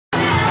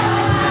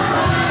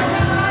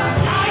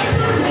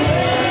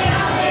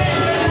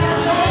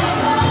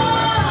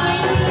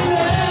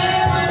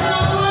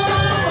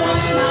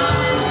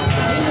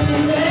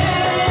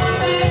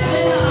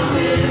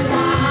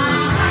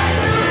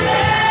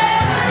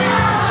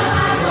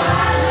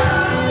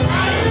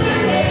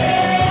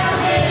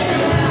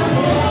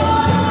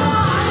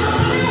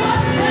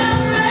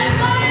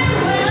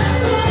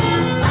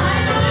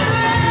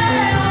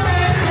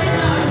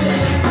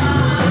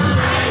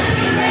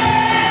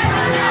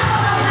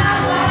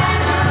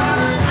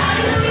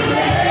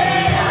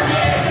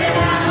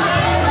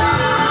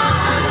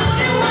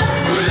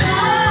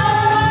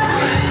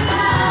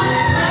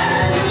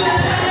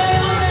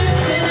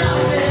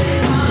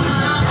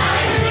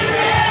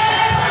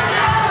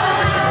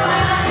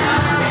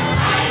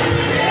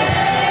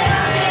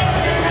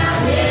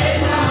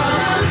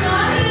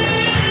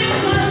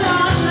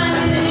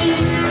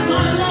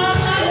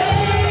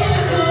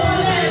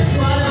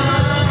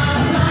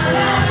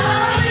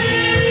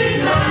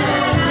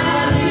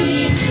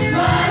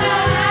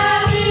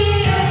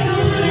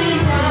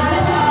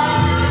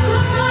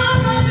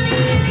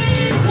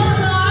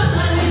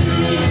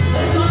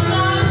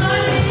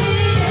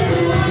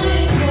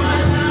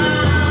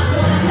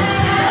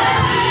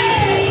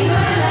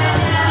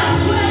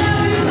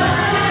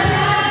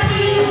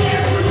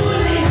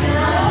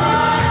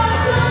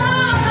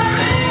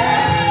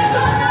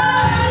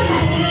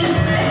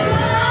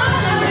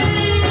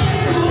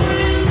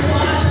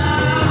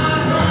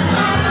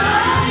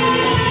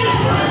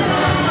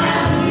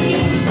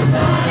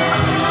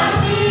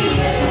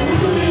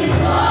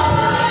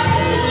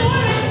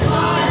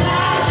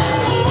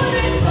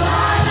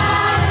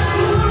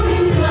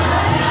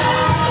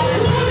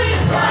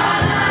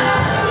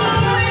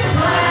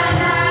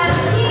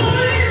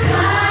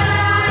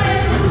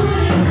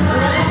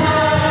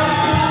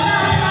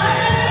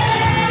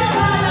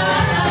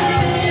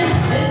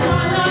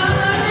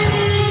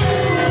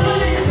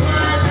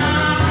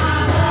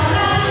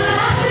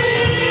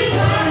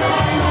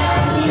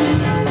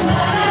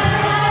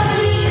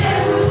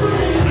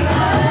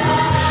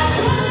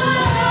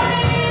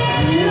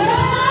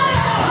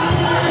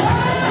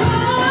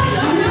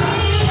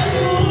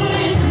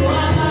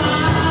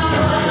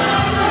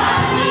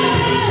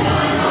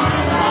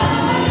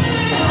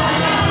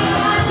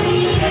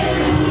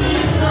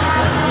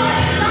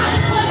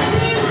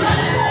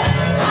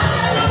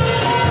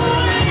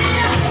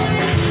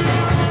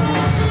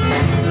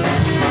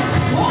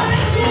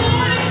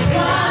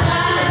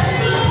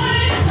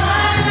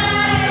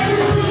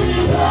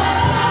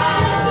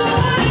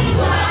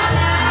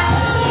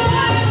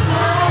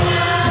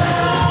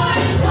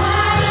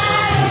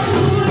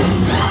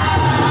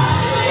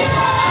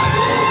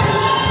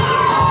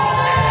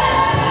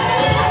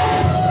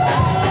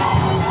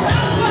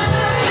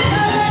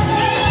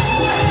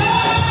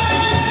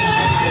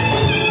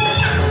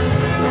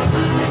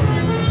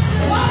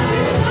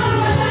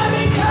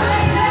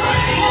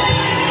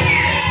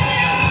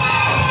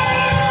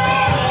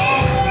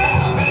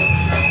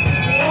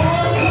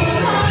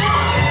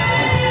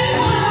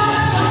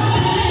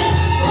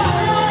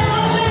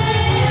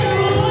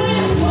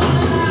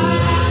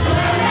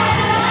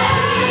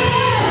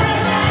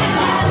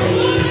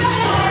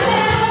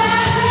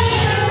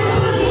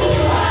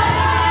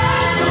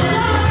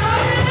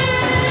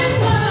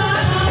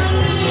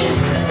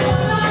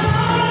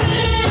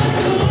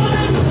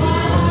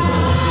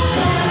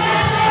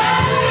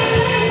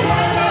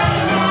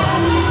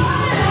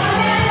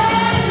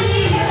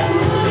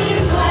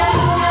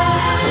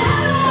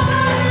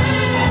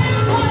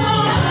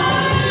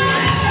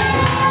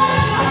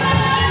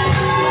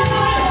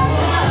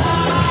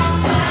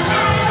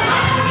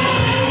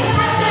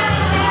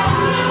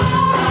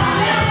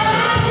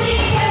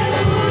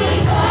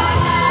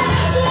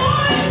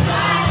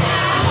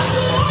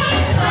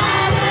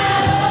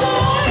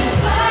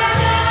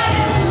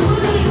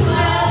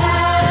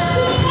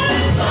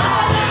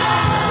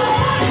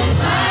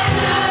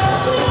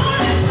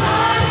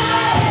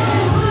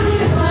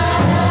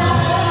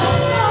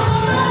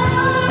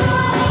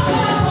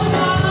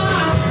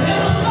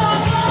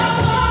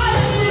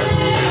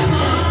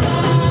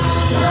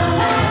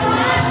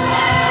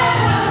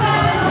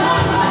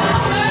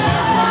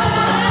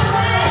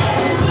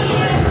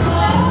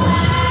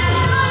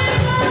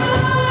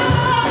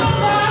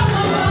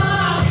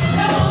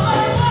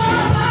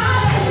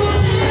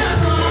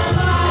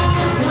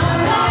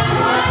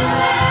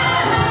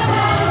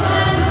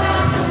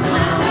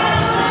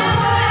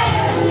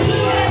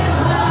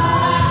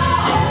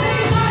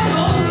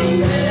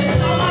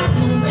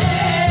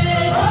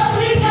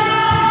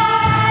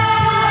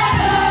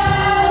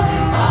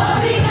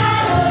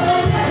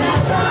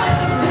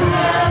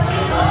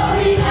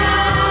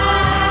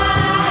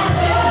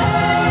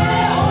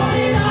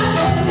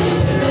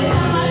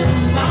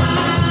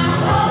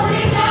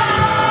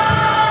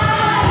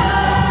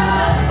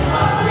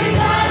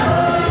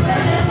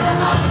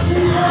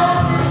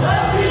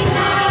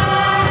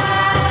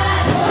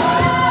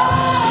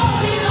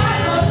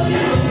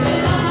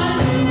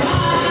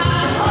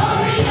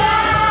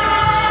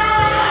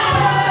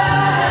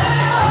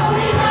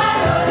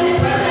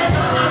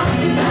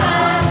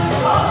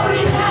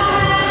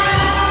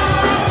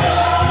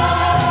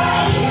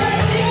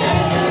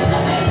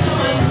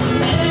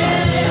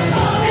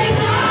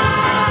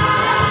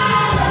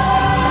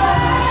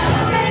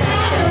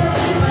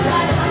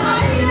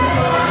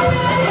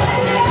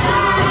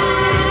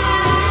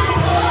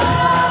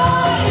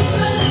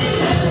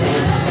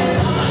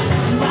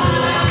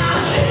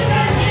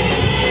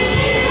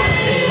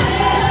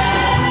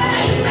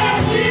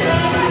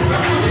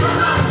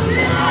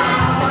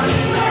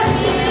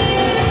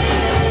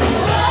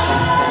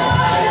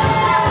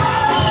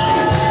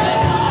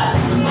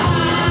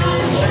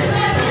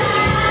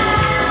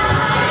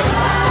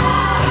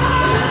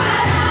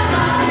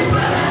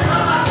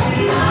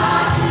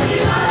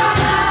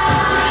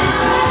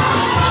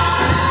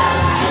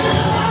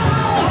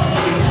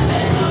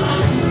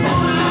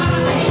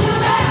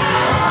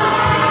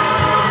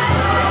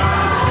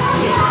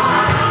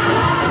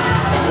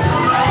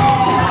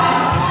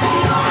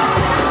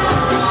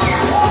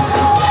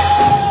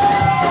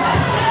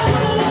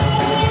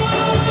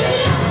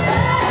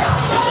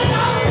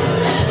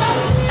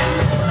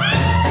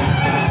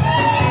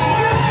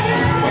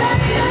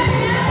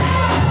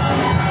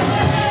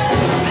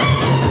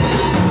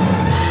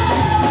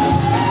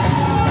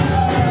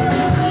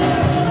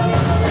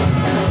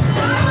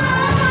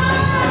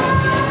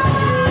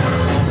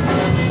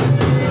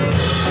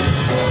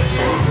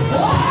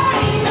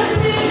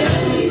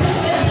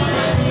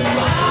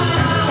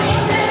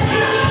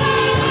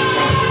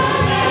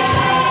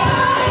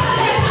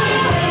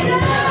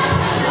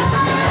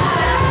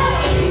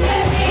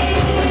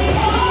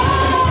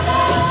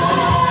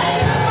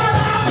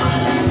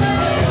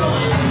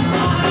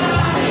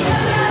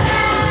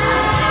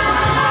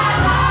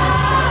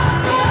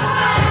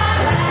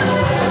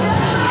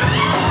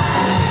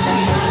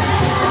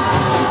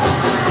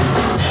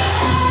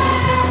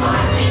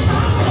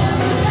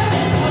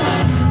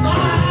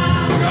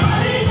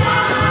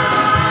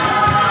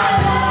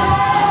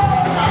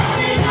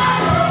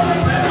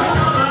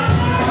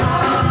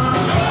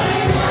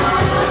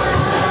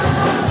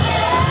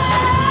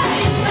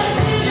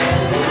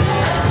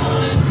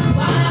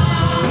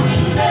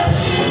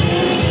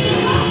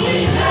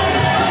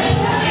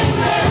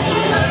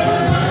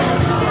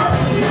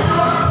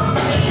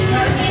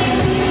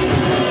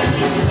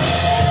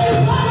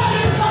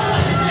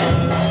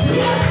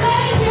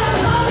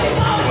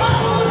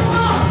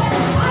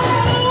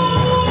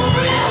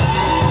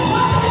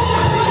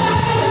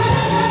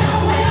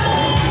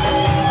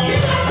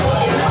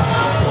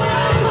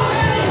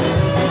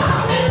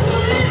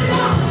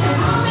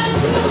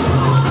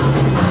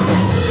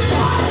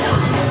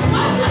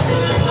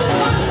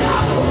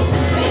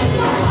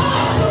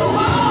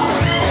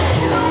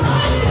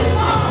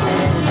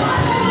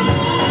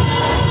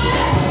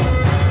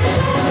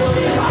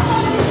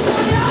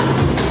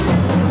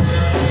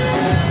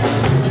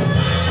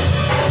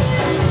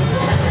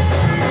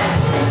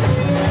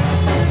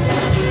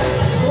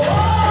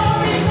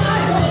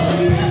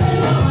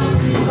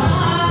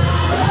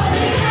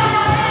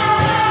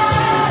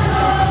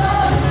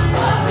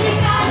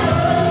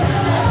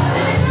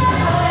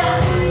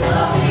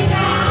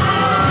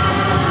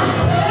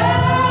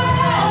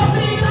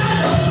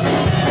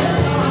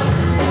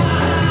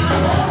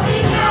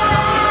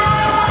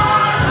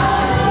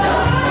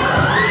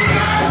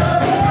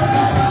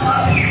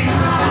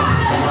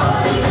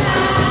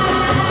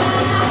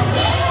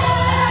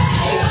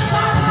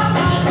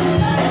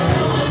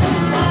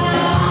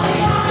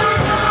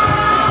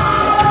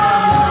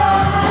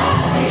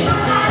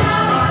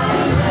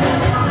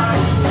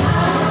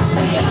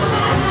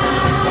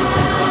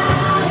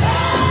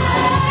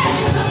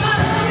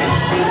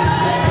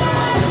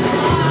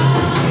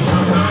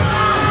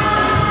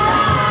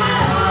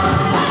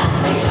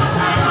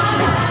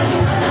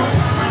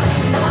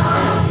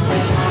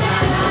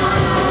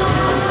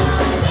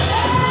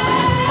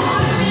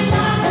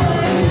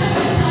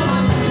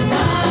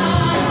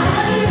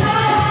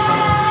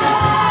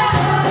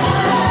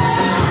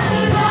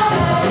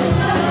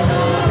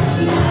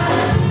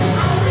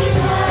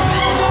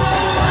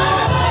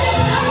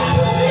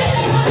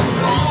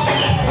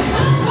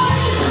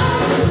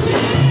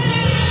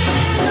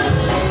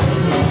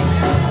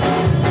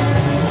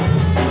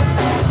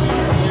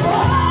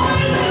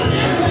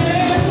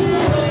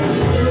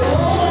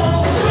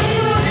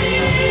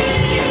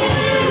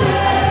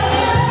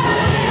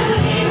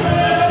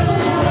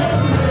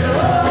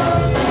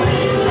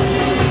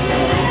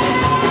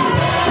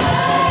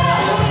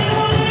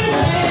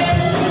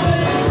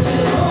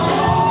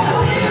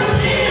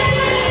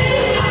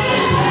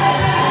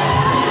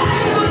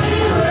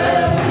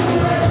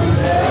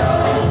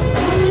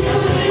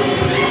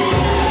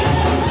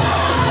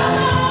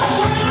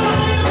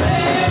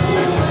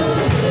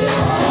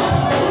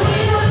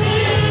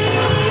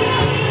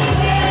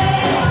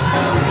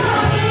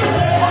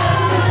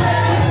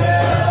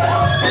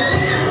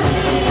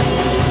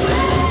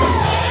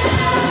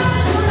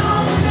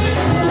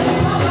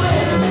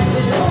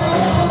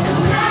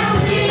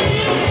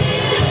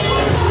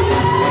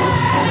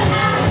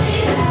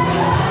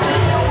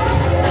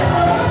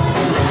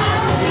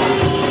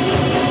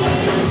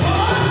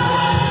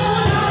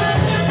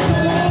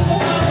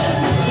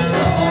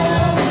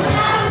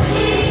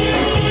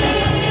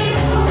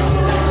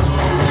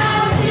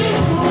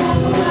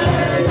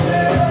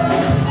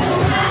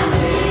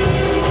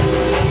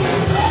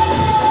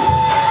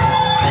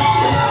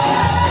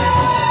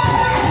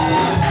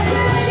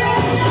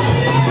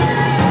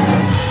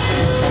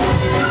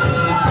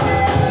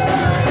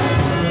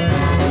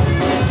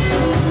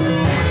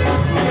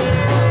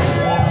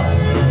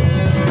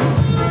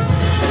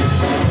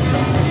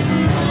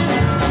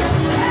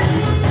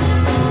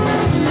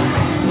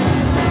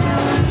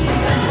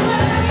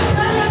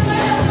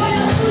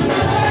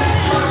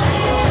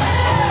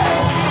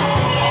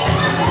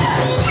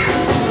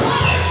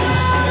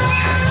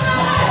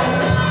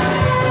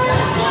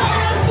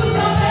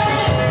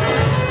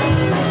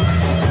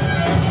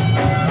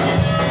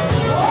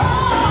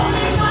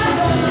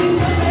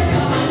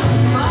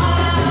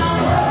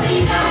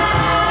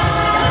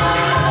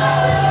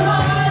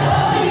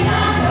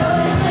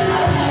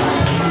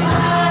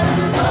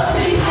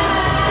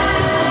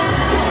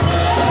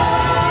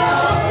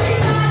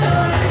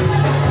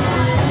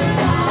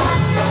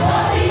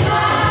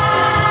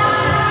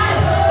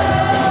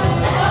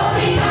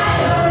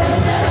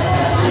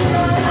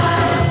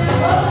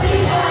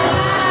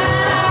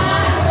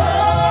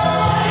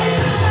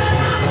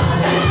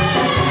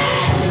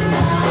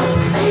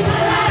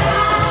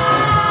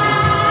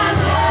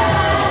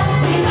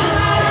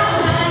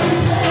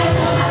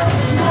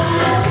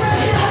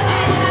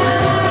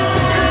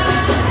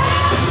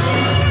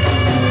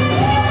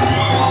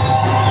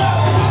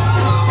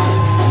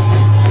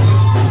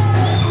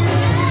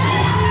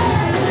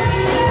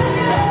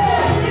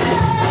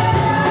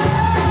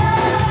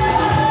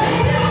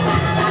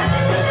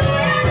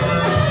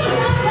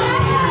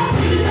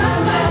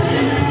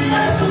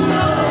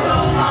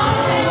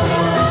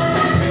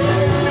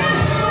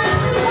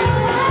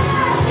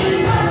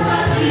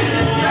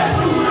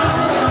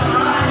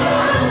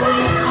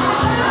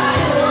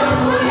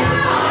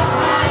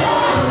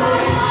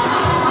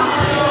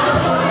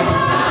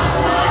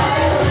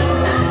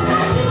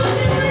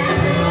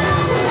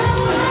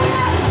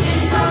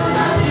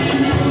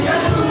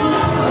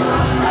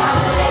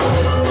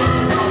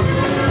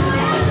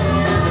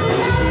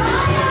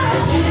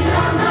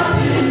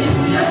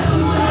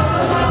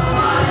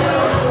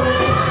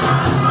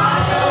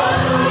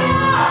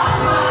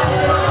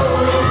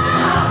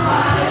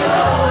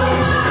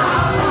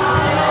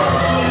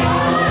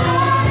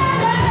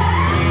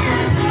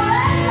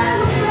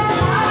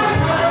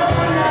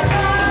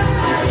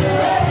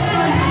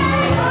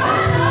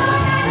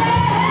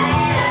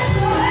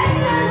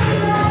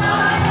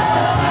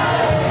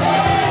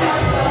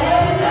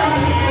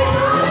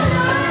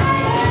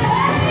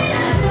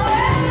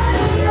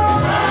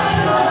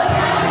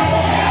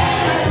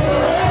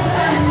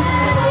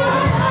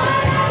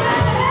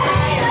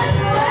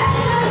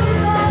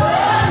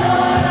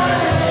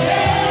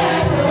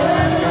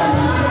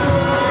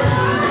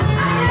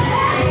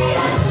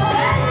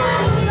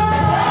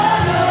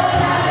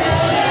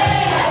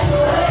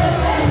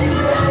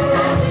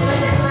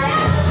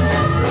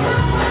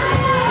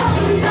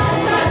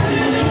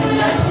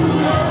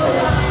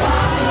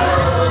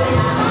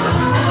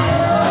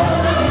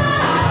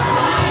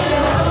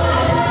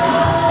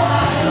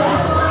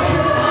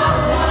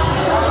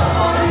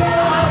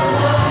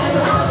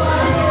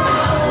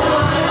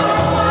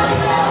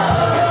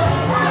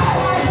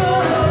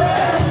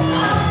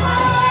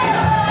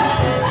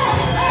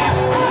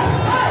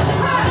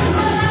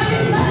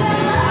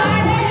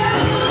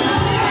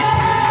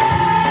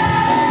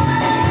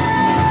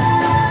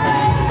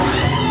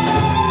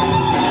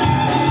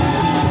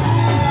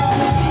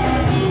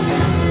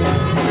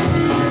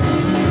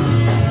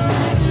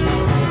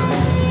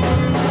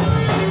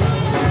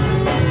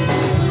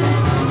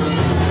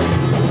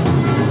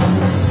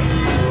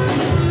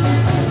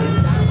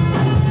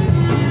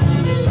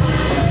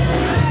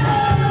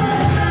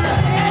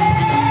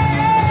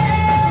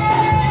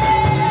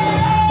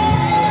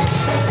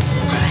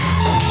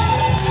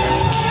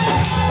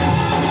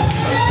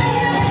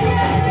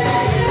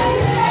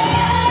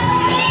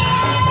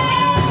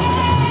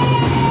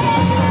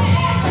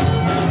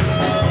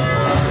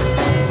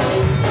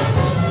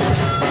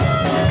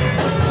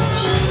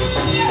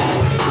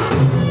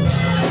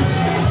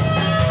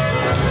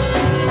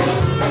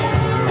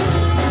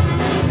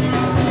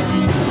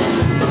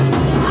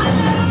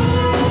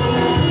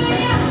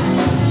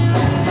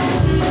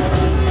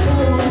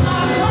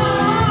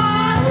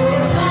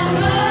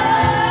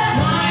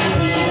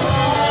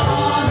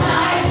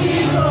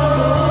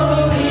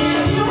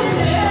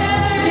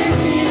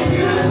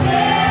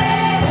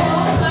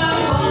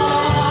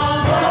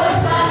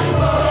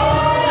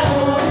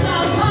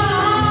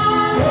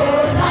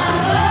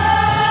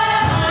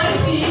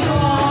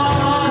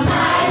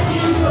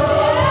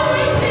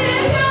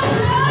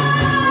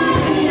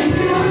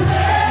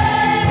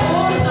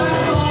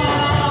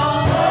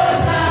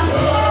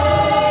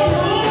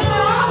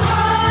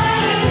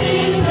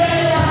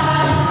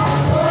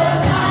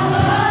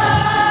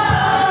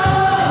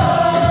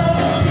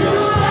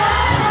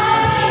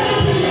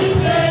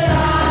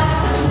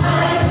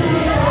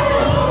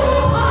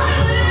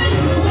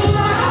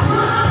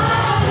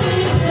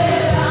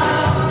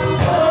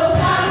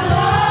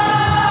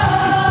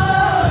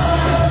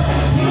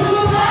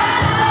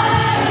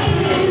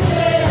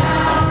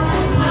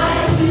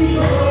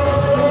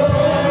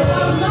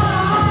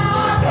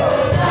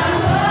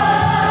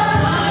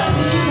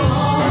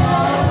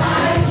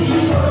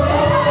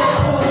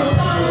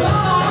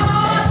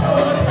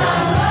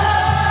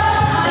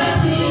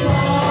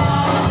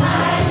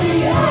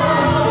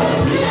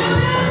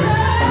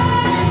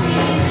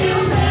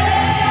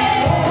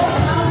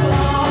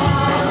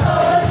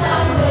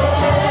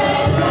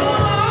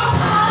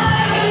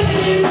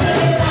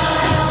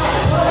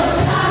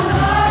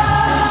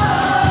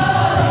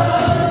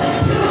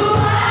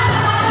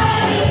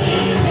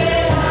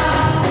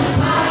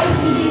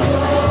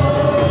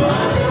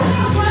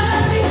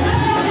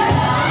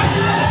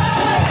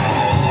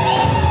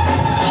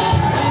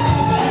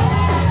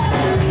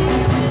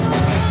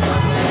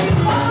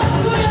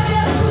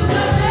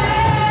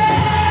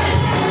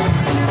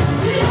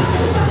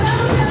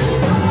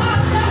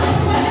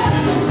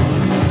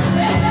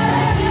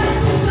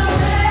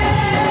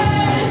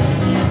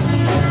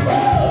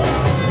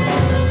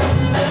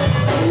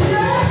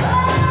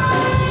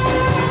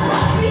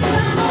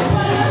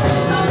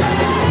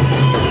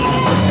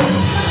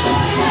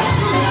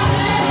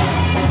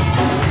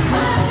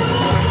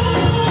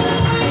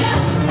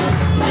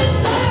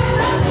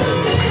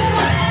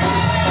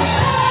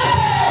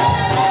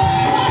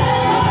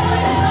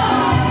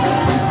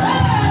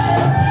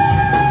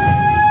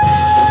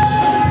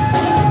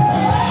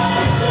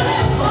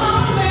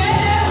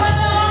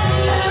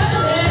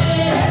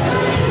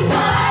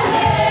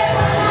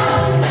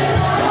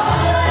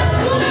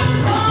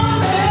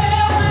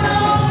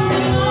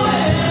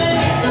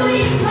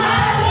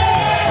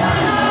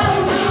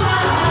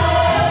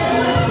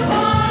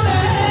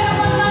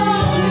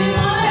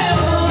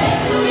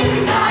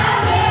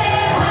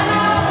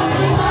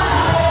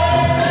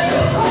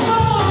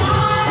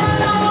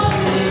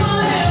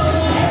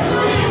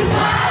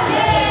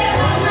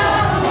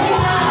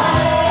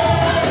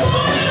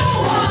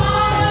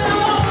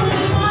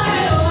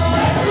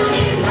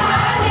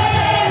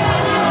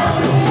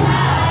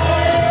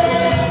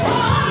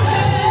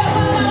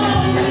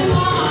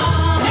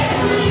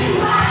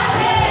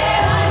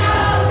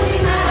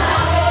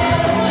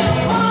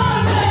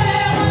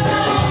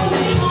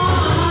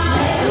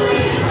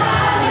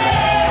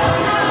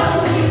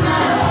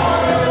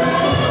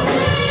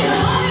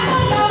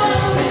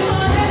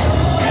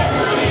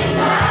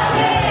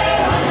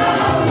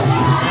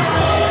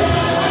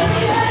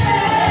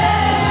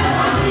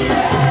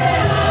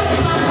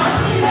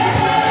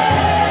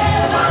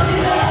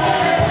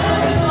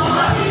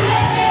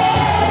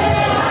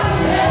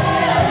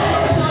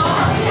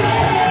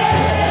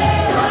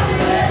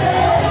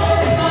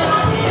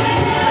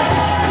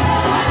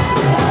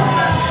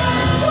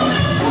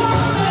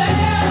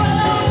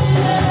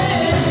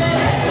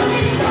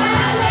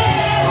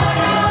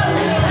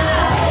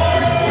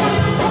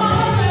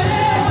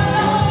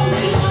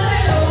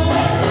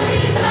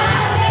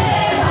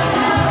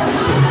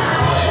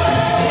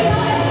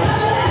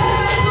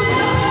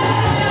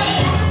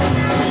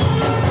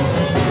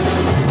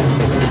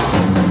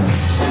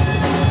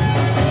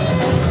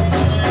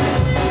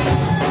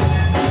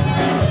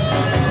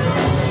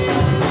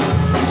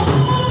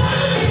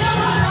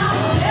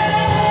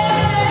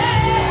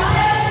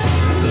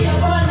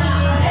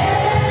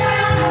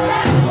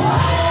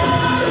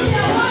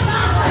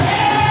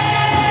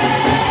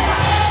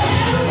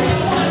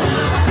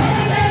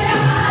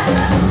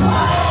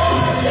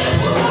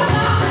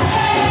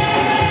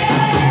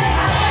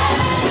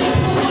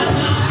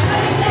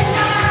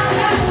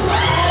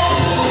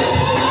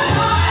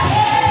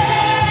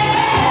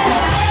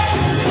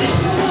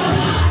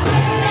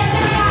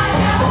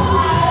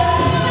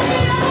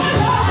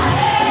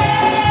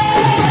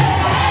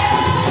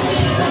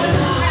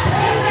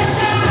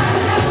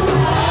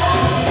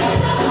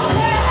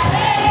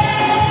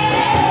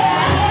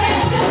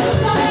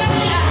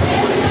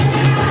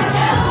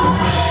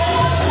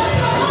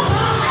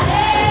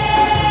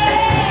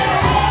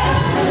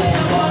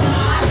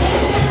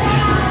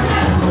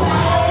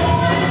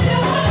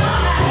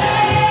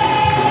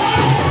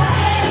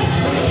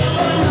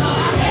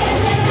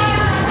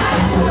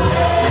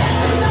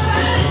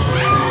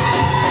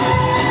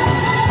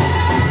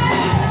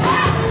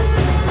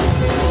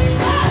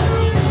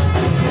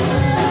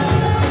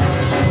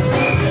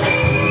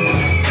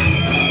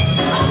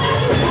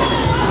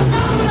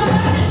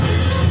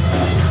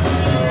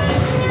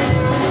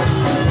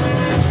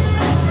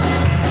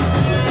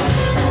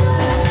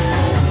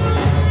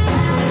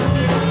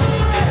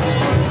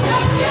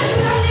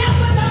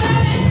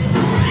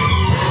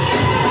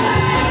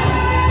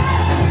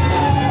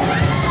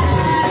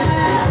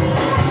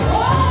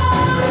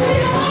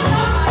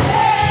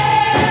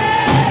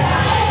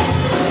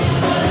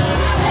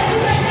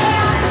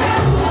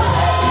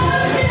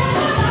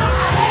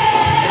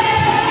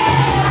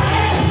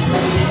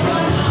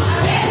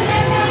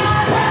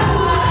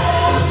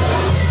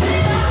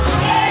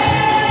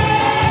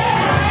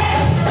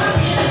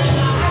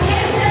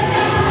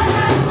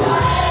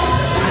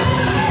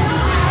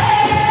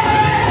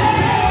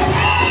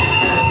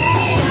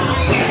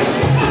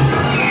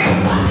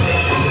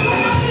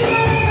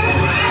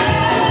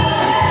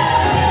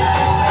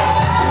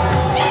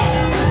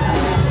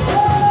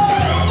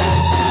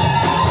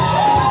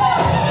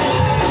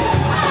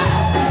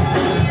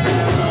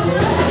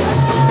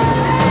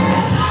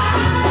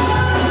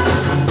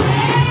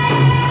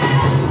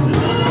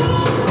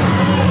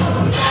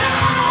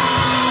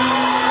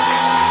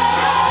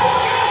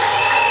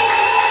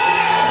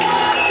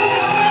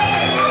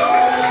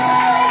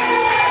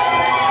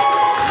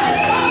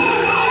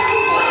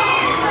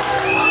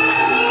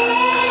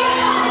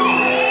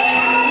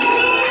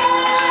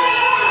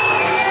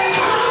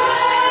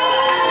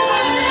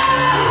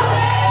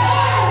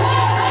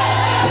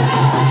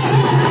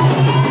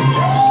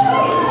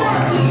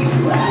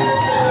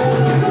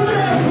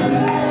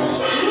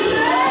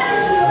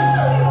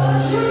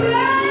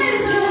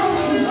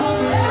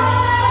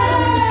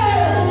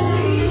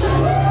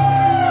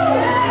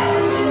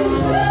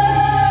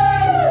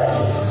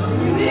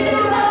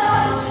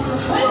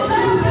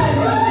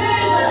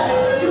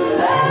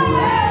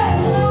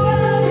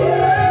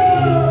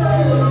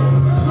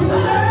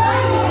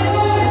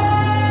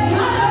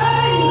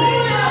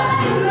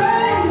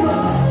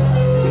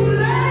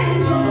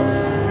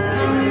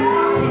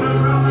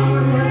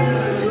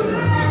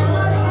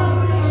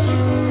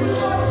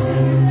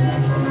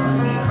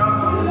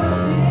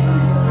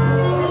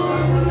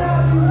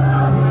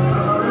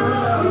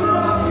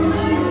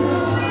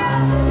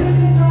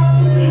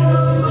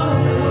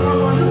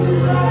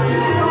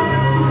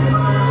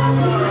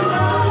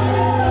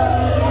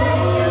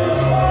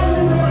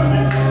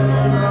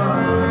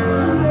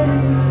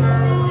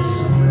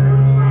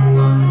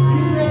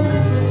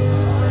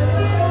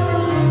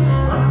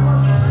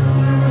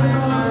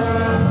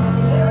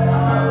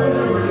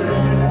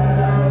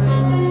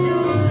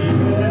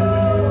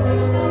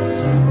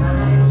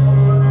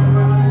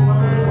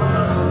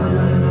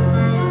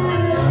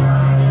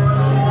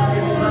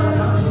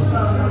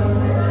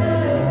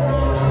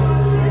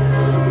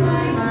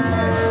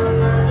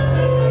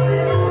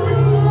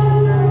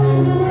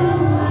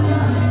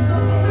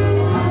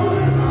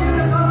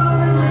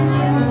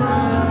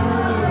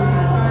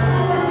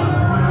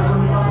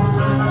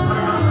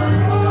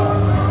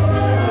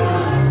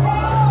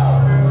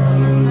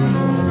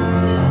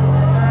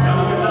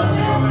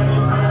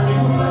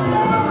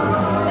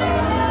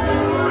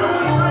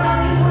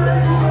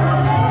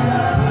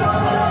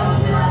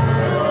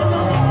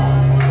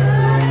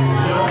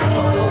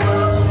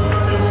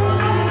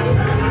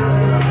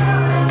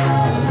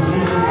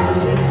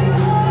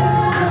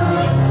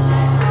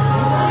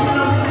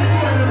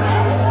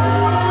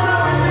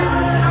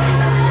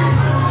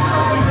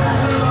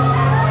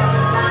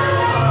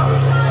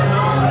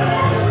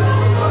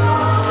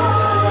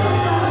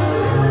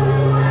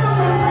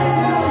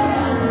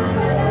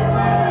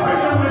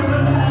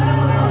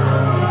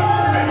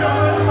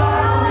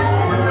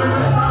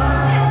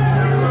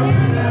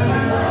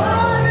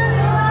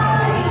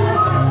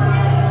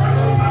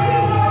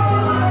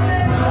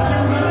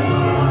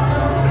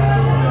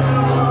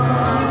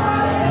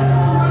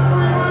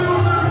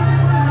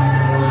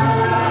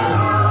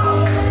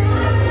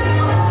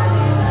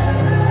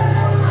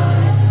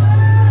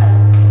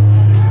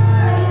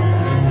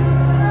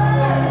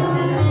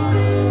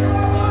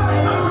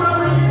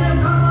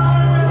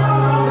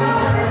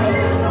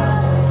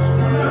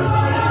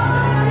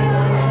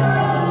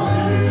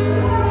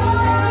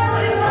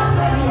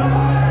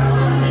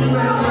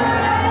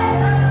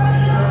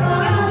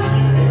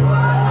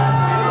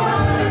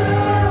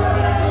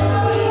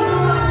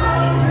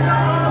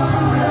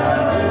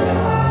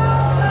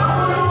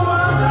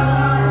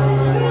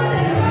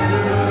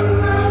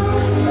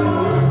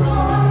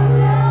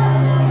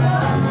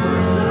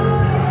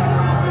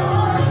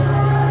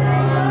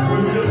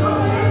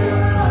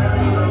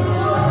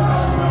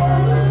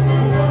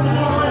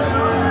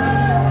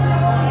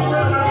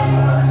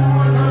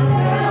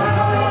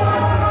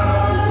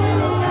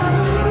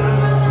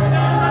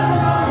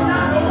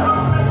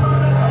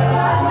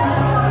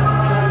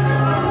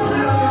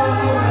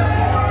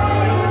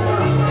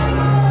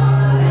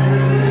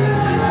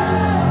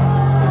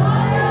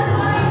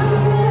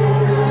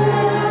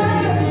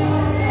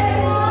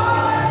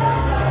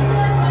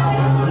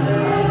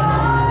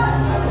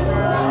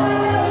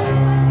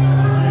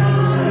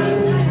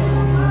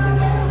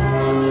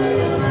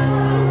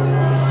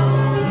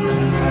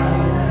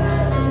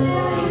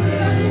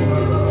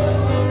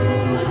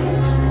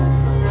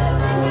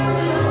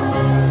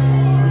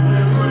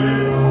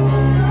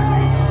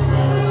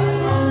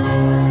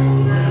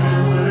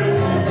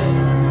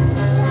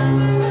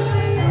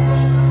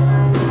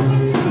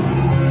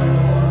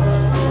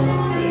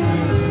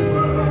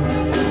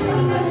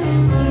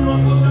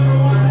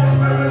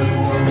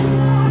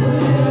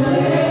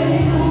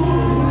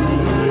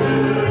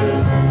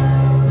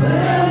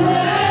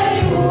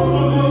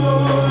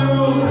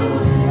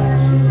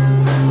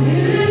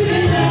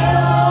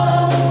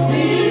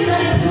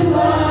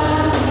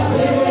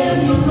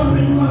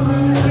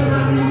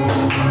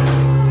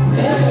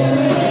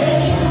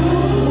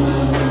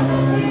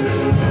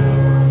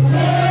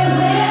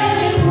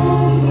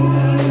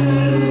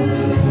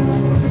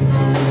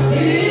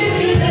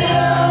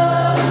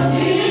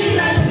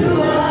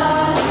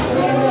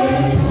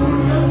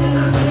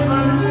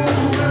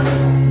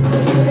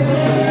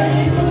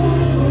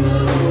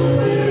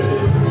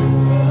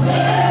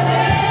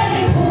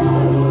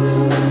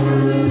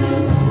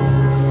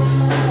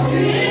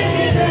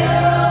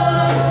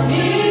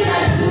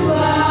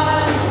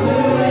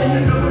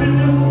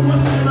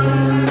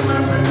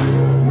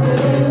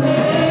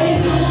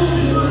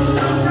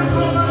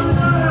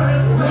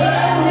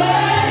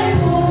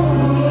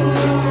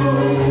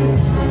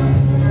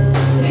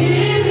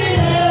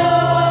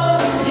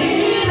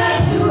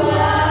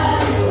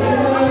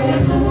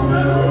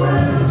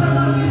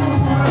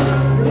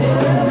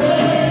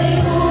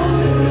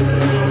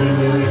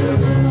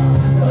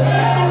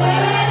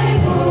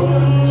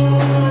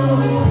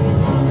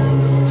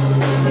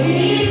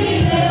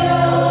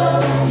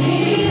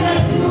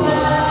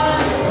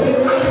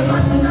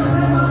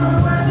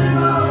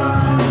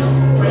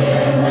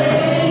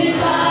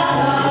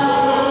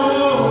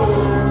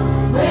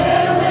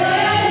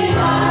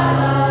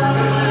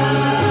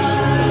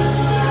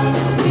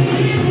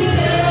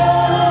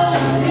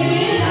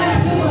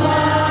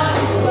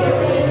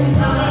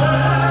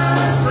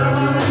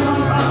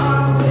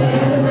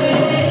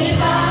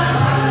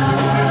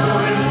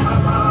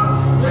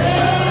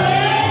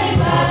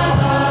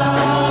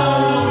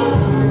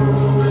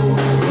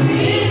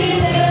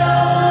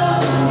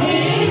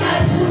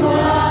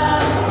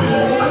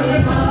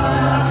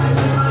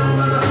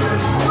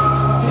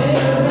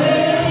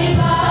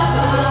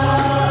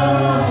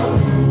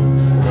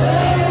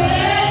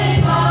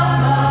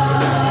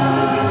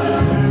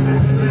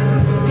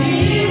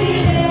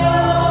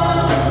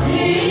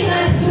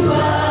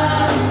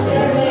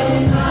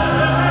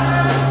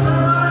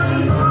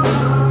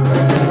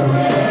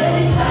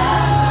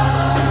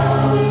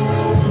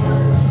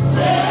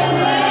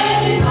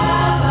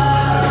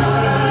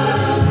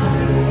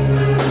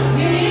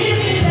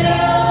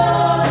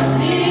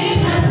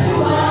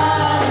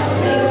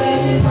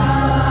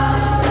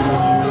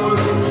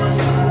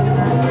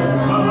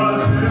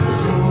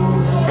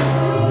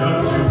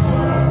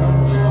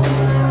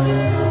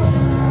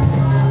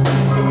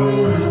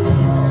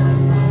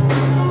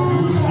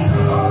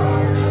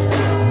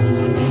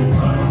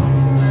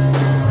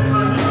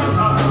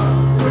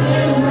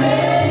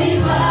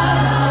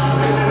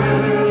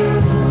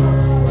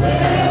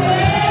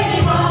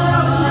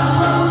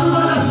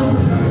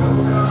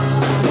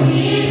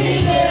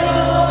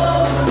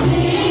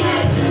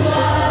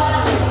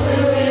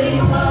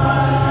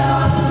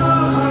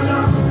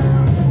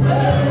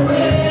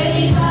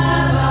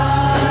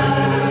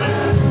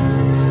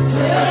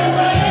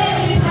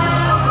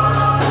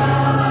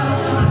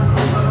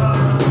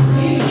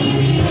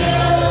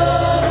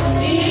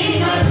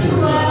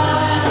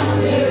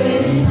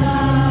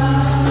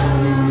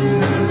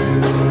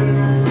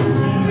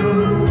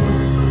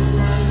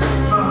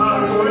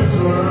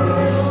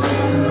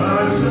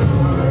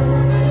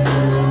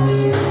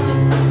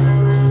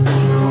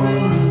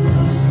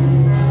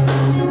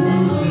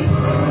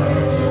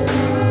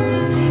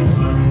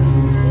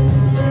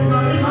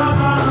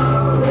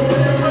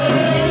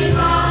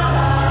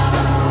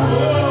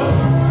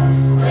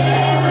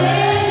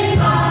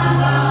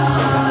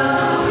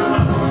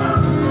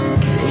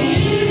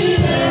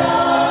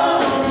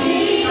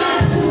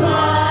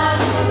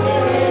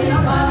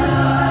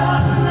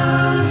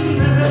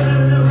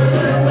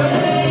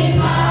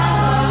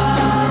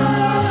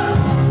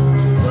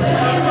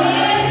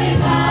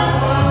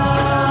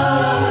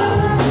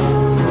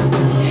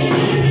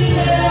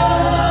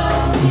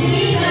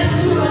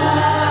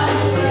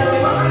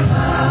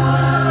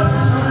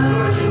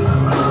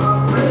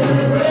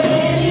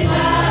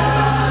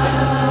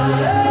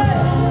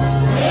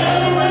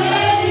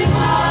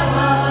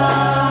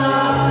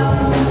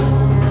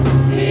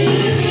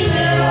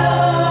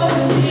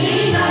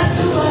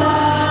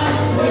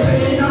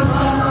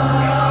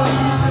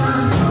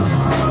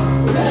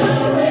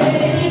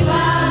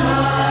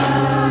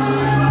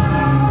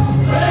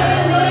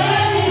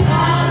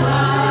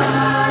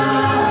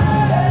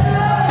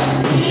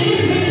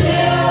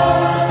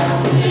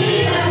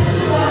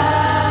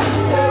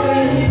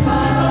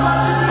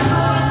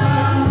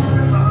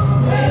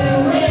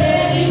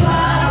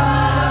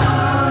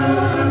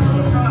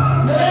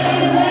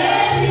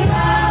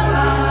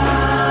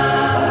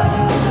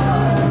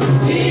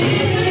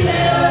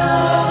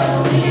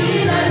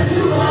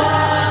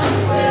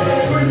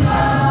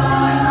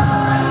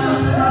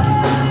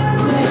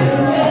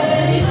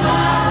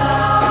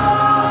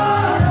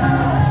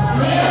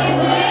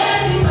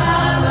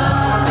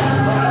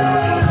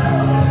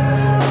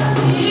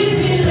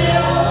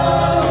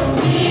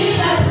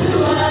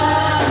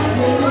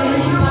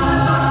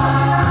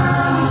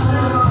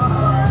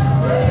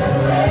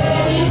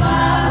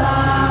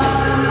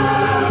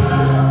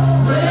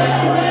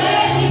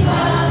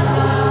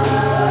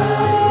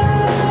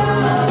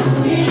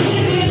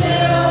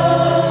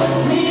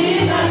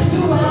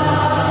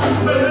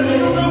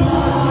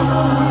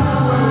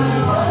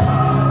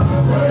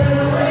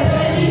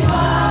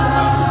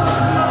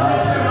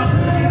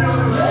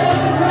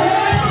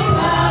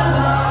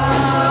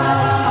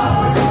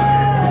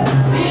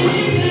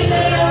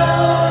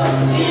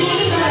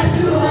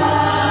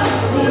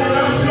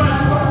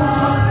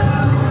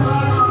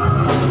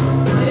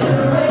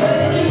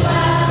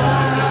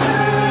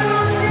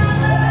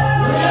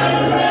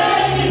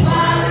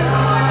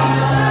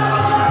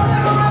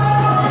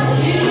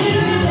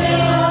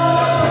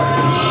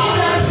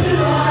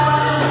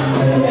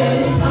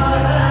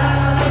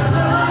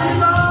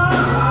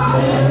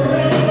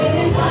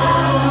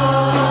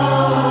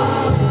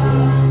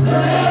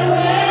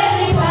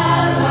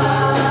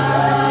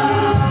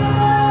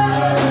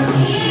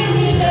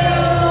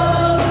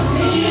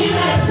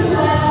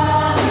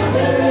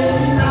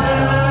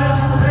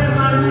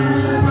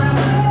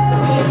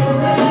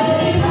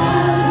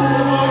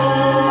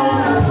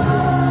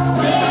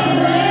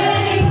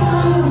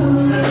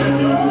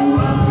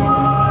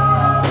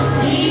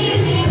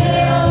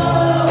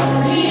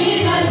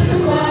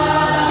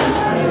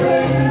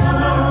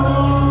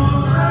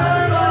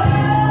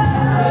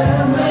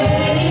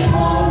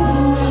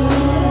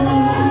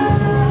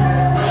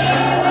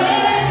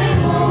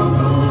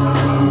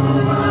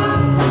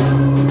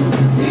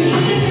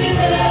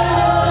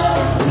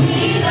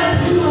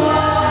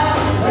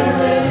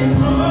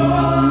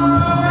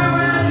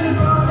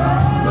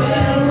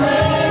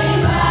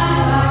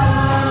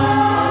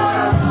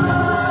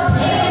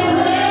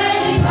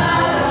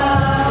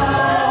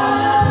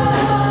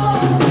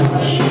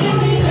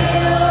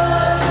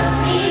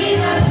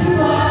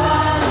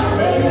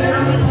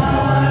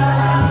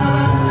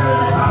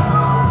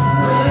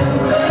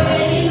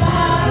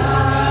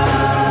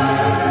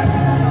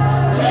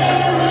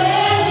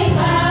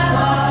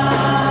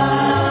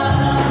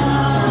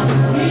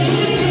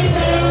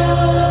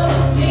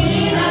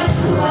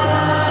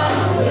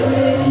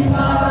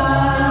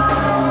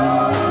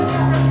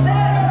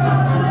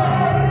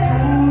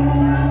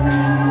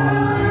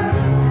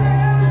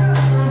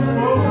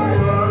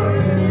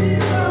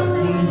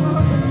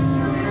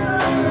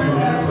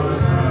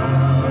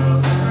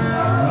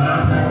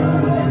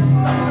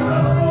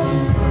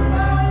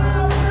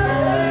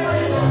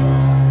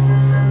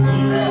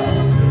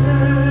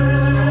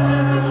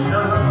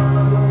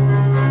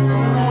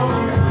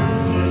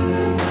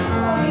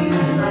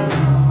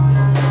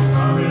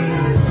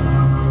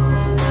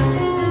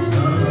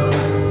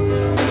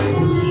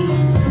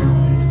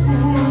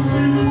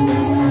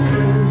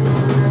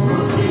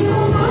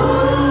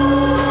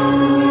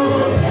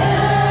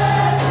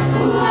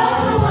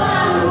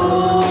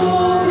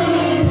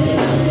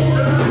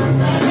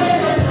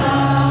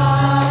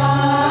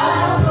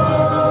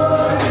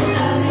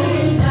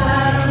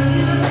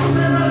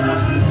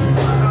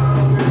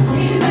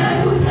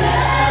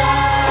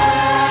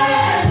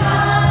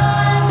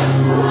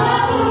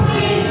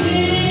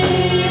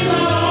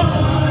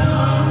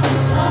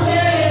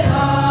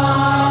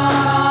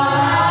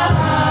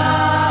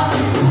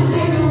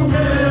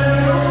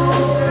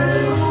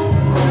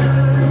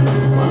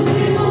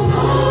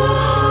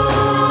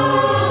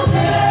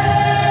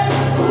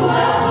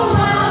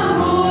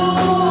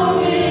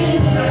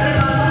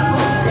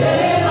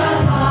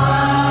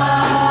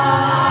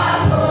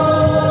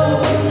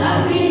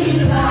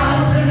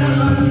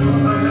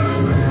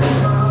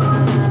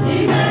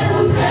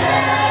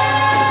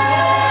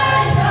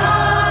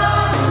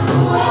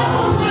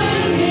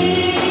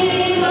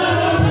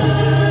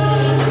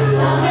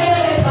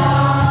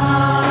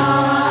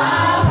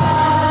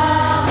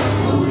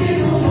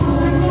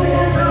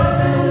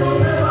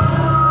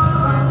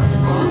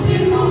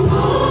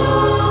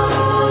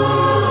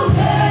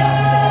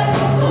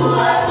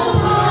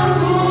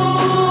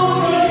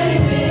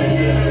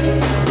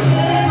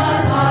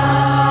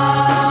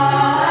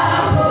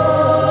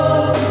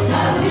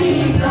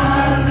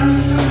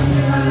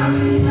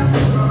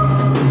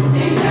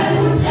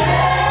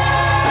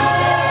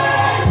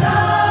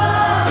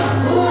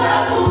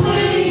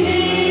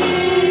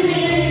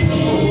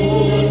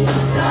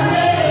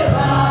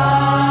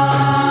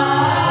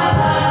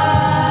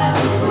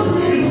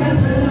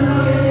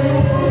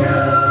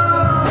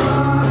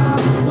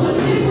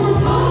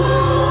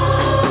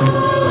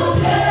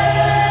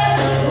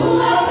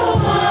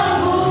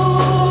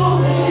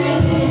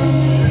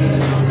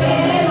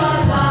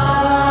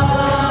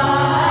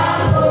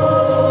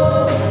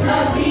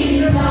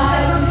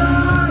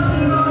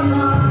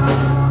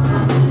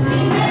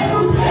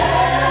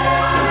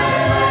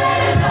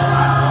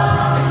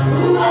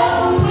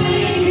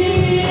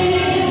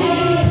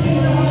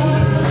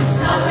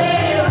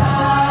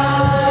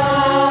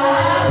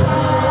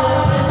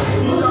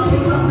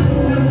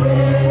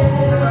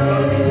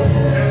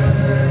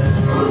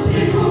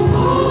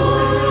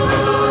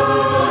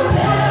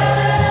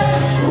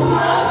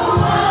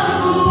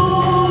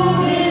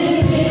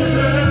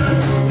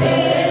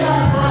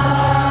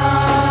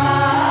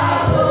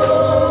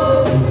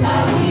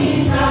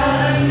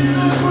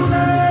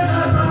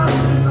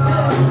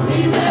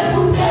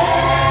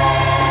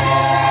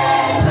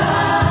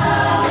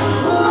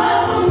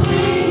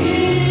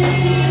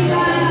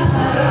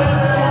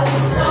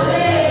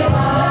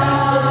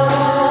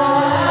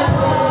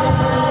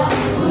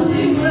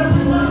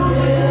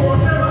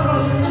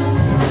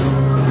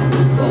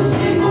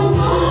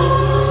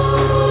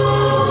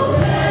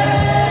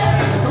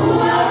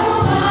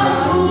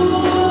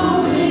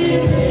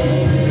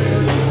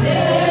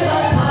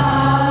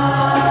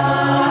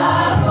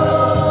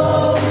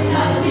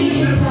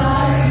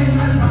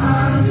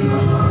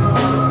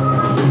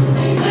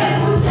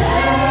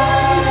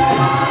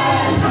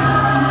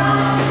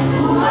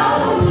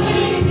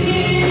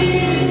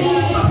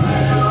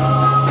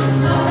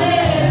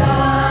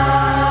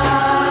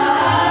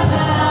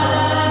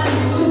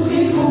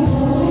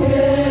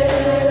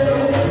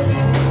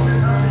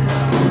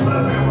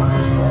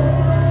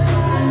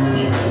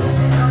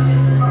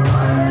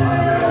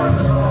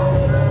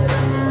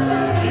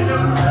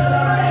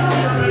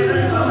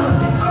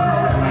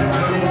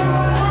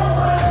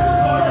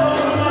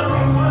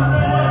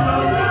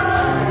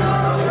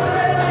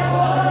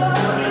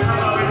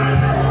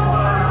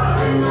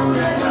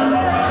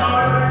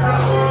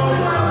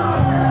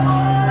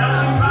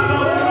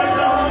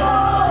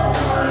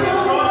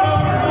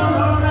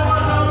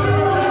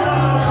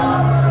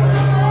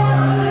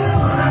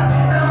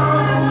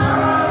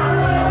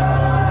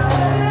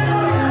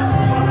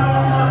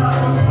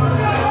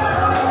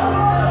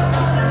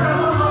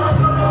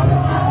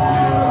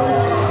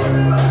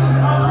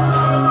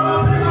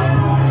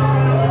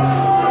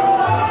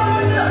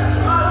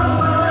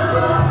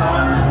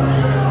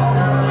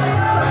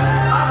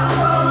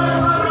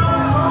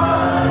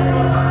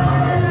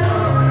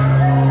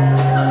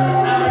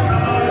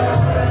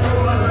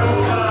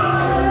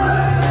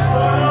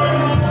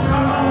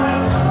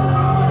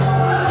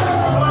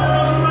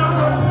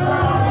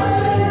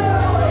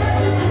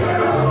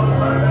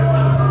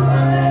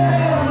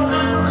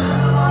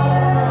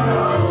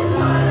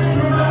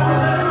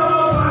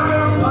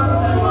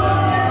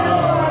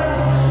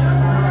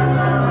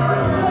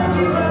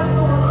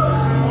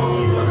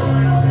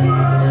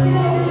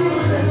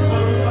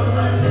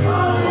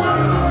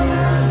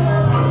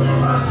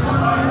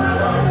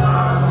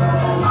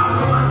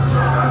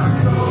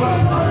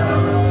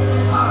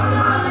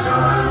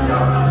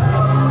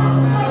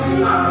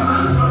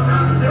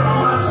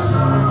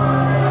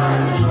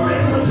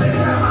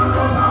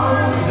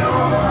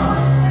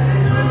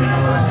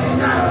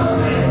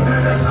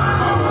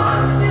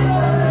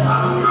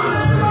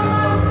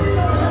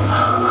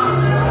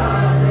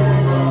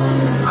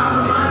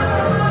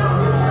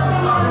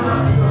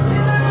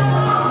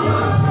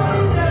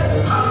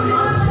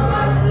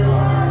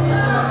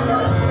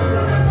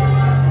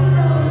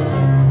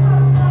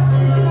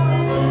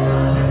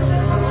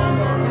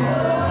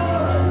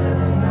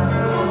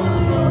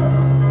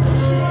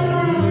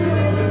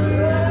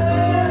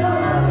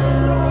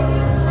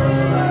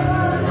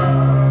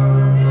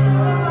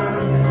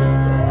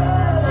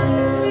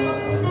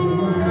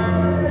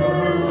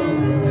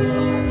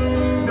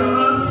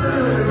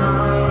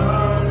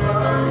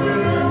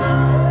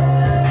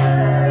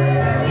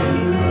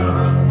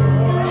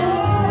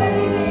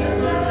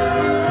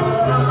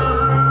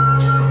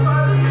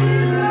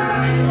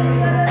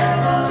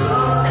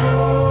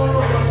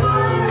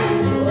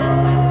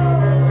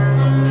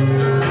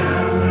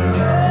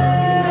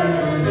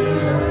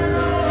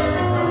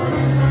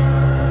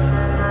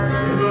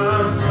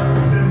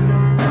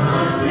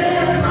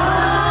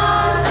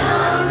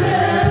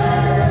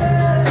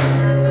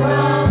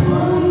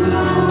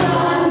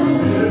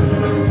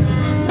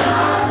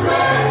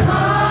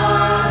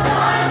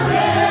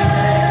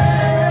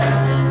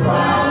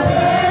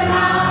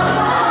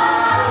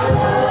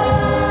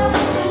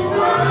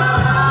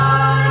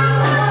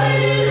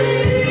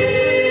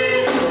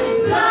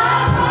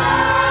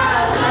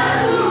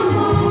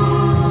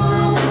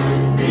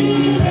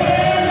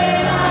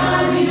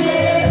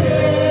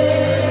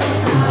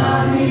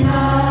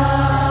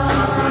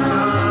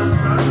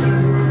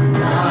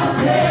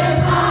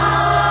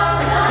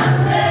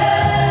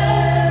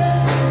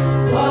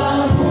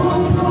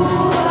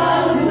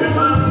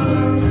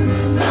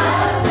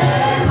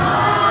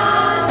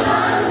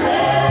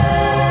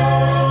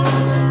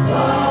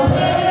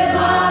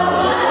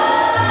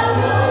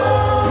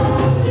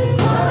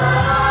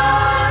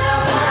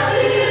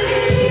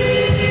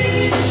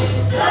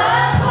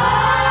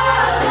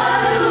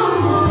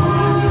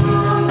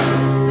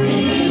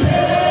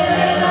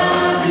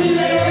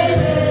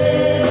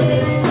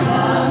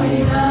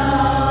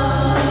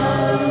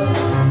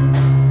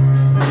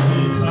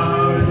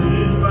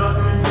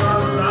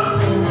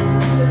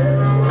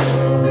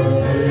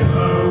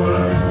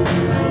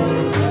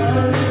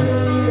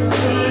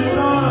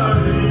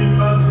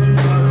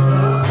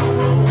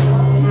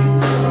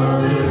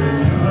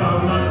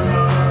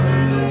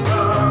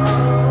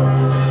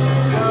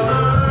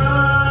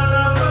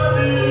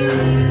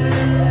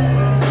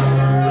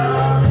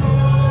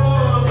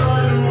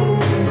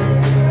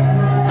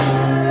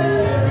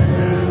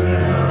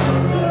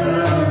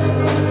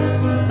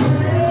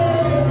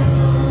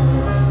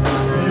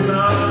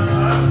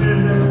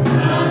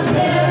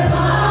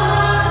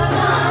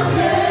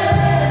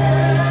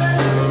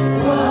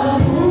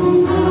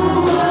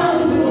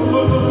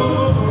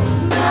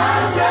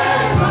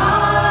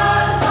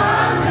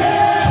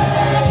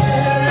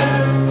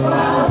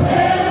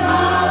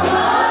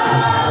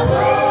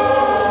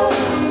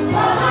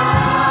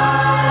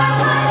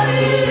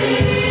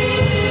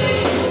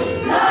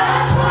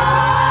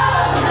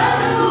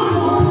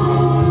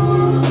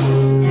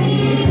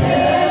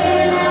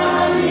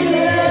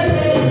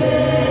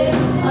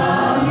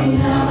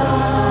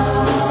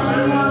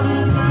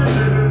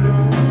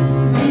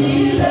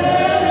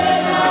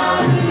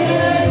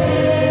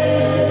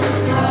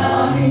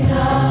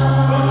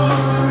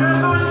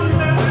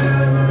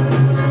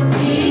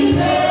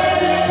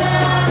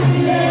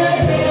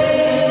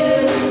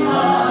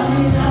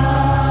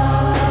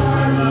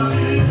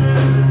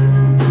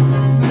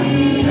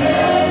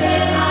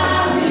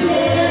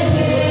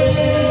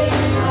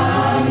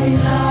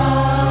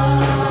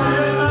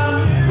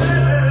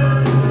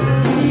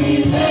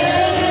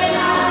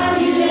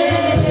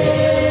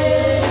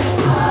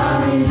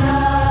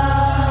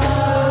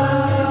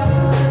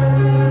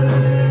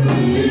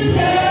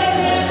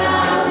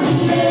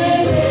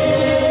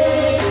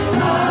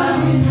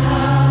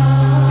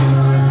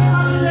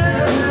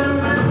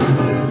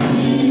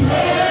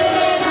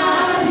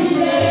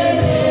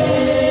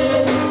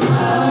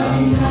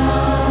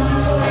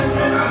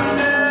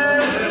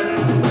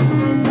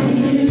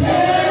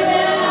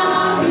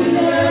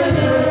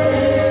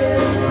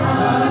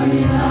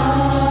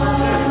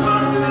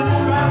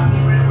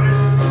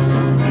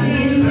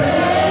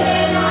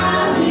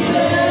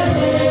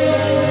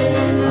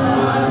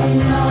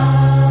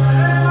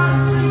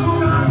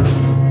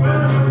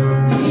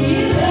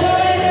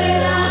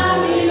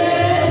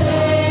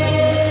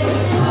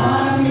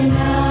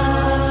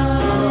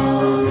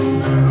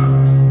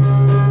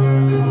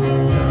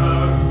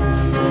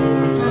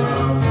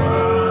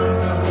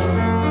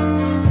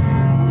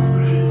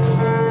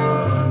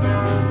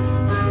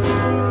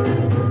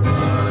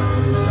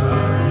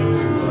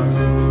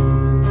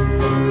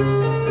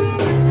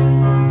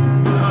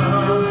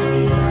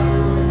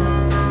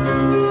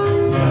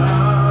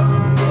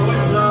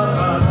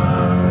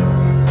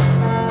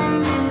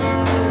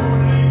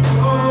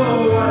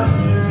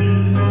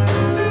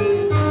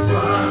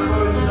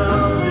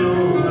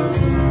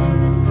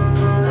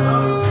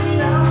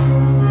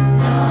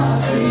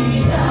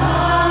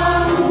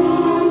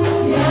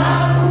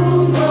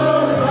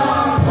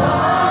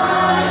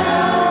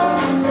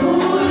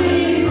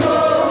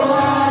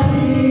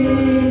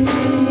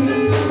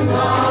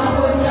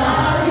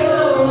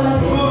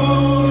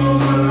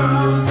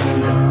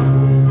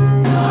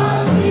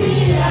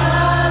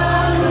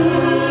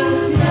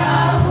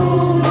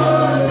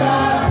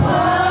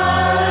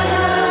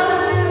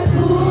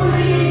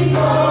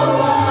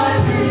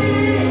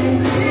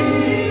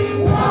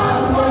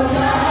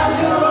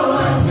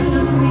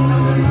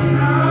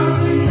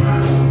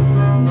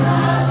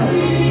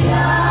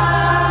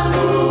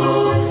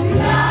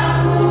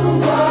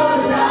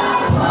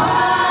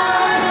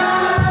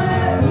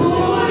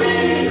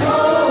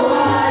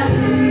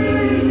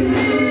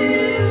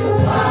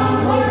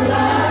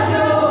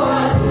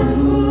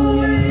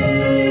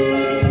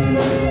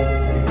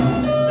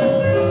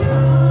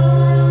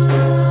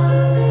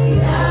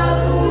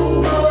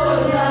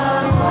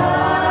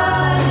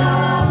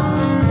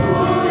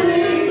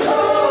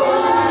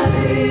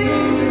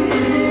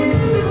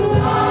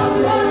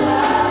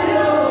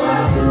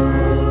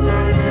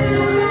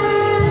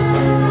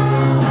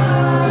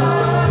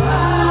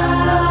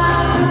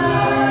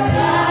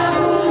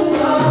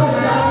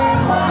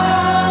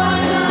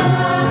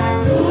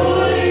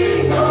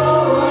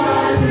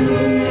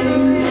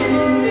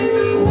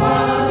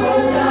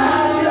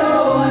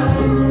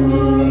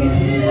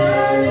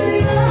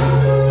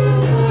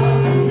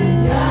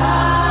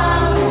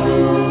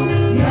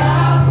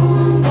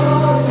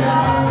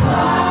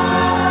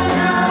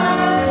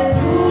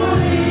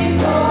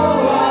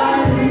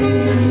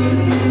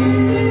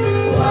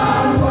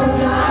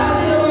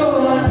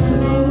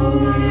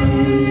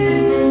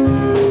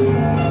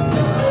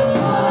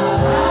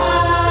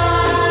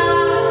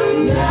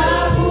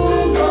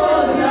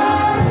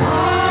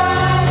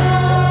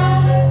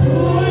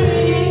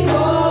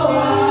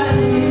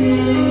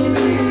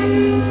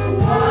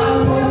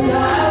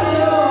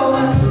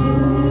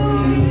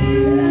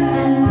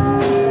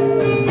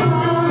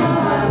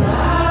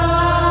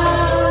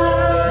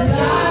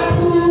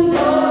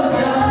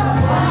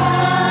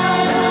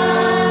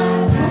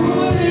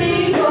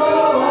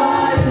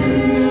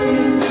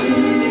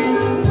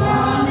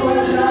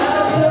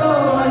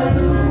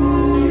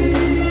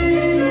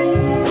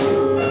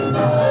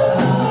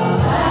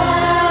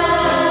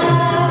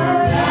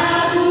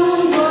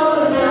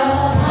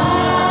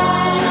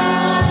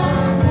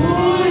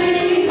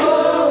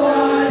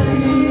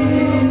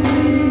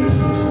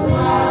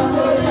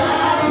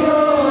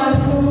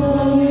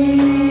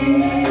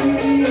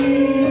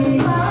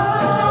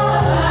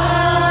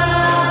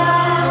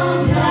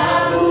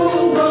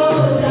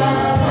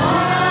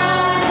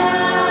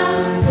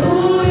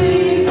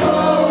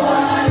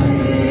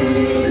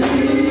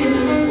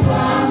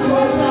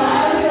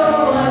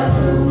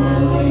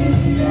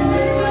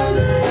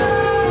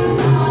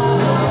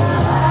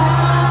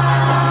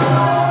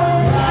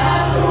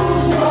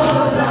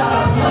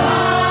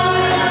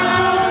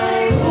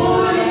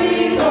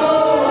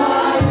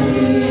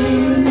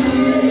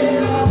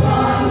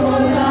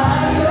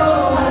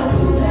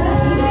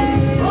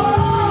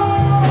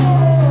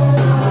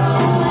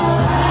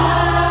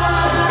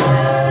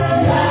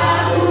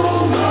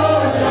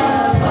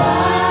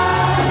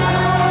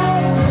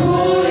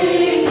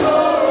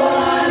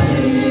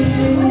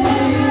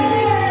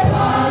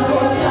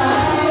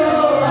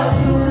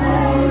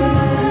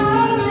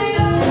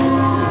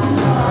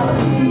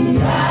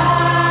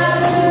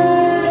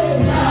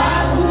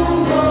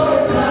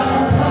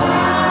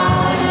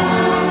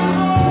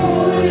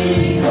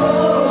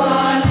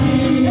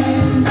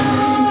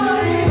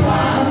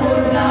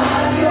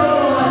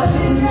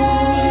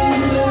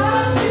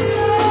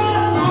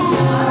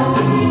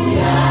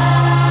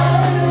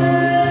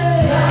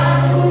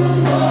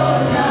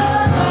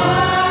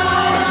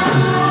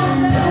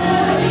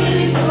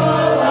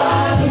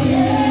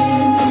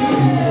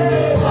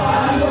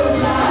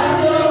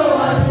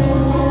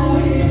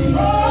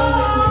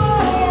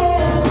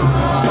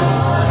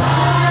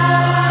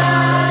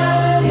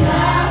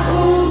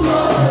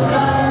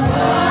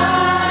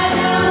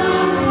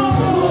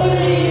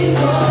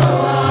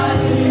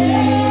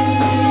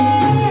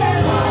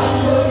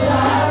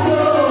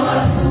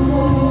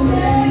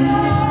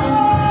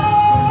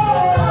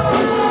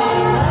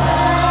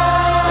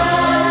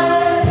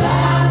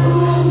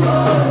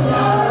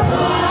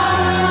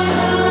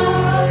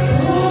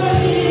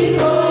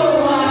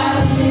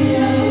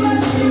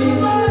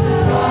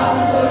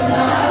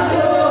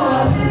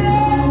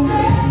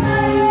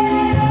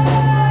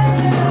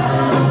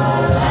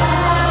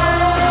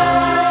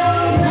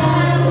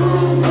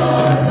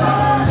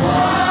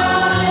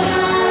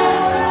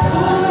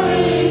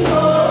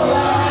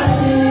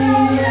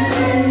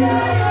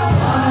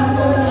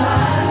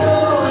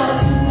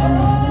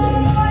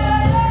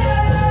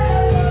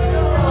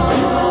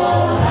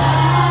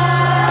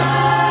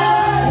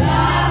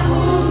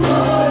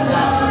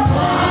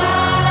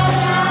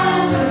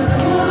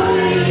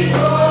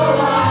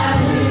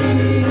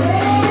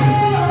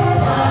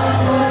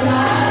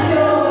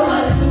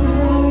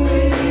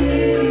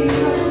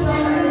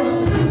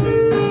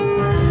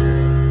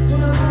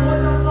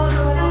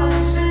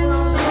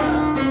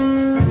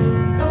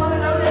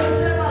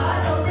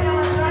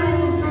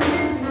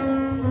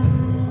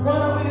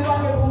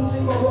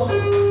kwa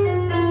Bwana.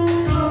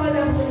 Kama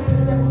ya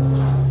mtengezea kwa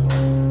Bwana.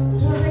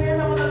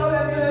 Tunatengeneza madhabahu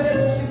ya mioyo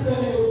yetu siku ya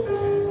leo.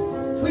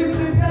 We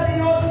prepare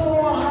the altar of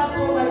our hearts,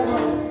 oh my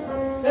God.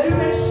 That you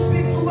may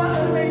speak to us,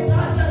 that you may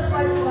touch us,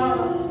 my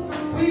Father.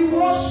 We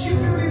worship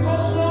you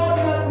because, Lord,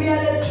 we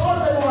are the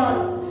chosen one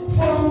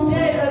for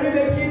today, that we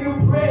may give you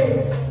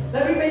praise,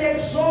 that we may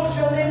exalt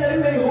your name, that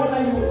we may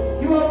honor you.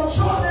 You have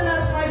chosen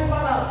us, my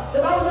Father.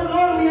 The Bible says,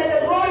 Lord, we are the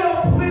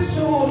royal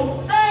priesthood.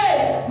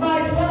 Hey, my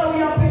Father,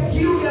 we are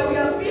peculiar, we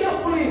are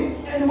fearfully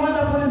and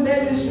wonderfully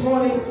made this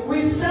morning.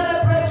 We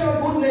celebrate your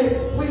goodness,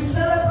 we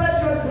celebrate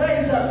your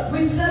grace,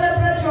 we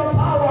celebrate your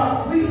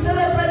power, we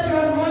celebrate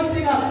your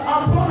anointing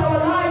upon our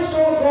lives,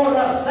 oh God,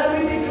 that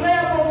we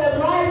declare from the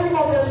rising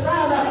of the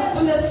sun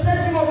to the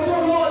setting of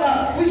your Lord,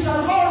 we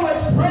shall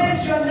always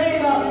praise your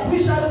name,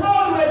 we shall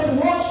always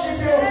worship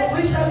you,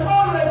 we shall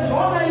always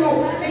honor you,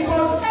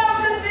 because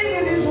everything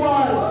in this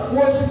world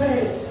was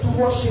made to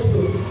worship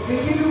you. We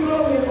give you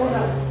glory and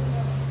honor.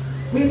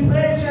 We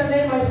praise your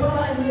name, my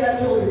Father, and we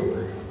adore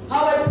you.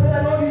 How I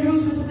pray, Lord, you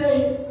use it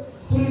today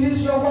to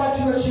release your word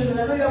to your children.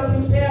 I know you have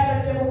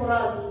prepared a table for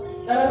us.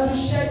 That as we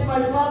share,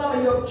 my Father,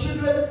 and your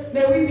children,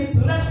 may we be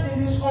blessed in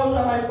this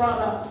altar, my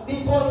Father.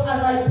 Because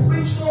as I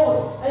preach,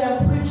 Lord, I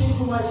am preaching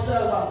to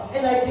myself.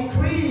 And I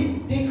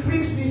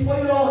decrease before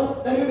you,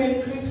 Lord, that you may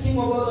increase, King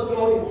of all the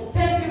glory.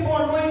 Thank you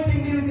for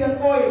anointing me with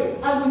your oil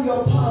and with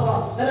your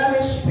power, that I may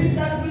speak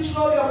that which,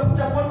 Lord, you have put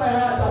upon my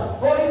heart.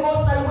 Holy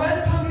Ghost, I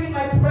welcome you in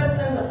my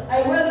presence.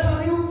 I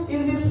welcome you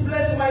in this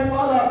place, my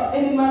Father,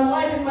 and in my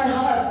life, in my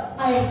heart.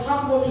 I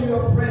humble to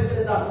your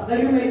presence, that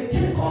you may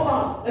take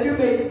over, that you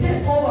may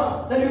take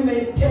over, that you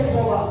may take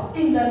over.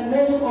 In the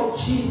name of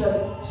Jesus,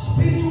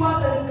 speak to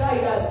us and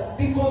guide us,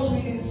 because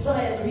we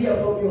desire to hear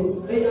from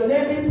you. May your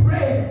name be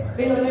praised,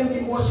 may your name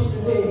be worshipped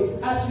today.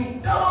 As we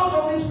come out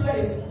of this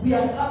place, we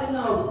are coming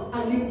out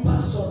a new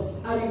person,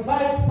 a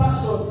revived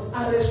person,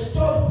 a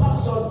restored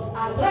person,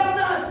 a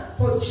remnant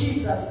for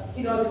Jesus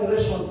in our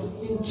generation.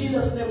 In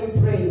Jesus' name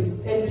we pray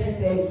and give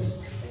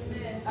thanks.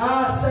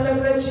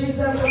 Celebrate Jesus,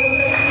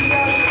 celebrate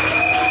Jesus.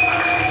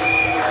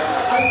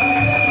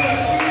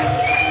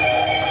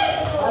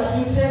 As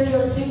you take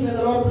your seat, may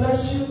the Lord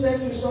bless you.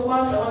 Thank you so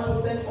much. I want to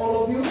thank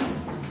all of you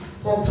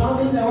for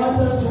coming. I want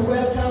us to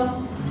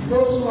welcome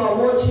those who are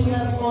watching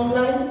us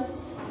online.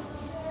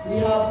 We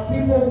have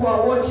people who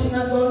are watching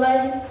us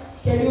online.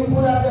 Can you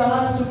put up your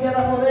hands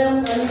together for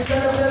them? Can you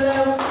celebrate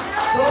them?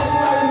 Those who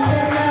are in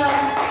Kenya,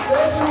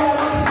 those who are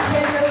not in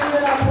Kenya, who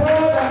are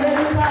abroad,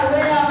 America,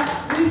 where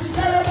we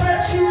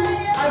celebrate you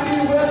and we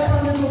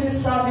welcome you to this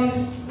service.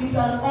 It's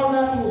an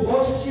honor to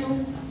host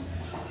you.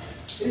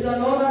 It is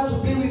an honor to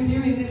be with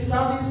you in this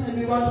service, and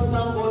we want to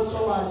thank God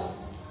so much.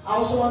 I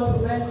also want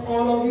to thank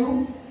all of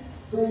you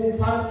who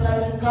found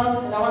time to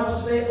come, and I want to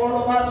say all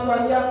of us who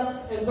are here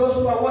and those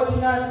who are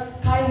watching us,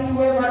 kindly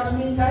wave at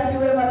me, kindly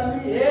wave at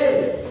me,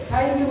 hey,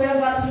 kindly wave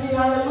at me,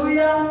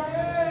 hallelujah.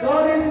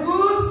 God is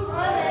good,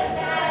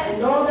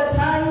 and all the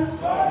time,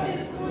 God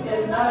is good,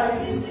 and that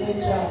is his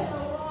nature.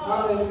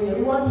 Hallelujah.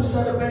 We want to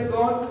celebrate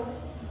God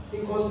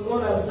because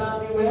God has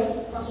done me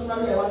well.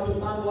 Personally, I want to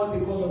thank God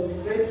because of his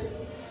grace.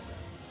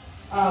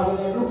 When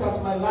I look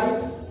at my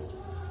life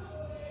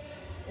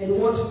and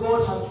what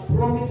God has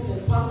promised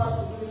and purposed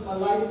to do in my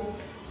life,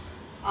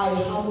 I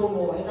humble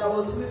more. And I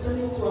was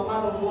listening to a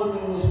man of God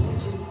when he was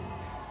preaching,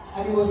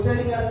 and he was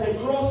telling us the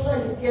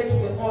closer you get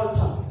to the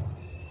altar,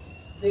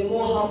 the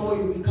more humble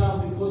you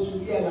become, because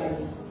you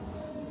realize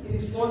it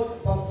is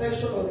not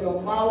perfection of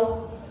your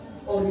mouth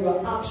or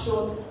your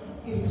action.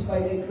 It is by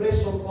the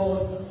grace of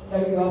God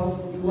that you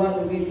are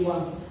the way you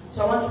are.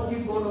 So I want to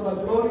give God all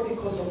the glory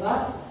because of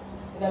that.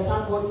 And I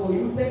thank God for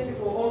you. Thank you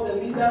for all the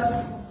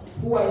leaders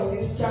who are in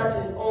this church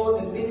and all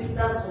the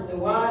ministers of the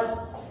word.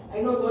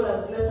 I know God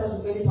has blessed us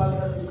with many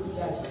pastors in this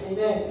church.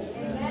 Amen.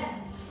 Amen.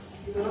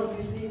 You cannot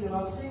be seeing them.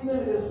 I'm seeing them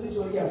in the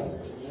spiritual realm.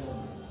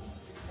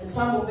 And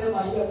some of them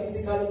are here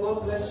physically.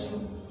 God bless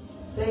you.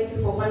 Thank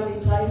you for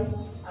finding time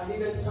and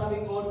even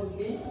serving God with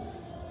me.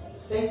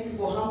 Thank you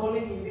for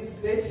humbling in this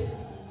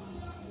grace.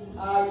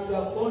 You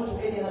have gone to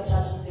any other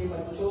church today,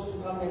 but you chose to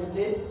come here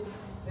today.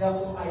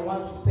 Therefore, I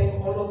want to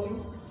thank all of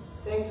you.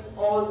 Thank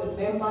all the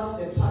members,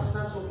 the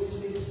partners of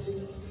this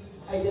ministry.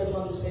 I just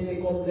want to say, may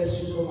God bless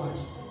you so much.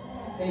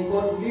 May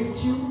God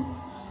lift you,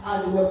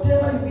 and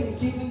whatever you've been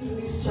giving to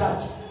this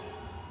church,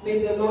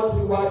 may the Lord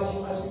reward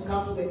you as we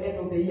come to the end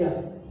of the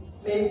year.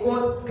 May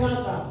God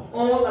gather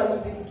all that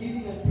you've been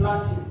giving and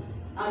planting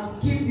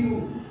and give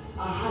you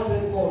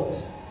 100-fold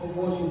of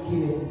what you've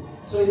given.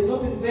 So it is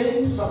not in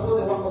vain to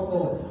support the work of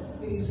God.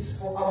 It is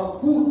for our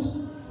good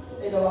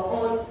and our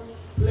own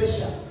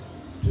pleasure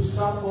to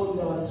serve God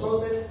with our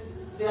resources.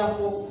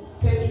 Therefore,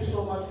 thank you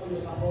so much for your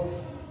support.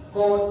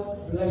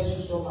 God bless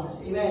you so much.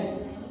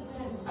 Amen.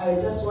 I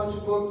just want to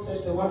go to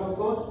search the word of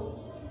God.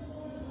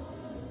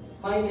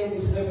 My name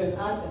is Reverend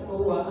Ann, and people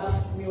who are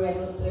asking me why I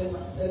don't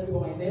tell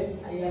people my name,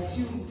 I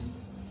assumed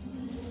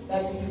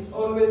that it is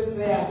always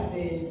there,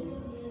 the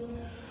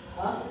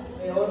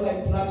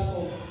online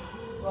platform.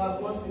 So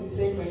I've not been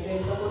saying my name.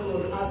 Somebody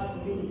was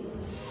asking me,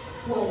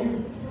 who are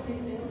you?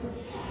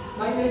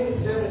 My name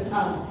is Reverend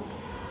Ann,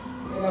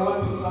 and I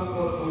want to thank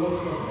God for what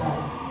He has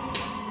done.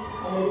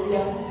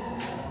 Hallelujah.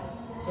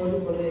 Sorry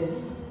for the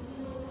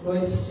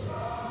noise.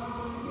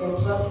 We are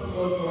trusting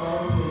God for our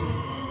own place.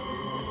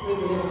 Praise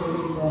the name of the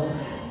living God.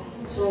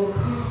 So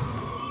please,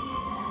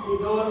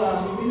 with all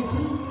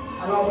humility,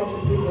 allow me to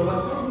bring the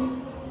word.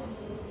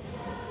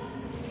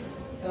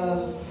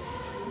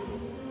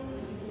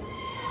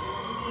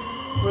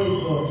 Praise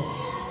God.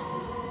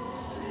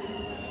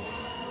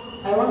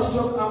 I want to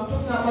talk, I'm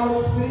talking about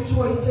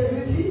spiritual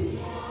integrity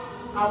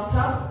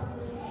after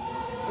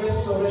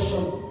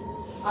restoration.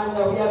 And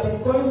we have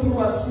been going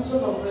through a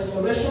season of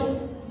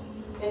restoration.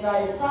 And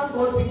I thank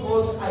God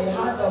because I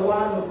heard the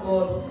word of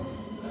God.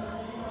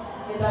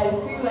 And I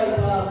feel like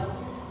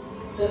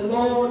the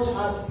Lord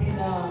has been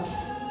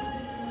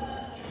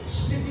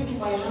speaking to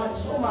my heart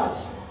so much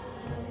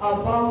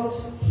about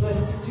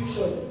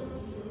restitution.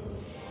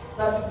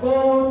 That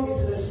God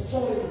is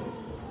restoring,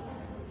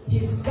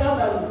 He's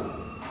gathering,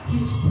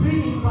 He's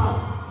bringing back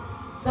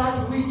that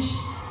which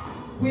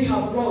we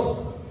have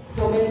lost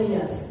for many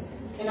years.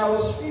 And I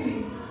was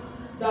feeling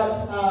that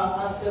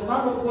as the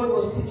man of God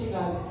was teaching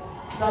us,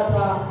 that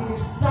it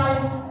is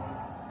time,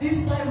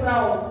 this time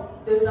round,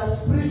 there's a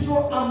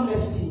spiritual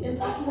amnesty. And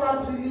that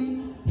word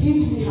really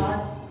hit me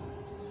hard.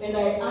 And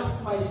I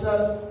asked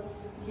myself,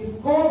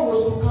 if God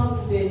was to come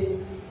today,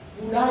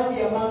 would I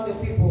be among the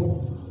people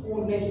who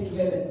will make it to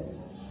heaven?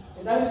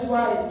 And that is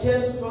why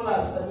James told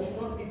us that we should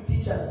not be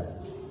teachers.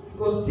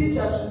 Because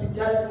teachers will be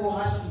judged more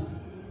harshly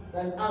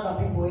than other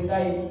people. And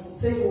I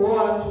say, woe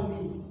unto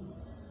me.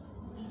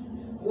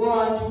 Woe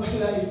unto my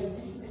life.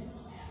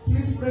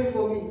 Please pray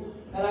for me.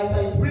 And as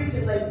I preach,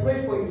 as I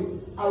pray for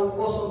you, I will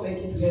also make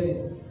it to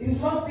heaven. It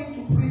is one thing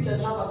to preach and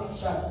have a big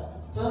church.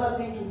 It's another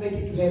thing to make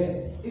it to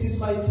heaven. It is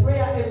my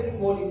prayer every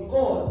morning,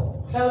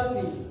 God, help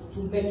me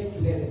to make it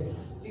to heaven.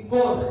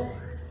 Because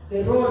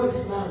the road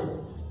is narrow.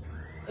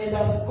 And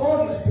as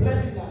God is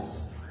blessing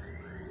us,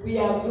 we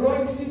are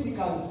growing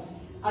physically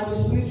and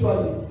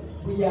spiritually.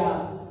 We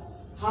are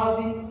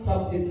having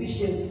some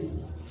deficiency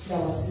in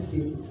our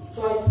system.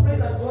 So I pray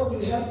that God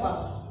will help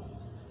us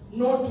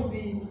not to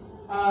be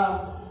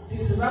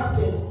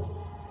disrupted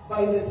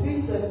by the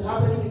things that is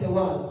happening in the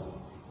world,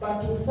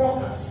 but to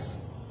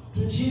focus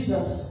to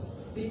Jesus,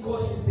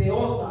 because He's the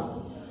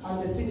author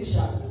and the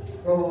finisher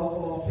of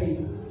our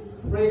faith.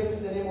 Praise be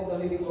the name of the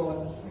living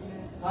God.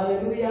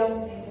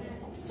 Hallelujah.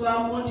 So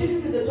I'm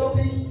continuing with the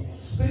topic,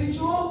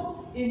 spiritual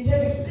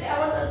integrity. Today I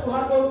want us to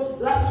handle,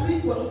 last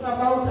week we were talking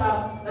about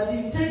that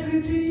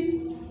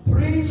integrity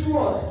brings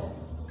what?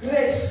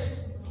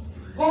 Grace.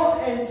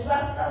 God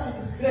entrusts us with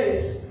His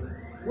grace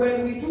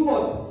when we do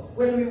what?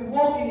 When we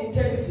walk in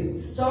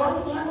integrity. So I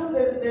want to handle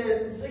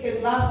the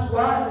second last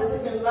one, the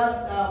second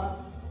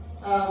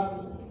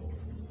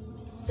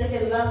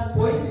last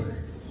point.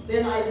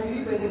 Then I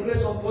believe by the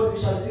grace of God we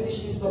shall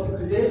finish this topic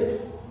today.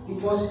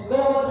 Because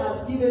God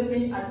has given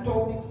me a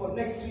topic for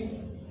next week.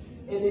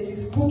 And it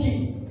is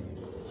cooking.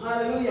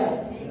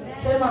 Hallelujah.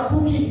 Say my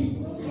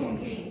cooking.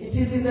 It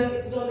is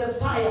it's on the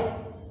fire.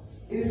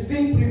 It is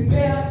being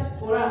prepared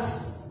for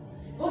us.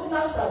 God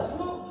loves us. You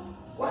know,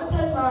 one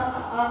time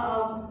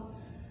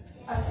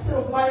a sister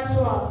of mine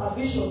saw a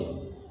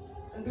vision.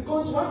 And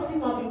because one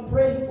thing I've been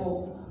praying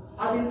for,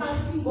 I've been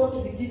asking God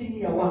to be giving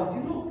me a word.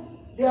 You know,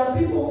 there are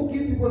people who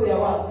give people their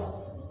words.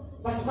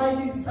 But my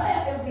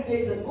desire every day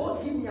is that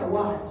God give me a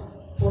word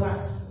for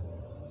us.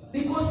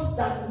 Because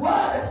that word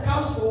that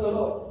comes from the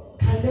Lord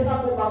can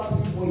never go back to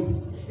His void.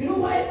 You know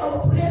why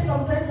our prayers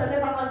sometimes are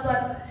never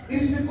answered?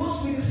 Is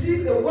because we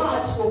receive the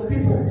words from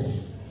people.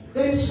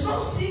 There is no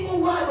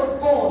single word of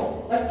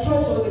God that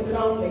drops on the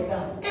ground like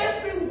that.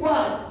 Every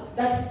word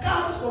that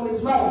comes from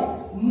His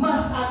mouth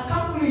must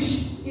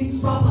accomplish its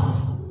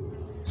purpose.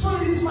 So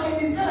it is my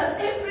desire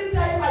that every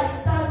time I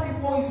stand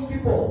before His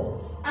people,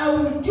 I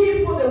will give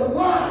people the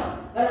word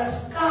that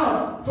has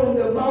come from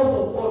the mouth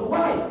of God.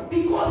 Why?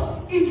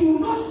 Because it will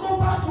not go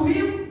back to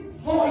Him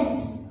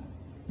void.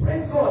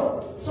 Praise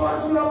God. So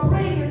as we are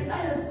praying,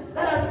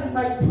 that has been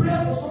my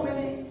prayer for so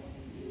many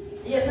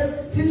years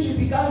since we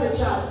began the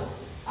church.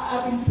 I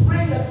have been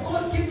praying that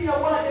God give me a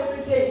word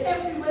every day,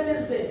 every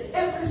Wednesday,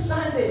 every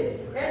Sunday.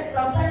 And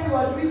sometimes we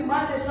are doing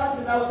Monday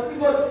Saturdays. I was telling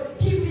God,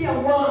 give me a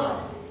word.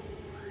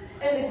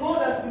 And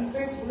God has been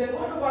faithful. And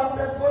one of us,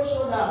 God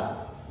showed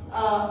a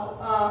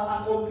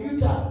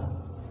computer.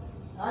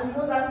 And you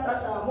know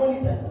that's a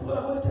monitor. It's not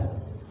a monitor.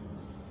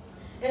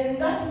 And in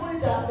that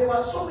monitor, there were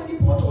so many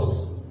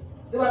portals.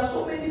 There were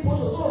so many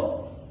portals.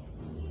 So,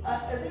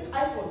 I think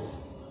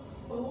icons.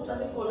 Or what are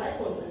they called?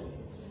 Icons.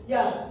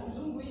 Yeah,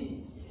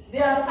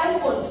 there are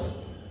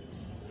icons.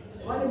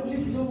 I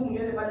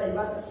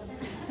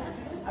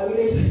will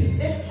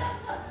explain.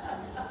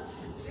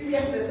 See, I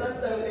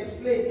will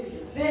explain.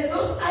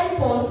 Those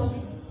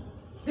icons,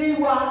 they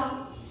were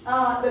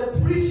the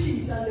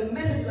preachings and the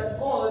message that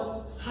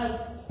God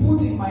has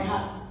put in my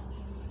heart.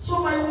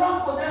 So my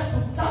work was just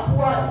to tap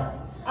one.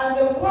 And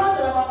the ones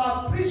that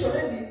I've preached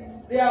already,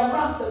 they are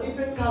marked a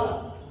different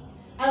color.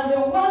 And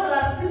the ones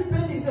that are still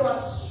pending, there were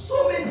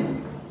so many.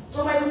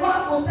 So my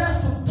work was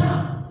just to tap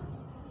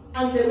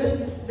And the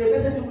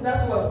message,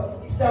 that's what?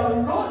 It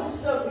downloads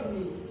itself in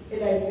me,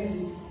 and I release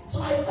it. So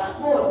I thank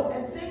God,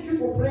 and thank you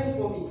for praying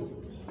for me.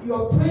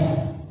 Your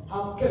prayers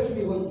have kept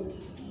me going.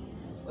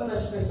 Bwana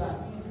asifiwe sana.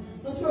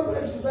 Unajua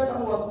kule kitu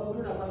kama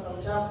wakuhudumia na pastor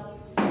mchafu.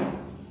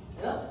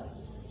 Yeah?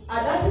 A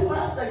dirty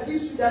pastor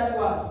gives you that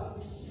word.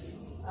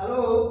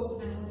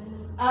 Hello?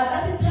 A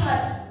dirty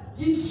church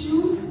gives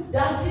you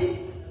dirty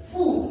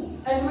food.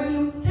 And when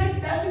you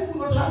take dirty food,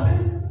 what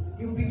happens?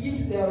 You begin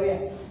to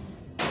diarrhea.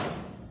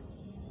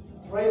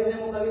 Praise the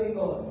name of the living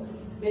God.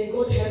 May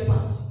God help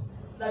us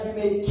that we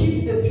may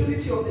keep the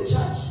purity of the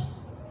church,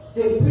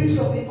 the purity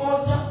of the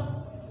altar,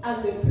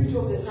 and the purity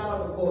of the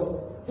servant of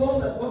God.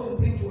 Those that God will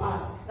bring to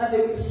us, that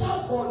they will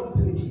serve God in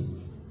purity.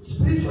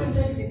 Spiritual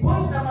integrity.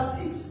 Point number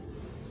 6.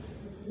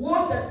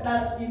 What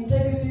does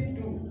integrity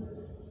do?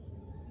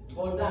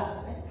 Or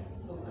does?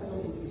 No, that's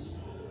not English.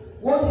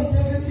 What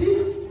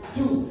integrity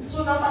do?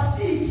 So number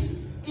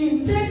 6,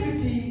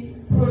 integrity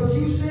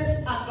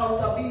produces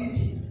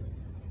accountability.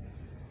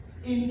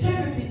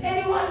 Integrity.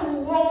 Anyone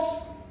who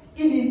walks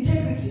in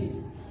integrity,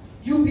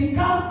 you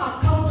become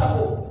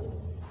accountable.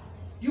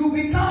 You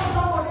become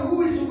somebody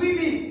who is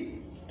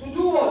willing to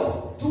do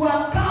what? To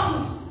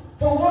account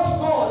for what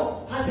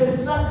God has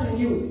entrusted in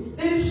you.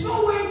 There is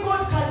no way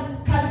God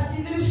can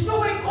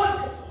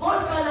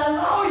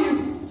allow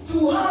you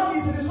to have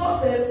these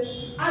resources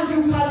and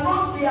you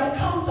cannot be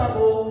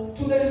accountable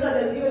to the result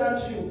that is given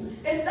unto you.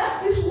 And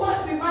that this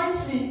word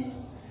reminds me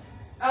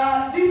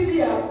this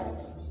year,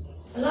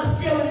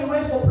 last year when we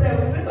went for prayer.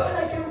 Remember when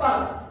I came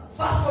back,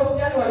 1st of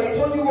January, I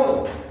told you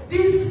what?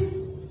 This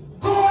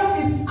God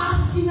is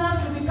asking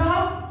us to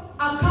become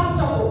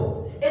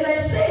accountable. And I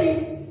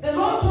say, the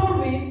Lord told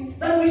me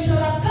that we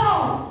shall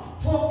account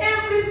for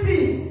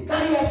everything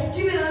that He has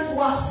given unto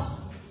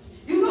us.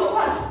 You know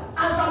what?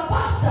 As a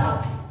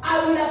pastor,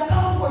 I will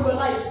account for your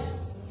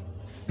lives.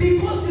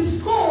 Because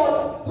it's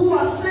God who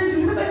has sent you.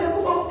 Remember in the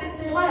book of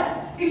Jeremiah,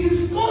 it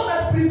is God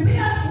that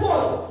prepares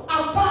what?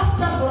 A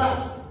pastor for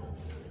us.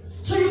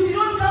 So you did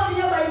not come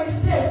here by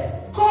mistake.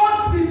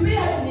 God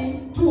prepared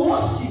me to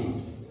host you.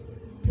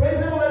 Praise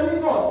the name of the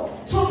living God.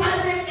 So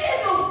at the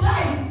end of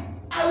time,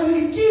 I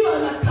will give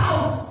an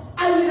account.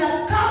 I will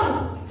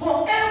account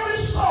for every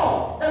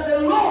soul that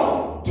the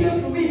Lord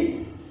gave to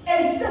me.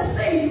 And Jesus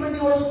said when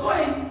He was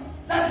going,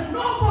 that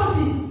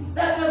nobody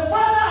that the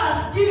Father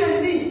has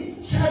given me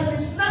shall be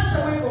snatched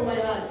away from my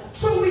hand.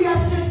 So we are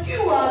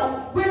secure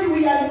when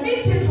we are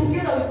knitted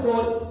together with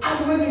God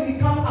and when we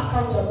become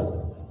accountable.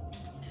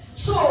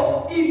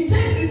 So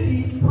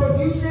integrity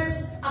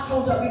produces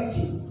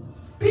accountability.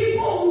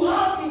 People who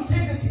have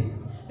integrity,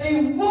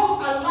 they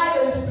walk a life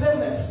that is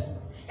blameless.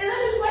 And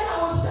that is why I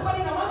was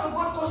remembering a man of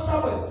God called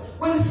Samuel.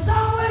 When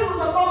Samuel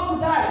was about to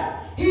die,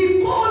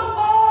 he called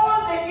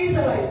all the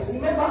Israelites,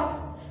 remember?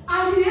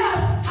 And he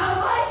asked, have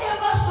I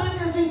ever stolen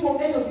anything from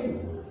any of you?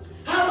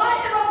 Have I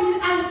ever been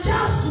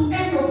unjust to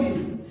any of you?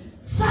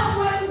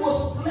 Samuel was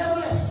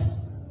blameless.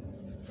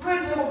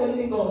 Praise the name of the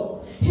living God.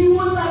 He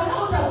was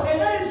accountable, and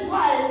that is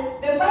why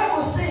the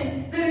Bible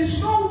says there is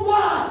no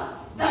word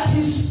that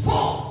he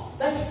spoke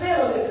that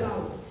fell on the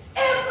ground.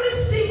 Every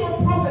single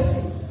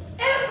prophecy,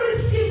 every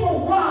single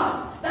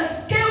word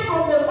that came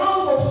from the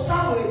mouth of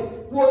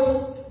Samuel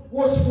was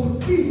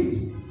fulfilled.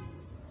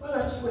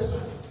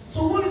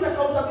 So what is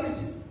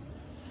accountability?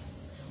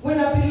 When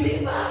a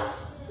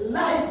believer's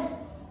life,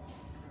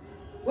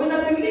 when a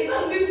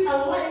believer lives a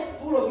life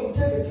full of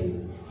integrity,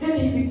 then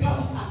he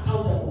becomes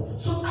accountable.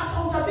 So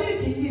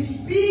accountability is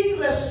being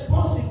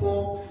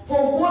responsible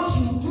for what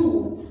you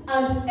do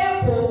and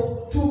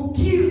able to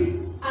give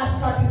a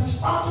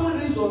satisfactory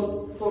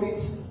reason for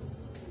it.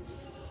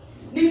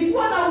 Ni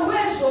kuwa na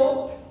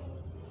uwezo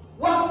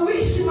wa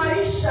kuishi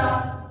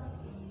maisha.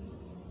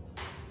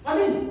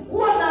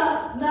 Kuwa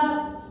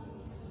na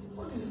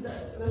what is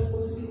that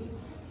responsibility?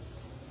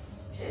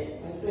 Hey,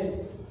 my friend.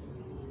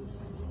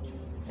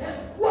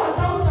 Kuwa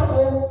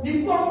accountable ni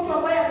kuwa mtu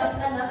ambaye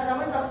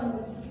anaweza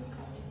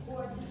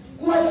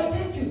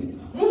thank you.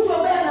 Mtu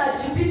ambaye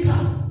anaajibika.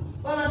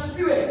 Bwana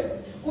asifiwe.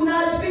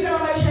 Unaajibika na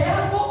maisha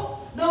yako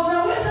na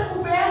unaweza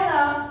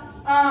kupeana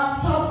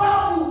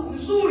sababu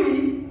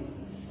nzuri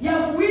ya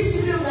kuishi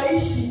vile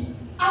unaishi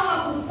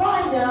ama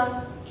kufanya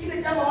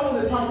kile jambo ambalo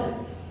umefanya.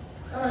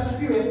 Bwana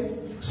asifiwe.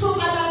 So an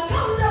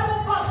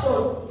accountable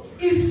person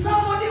is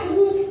somebody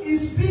who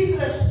is being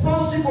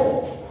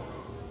responsible.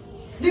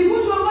 Ni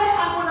mtu ambaye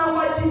ako na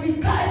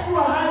uwajibikaji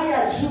wa hali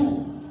ya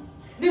juu.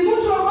 Ni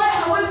mtu ambaye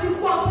hawezi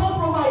kuwa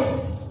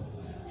compromised.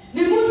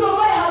 Ni mtu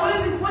ambaye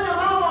hawezi kufanya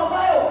mambo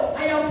ambayo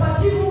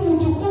hayampatii Mungu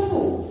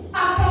utukufu.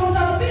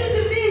 Accountability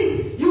means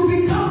you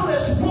become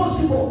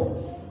responsible.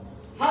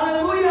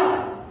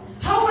 Hallelujah.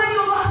 How many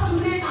of us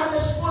today are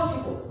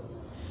responsible?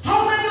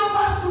 How many of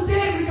us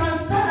today we can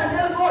stand and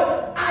tell God,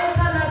 I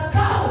can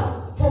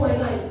account for my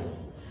life.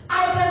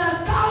 I can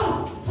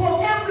account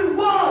for every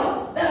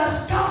word that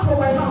has come from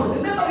my mouth.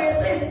 Remember we are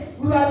saying,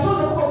 we were told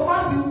in the book of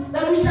Matthew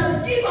that we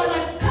shall give an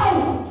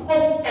account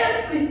of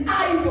every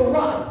idle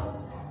word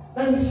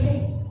that we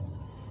say.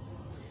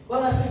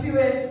 Bwana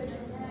asifiwe.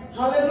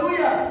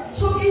 Hallelujah.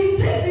 So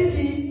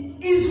integrity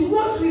is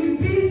what will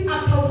build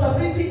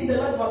accountability in the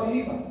life of a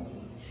believer.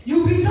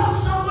 You become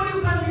somebody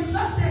who can be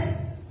trusted.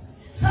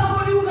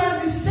 Somebody who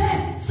can be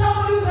sent.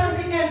 Somebody who can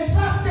be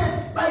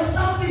entrusted by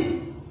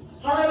something.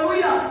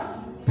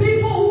 Hallelujah.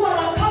 People who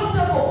are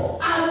accountable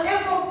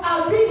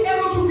are being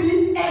able to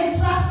be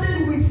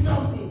entrusted with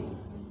something.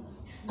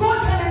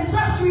 God can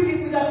entrust you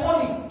with a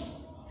calling.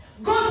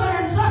 God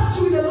can entrust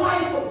you with a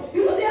life.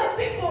 You know, there are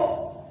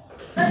people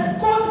that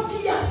God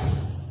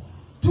fears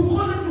to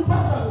call them to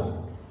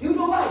pastorhood. You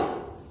know why?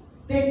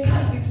 They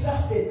can't be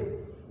trusted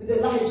with the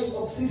lives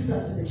of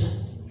sisters in the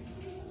church.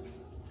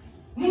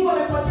 Mungu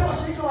amepatia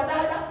washirika wa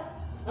dada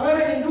na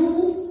wewe ni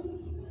ndugu.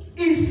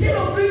 Instead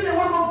of doing the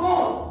work of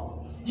God,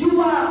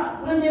 you are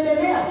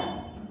unanyemelea.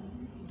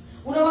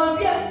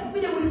 Unawaambia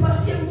kuja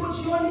kulipasia nguo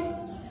jioni.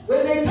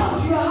 When they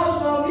come to your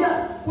house, unawaambia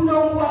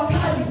kuna mbwa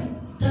kali.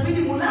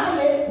 Tabidi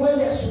mulale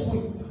mwende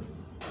asubuhi.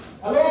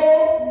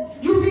 Hello?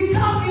 You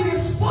become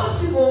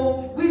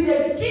irresponsible with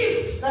the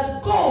gift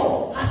that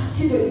God has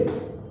given you.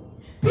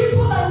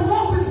 People that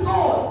walk with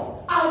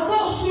God are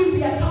those who will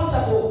be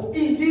accountable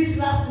in this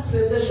last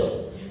dispensation.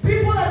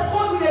 People that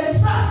God will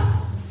entrust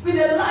with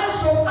the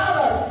lives of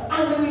others,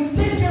 and they will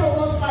take care of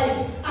those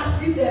lives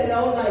as if they are their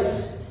own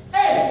lives.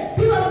 Hey,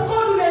 people that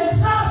God will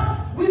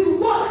entrust with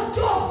work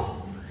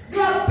jobs.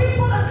 There are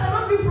people that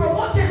cannot be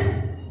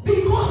promoted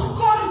because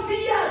God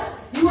fears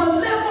your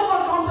level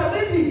of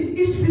accountability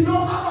is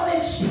below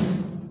average.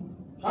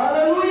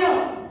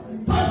 Hallelujah.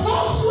 But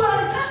those who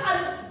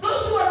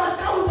are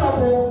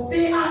accountable,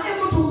 they are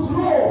able to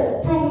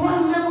grow from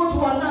one level to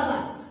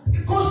another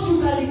because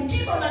you can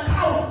give an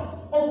account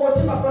of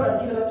whatever God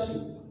has given up to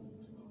you.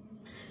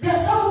 There are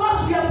some of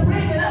us, we are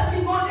praying and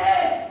asking God,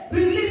 hey,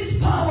 release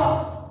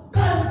power.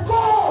 Can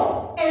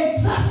God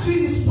entrust you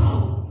this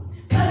power?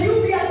 Can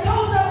you be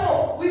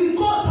accountable with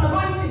God's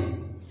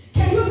anointing?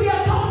 Can you be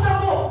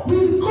accountable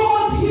with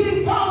God's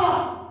healing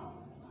power?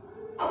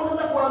 I'm going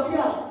to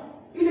kuambia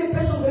ile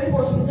pesa umelipa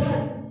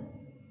hospitali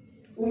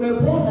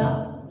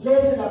umepona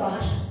lete na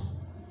bahasha.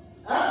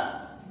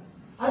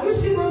 Have you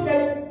seen those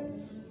guys?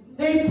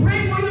 They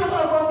pray for you na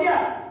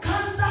kuambia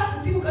cancer,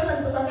 kutibu cancer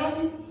ni pesa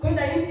ngapi?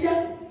 Kwenda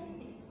India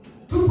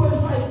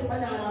 2.5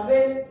 fanya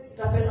harambee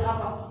ta pesa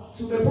hapa.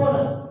 Si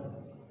umepona.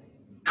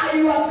 Are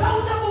you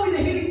accountable with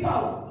the healing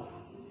power?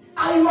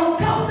 Are you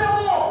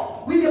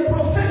accountable with the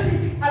prophetic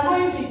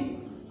anointing?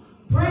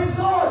 Praise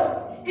God.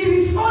 It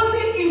is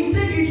only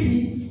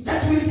integrity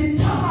that will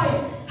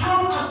determine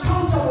how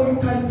accountable you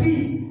can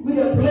be with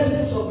the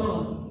blessings of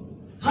God.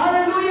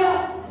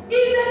 Hallelujah.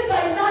 Even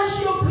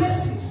financial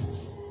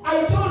blessings.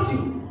 I told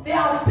you, there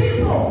are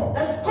people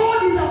that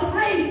God is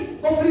afraid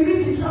of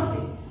releasing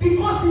something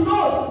because He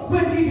knows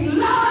when it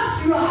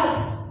lands your heart,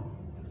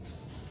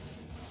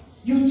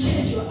 you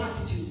change your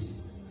attitude.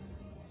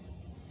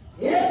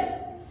 Yeah?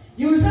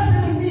 You start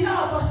telling me,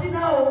 Pastor,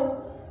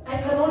 now I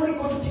can only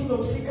go to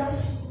Kingdom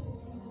Seekers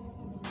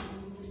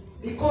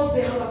because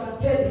they have a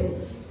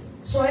cathedral.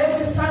 So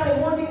every Sunday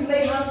morning,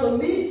 lay hands on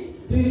me,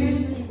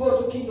 release me to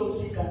go to Kingdom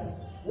Seekers.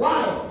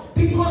 Why?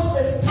 Because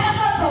the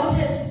standards have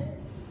changed.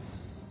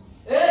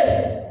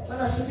 Hey,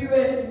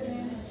 wanasifiwe.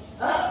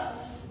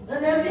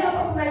 Naniambia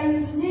hapa kuna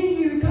inzi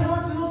nyingi, we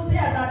cannot, those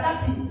stairs are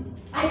dirty.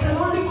 I can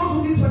only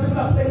go to this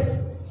particular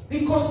place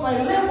because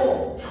my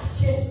level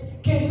has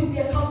changed. Can you be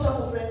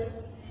accountable,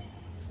 friends?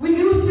 Will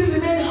you still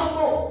remain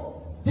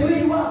humble the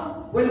way you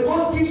are when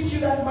God gives you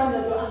that money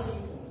that you're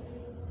asking for?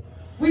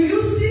 Will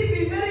you still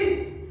be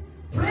very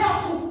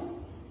prayerful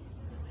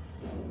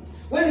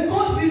when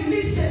God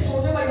releases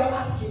whatever you're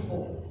asking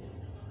for?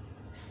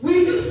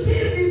 Will you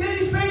still be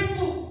very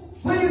faithful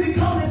when you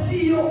become the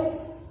CEO?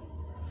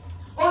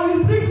 Or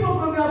you bring more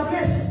from your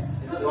place?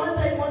 You know, the one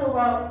time one of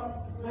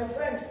my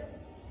friends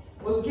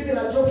was given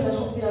a job in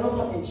an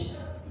orphanage.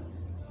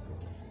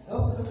 I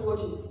hope you're not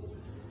watching.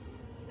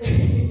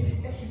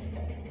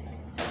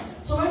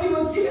 So when he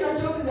was given a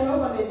job in the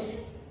orphanage,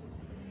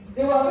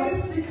 there were very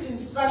strict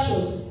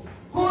instructions.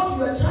 Go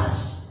to your church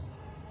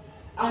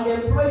and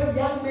employ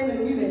young men and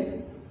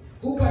women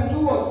who can do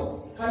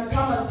what? Can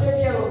come and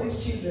take care of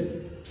these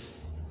children.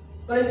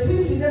 But it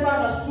seems he never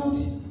understood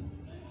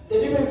the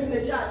difference between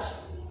the church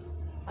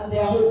and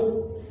their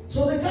home.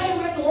 So the guy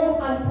went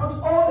home and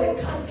brought all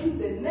the cousins,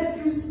 the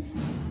nephews,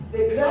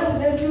 the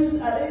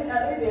grand-nephews, are they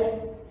there?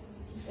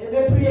 And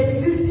the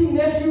pre-existing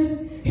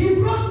nephews. He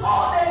brought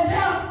all the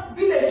entire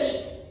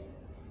village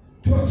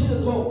to a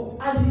children's home.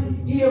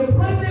 And he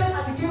employed them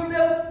and he gave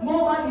them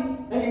more money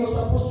than he was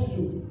supposed to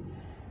do.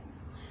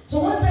 So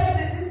one time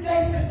these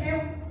guys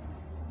came,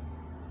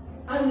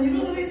 and you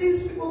know the way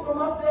these people from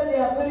up there, they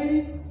are very,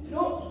 you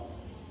know,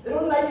 they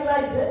don't like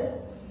lights, eh?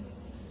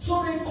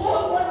 So they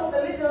called one of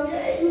the ladies and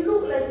said, hey, you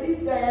look like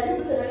this guy. And he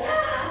looked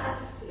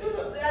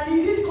like, and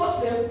he didn't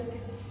catch them.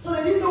 So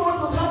they didn't know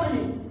what was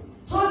happening.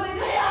 So the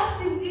guy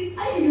asked him,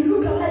 hey, you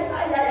look like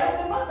I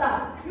am the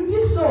mother. You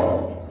didn't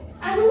know.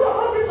 And who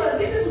about this one?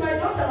 This is my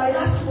daughter, my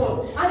last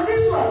one. And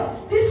this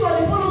one,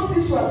 he follows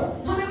this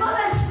one. So the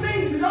mother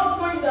explained without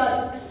knowing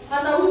that,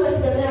 and I was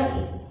at the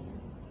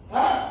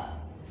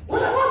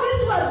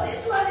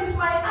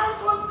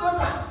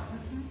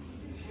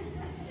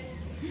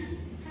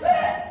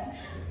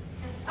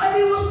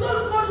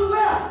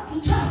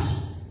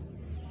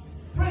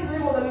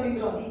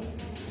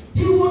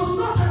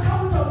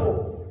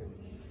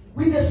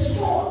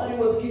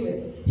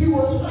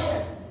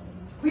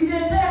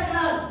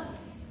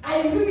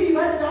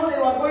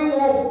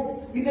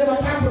ile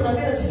matatu na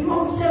mbele si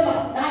wao kusema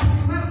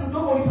si wewe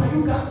mdomo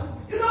ulipayuka.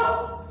 You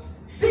know?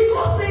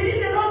 Because they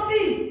did the wrong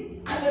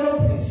thing at the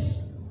wrong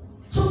place.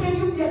 So can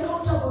you be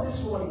accountable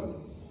this morning?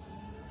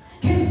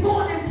 Can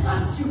God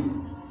entrust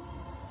you?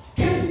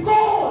 Can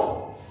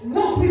God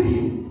walk with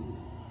you?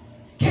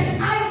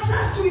 Can I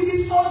trust you in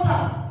this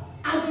altar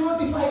and do not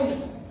define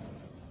it?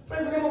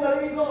 Praise the name of the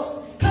living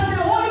God. Can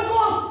the Holy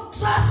Ghost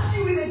trust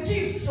you with the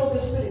gifts of the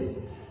Spirit?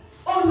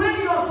 Or when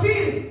you are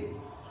filled,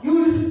 you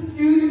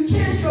will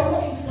change your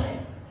walking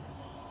style.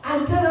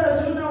 And tell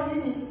others, you know,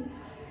 nini?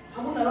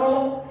 Hamuna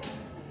roho.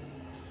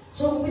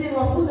 So mkuje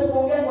niwafunze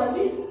kuongea kwa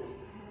nini?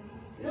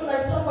 You know,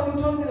 like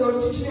somebody told me they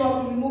will teach me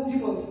how to remove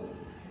demons.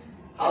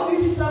 How do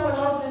you teach someone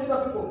how to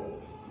deliver people?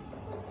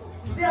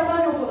 Is there a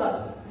manual for that?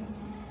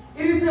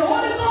 It is the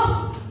Holy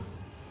Ghost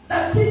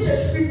that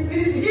teaches people.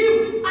 It is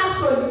Him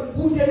actually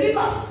who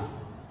delivers.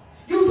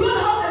 You don't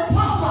have the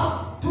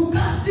power to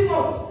cast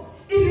demons.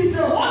 It is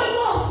the Holy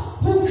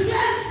Ghost who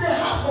cleanses the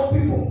hearts of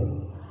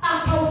people.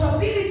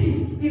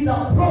 Accountability is a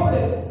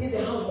problem in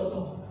the house of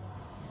God.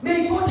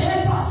 May God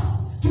help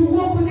us to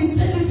walk with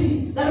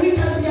integrity, that we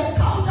can be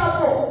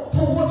accountable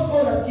for what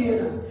God has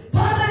given us.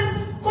 Parents,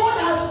 God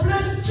has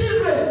placed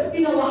children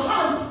in our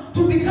hands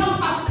to become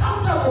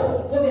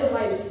accountable for their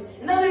lives.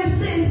 In other words,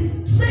 it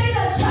says, train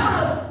a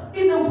child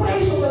in the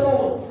ways of the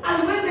Lord,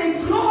 and when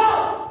they grow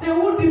up, they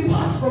won't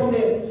depart from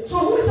them. So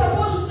who is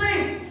supposed to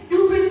train?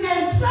 You've been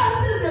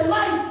entrusted the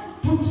life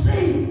to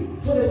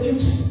train for the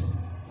future.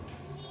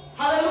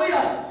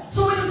 Hallelujah.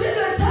 So when you take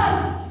a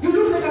child, you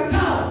look like a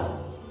cow.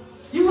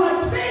 You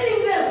are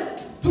training them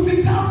to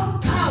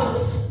become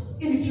cows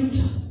in the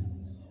future.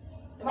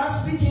 Am I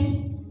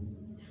speaking?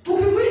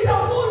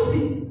 Ukimwita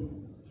mbuzi,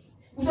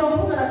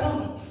 utamfunga na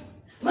kamba.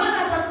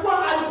 Maana atakuwa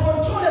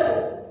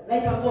uncontrollable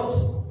like a goat.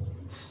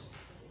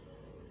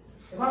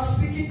 Am I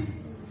speaking?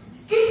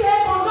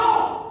 Ita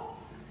kondoo,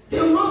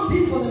 they will not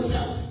think for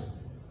themselves.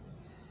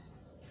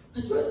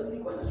 Najua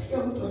nilikuwa nasikia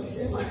mtu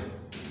akisema,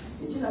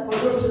 "Nchi na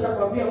kondoo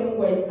tunakwambia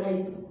Mungu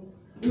hai."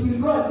 We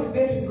will go and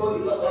debate with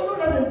God. God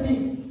doesn't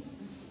think.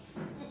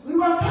 We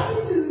were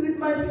coming with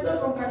my sister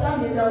from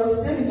Katani, and I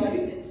was telling her,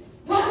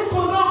 one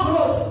kondoo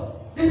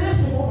crossed, the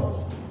rest followed.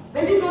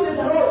 They didn't know there's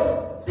a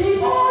road. They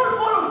all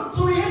followed,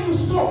 so we had to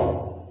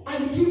stop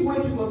and give way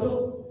to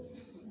kondoo.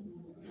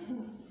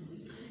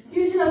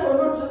 You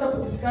cannot try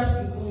to discuss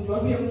with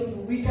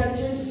Mungu. We can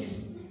change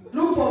this.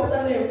 Look for a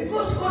better name,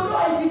 because kondoo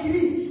I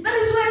fikiri. That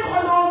is why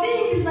kondoo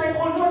means is like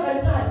kondoo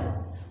kanisani.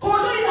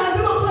 Kondoo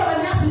inaambiwa kula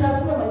manyasi na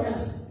kula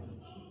manyasi.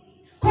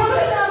 Kondoo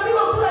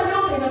inaambiwa kula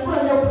nyoka na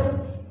kula nyoka.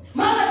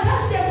 Maana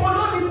kazi ya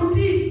kondoo ni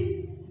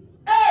kutii.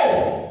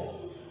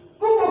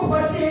 Mungu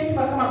akupatie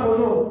hekima kama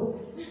kondoo.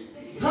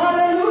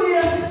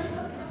 Hallelujah.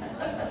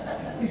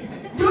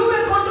 Ndio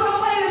kondoo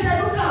ambaye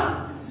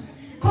imeshaduka.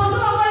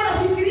 Kondoo ambaye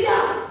anafikiria.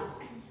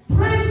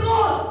 Praise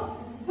God.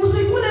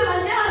 Usikule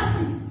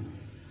manyasi.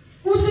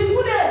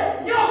 Usikule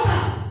nyoka.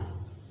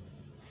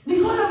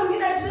 Nikaona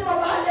mwingine akisema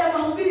baada ya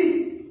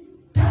mahubiri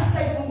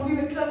taska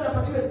ifunguliwe, kila mtu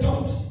apatiwe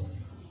taunt.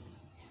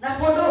 Na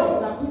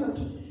kondoo na kunywa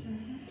tu.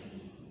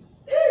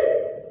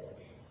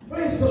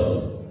 Praise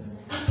God.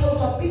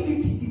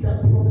 Accountability is a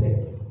problem.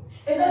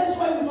 And that is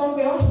why we don't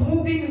be out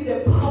moving with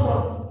the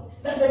power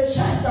that the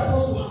church is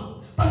supposed to have.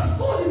 But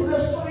God is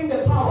restoring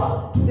the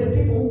power to the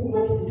people who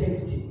walk in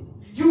integrity.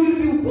 You will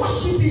be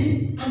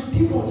worshiping and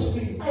demons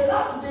free. I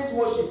love today's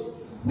worship.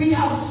 We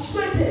have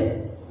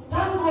sweated.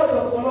 Thank God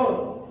of the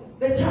Lord.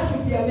 The church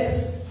will be a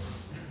mess.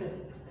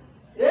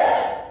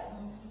 Yeah?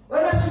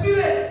 When I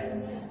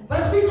spirit.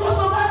 But because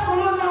of that,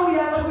 Lord, now we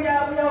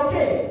are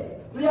okay.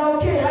 We are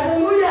okay.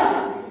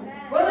 Hallelujah.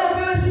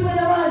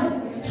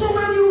 So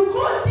when you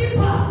go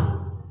deeper,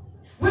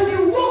 when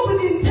you walk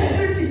with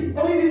integrity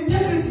or in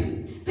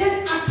integrity,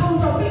 then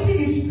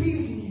accountability is built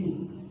in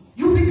you.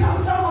 You become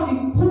somebody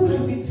who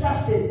can be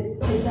trusted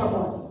by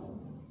someone.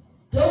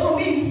 It also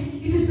means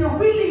it is the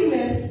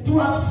willingness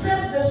to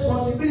accept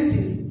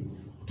responsibilities,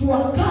 to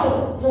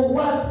account for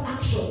one's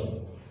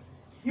action.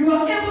 You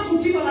are able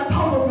to give an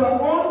account of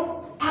your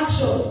own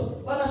actions.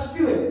 But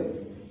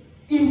spirit,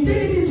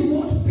 integrity is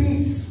what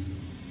builds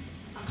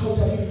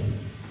accountability.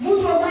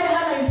 Mtu ambaye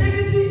hana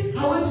integrity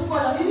hawezi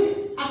kuwa na nini?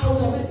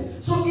 Accountability.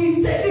 So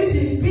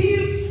integrity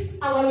builds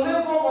our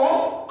level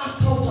of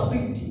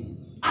accountability,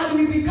 and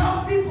we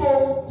become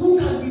people who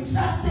can be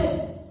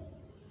trusted.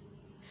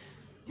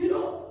 You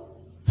know,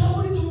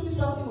 somebody told me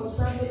something on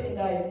Sunday, and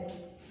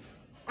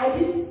I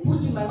didn't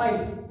put in my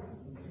mind.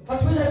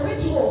 But when I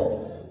went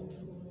home,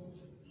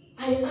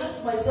 I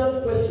asked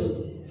myself questions.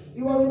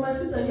 You were with my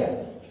sister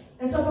here,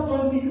 and someone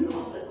told me, you know,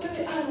 when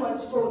the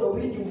animals from the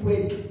wind you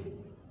wait.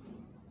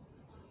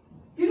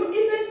 You know,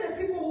 even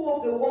the people who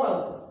of the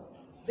world,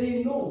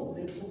 they know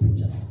the true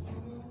pictures.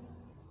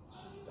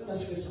 Let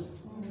us say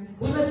something.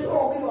 When I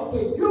draw a little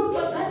way, you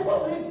got that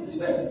one way to see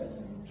them.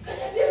 Can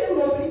I be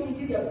able to bring it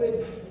in your brain?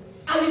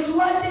 And it's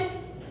what?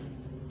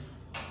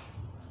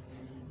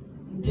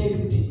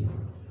 Integrity.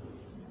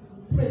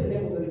 Praise the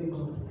name of the living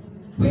God.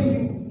 When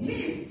you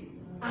live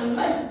and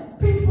life,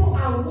 people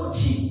are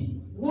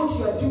watching what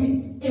you are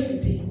doing every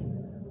day.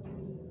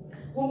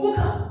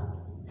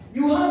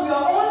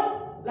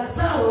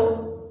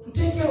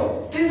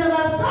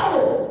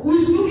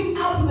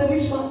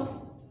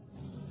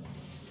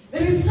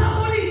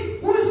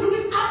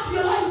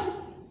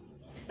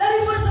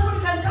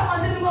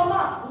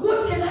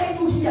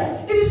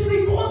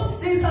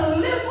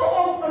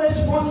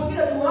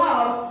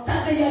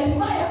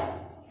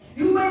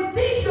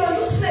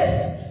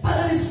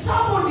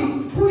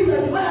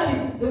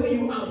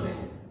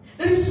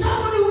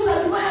 somebody who's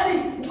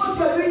admiring what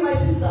you are doing, my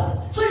sister.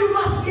 So you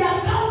must be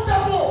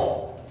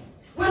accountable.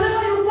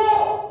 Whenever you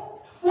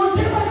go,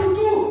 whatever you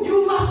do,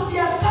 you must be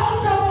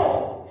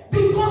accountable.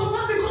 Because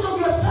not because of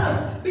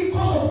yourself,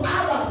 because of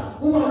others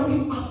who are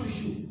looking up to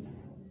you.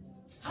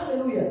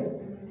 Hallelujah.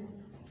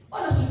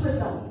 What does it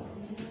say?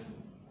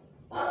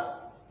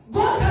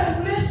 God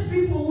can place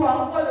people who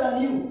are older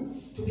than you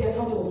to be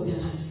accountable for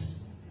their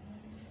lives.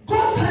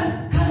 God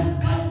can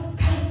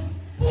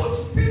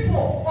put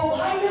people of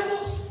high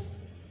levels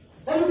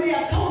that you may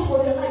account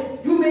for their life.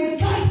 You may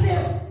guide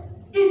them.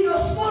 In your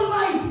small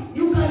mind,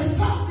 you can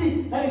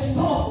something that is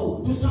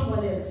powerful to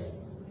someone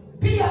else.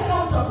 Be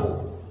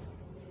accountable.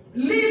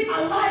 Live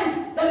a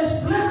life that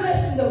is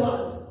blameless in the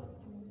world.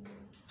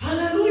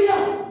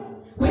 Hallelujah.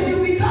 When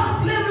you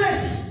become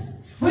blameless,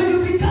 when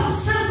you become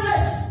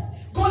selfless,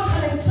 God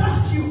can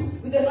entrust you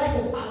with the life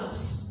of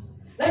others.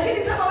 Like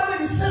any time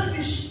whenever is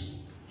selfish,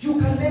 you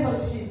can never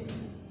receive.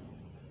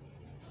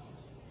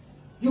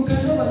 You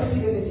can never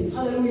receive anything.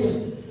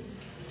 Hallelujah.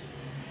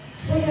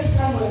 2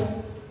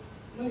 Samuel,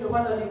 you know the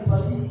one that you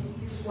perceive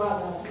this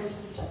word as no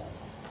scripture.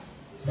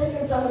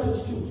 2 Samuel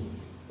 22.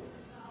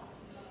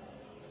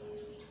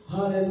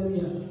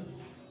 Hallelujah.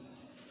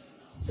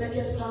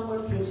 2 Samuel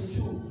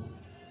 22,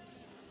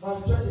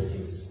 verse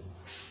 26.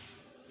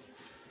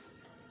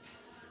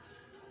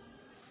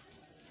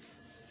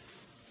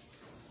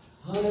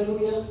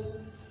 Hallelujah.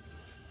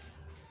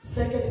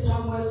 2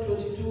 Samuel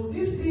 22.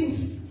 These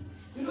things,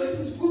 you know, it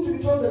is good to be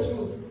told the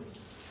truth.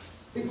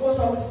 Because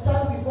I will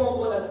stand before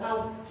God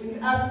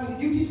and ask me,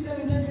 did you teach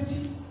them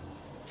integrity?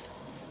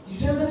 Did you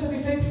tell them to be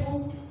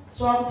faithful?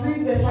 So I'm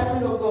doing the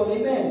assignment of God.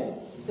 Amen.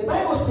 The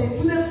Bible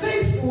says, to the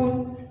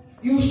faithful,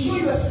 you show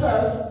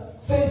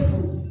yourself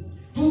faithful.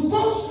 To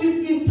those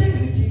with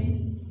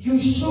integrity, you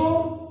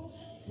show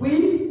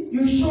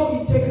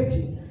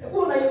integrity.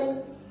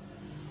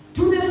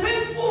 To the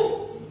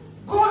faithful,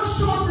 God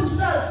shows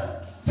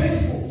himself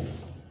faithful.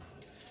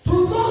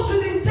 To those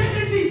with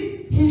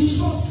integrity, he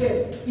shows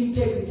them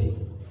integrity.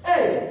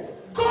 Hey,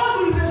 God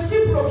will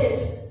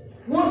reciprocate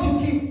what you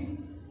give.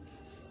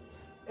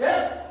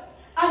 Yeah?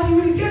 And you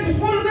will get the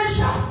full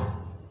measure.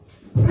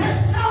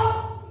 Pressed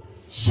down,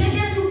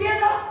 shaken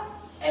together,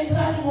 and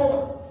running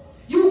over.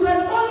 You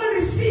can only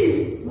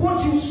receive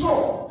what you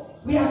sow.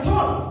 We are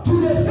told, to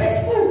the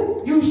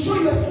faithful, you show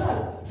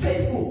yourself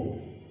faithful.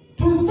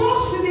 To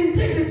those with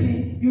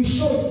integrity, you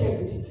show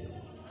integrity.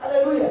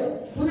 Hallelujah.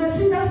 To the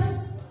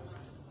sinners,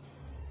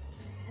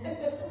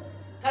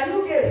 can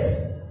you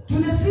guess? To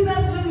the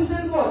sinners, when you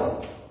tell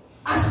what?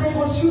 As they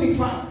consume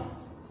fire.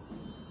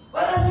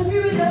 But as if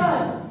you in the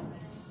man.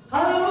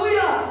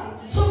 Hallelujah.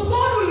 So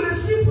God will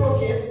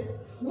reciprocate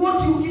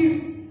what you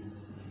give.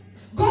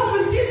 God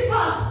will give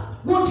back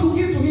what you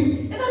give to him.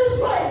 And that is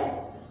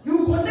why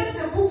you connect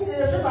the book in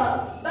the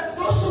Sabbath that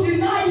those who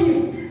deny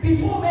him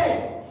before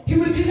men, he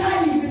will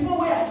deny him before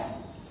where?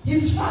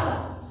 His Father.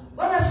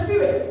 Bwana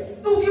asifiwe.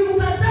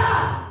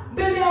 Ukimkataa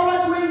mbele ya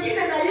watu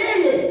wengine na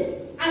yeye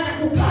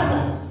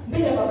atakukana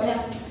mbele ya baba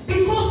yake.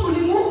 Because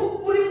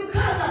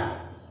ulimkana.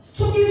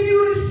 So if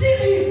you receive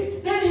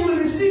him, then he will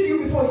receive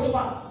you before his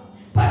Father.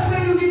 But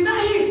when you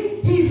deny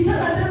him, he is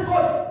telling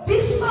God,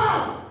 this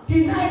man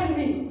denied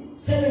me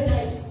 7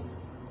 times.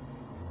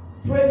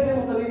 Praise the name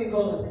of the living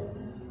God.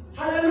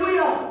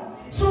 Hallelujah.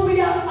 So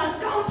we are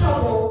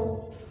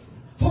accountable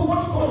for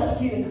what God has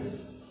given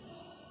us.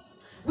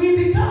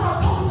 We become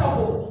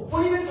accountable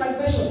for even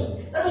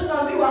salvation. That is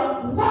why we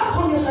work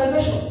on your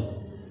salvation.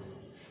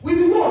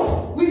 With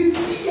what? With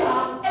fear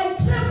and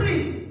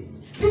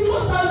trembling.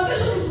 Because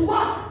salvation is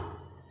work.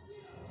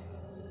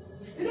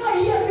 You know, I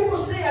hear people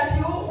say that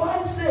you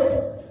once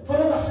saved,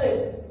 forever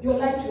saved. You are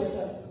lying to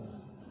yourself.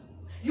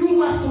 You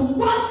must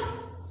work.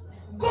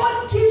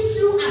 God gives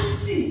you a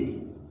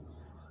seed.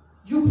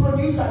 You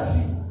produce a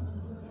tree.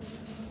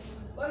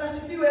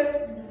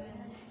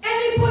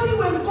 Anybody,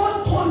 when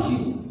God told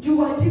you,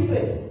 you are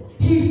different.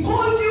 He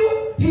called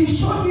you, he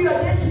showed you your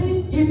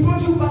destiny, he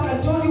brought you back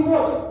and told you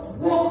what?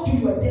 Walk to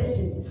your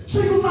destiny.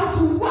 So you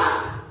must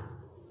work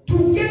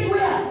to get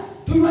where?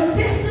 To your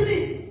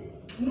destiny.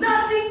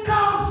 Nothing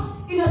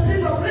comes in a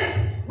silver plate.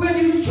 When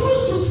you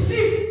choose to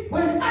sleep,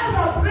 when others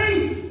are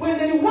praying, when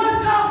the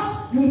reward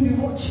comes, you will be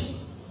watching.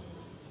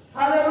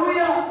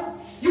 Hallelujah.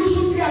 You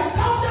should be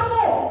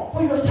accountable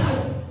for your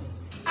time.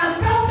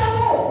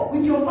 Accountable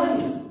with your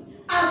money.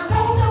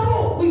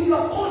 Accountable with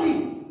your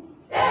calling.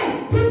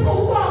 Hey, people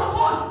who are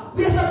called,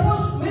 we are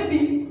supposed to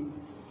maybe,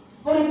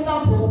 for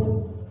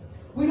example,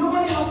 we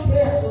normally have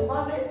prayers on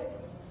Monday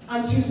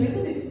and Tuesday,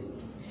 isn't it?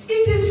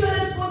 It is your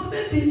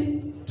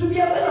responsibility to be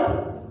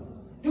available.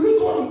 Do we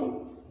call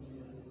you?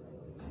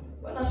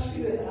 Bwana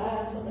sifiwe.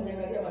 Sasa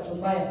niangalia macho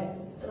mbaya.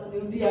 Sasa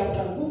nirudia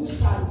hapa nguvu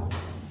sana.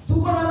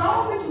 Tuko na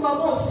maombi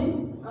Jumamosi,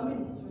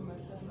 amen.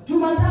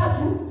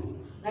 Jumatatu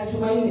na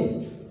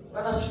Jumanne.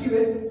 Bwana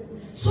sifiwe.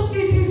 So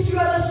it is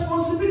your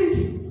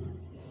responsibility.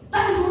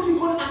 That is what we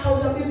call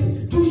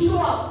accountability. To show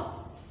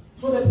up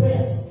for the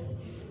prayers.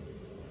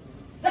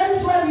 That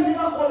is why we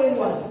never call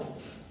anyone.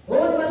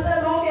 Oh, the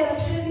person maombi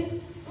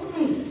anakisheni.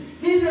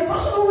 Is the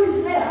person who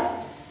is there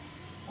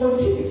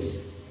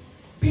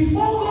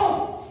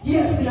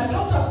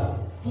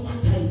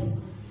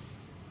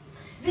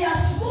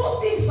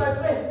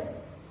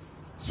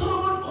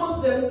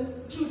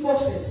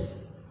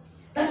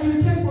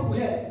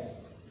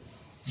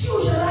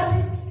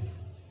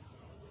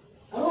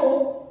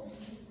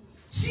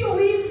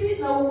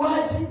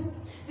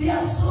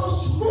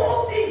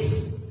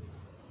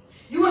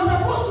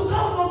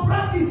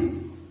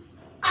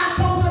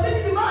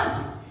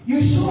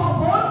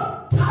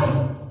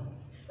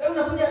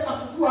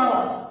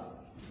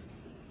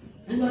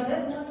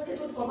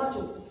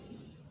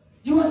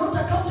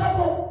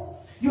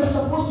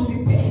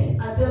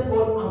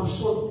I'm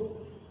sorry.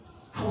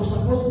 I was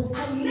supposed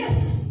to,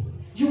 unless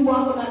you were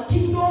on a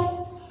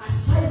kingdom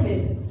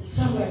assignment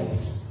somewhere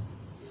else.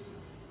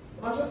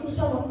 Am I talking to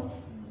someone?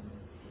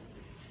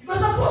 You are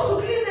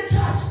supposed to clean the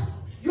church.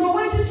 You are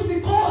waiting to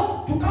be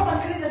called to come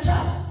and clean the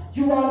church.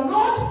 You are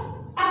not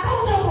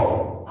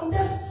accountable. I'm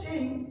just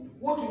saying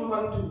what you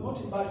normally do, not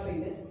in bad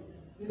faith,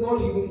 with all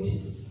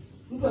humility.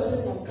 Mtu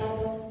aseme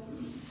namkata.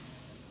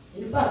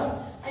 In fact,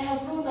 I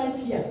have no knife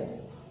here.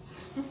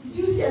 Did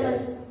you see a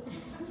knife?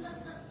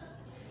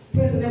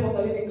 Praise the name of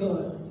the living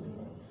God.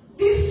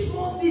 These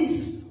small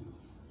things,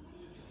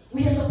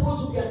 we are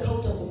supposed to be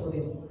accountable for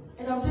them.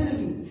 And I'm telling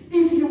you,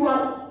 if you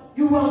are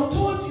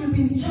told you'll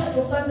be in charge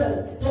of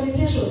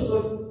sanitation,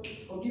 so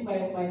forgive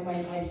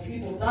my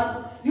sleep on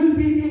that, you'll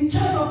be in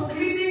charge of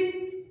cleaning,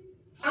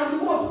 and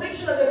you want to make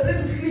sure that the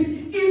place is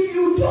clean. If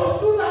you don't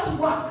do that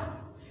work,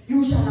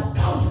 you shall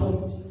account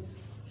for it.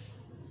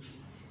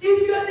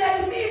 If you are the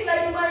admin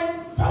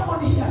like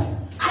somebody here,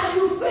 and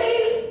you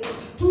fail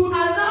to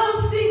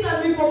announce things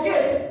and we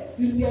forget,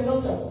 you'll be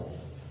accountable.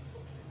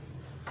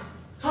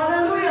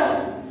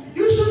 Hallelujah.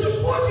 You should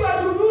put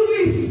your to-do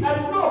list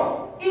and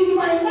know, in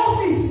my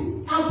office,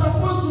 I'm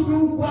supposed to do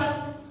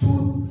 1,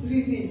 2,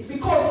 3 things.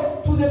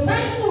 Because to the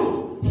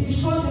faithful, he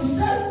shows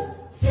himself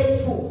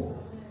faithful.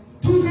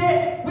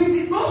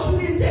 Those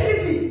with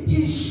integrity,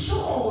 he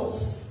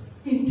shows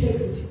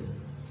integrity.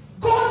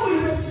 God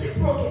will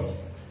reciprocate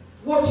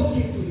what you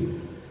give to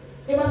him.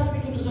 Am I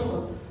speaking to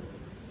someone?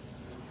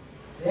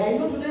 Yeah, I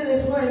know today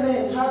there's no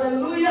amen.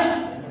 Hallelujah.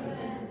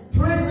 Amen.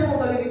 Praise the name of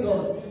the living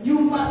God. You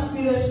must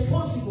be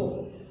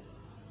responsible.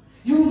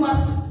 You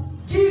must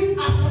give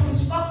a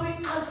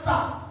satisfactory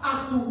answer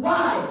as to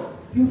why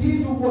you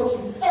didn't do what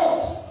you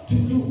ought to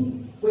do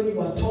when you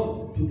were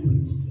told to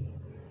do it.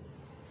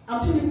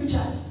 I'm telling you,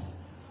 church,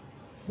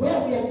 where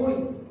we are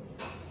going,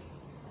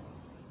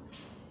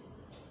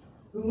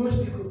 we will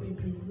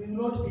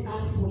not be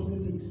asking for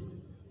new things.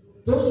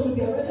 Those who will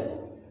be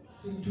available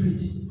will do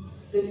it.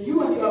 Then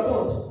you and your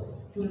God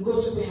will go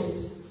somewhere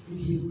else with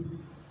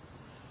him.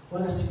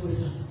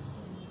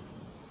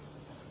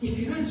 If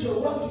you know it's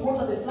your work to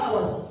water the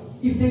flowers,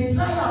 if they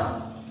dry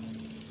up,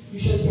 you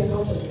shall be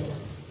accountable for that.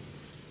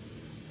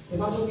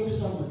 Am I talking to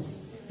someone?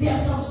 There are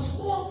some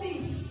small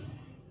things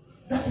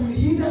that will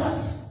hinder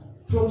us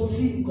from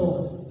seeing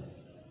God.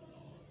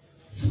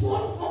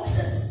 Small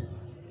foxes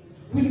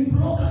will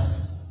block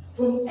us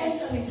from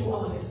entering into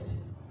our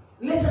rest.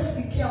 Let us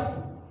be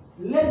careful.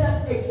 Let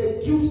us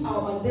execute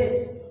our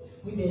mandate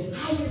with the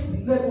highest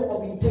level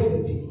of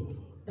integrity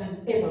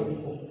than ever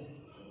before.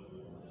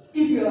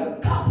 If you are a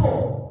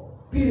couple,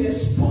 be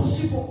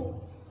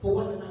responsible for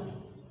one another.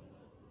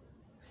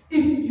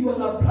 If you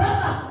are a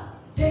brother,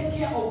 take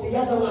care of the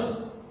other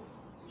one.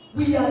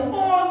 We are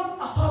all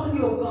a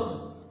family of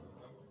God.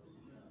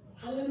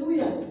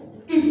 Hallelujah.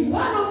 If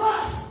one of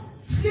us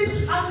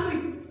sleeps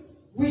hungry,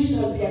 we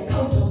shall be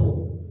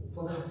accountable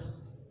for that.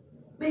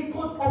 May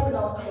God open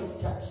our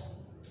eyes, church,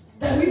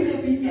 that we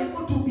may be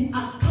able to be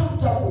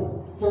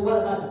accountable for one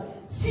another.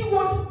 See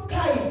what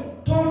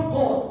Cain told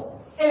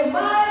God. Am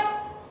I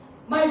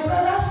my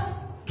brother's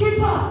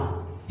keeper?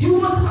 He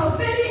was a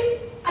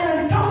very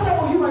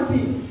unaccountable human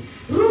being,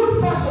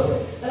 rude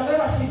person that I've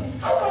ever seen.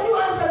 How can you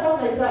answer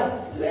God like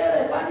that?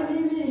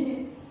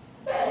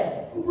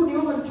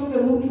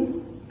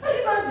 Can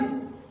you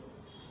imagine?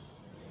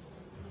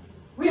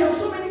 We have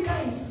so many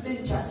kinds in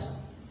church.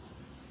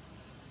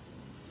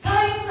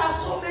 Kinds are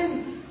so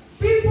many.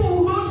 People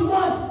who don't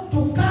want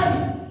to carry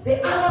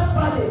the other's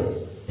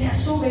burden. There are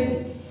so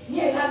many.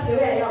 Me, I like the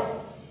way I am.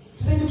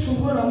 Spending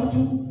some money on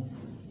you.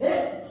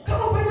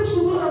 Come on, spending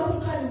some money on you,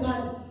 carry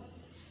money.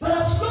 But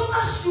as long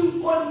as you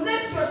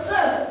connect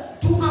yourself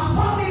to a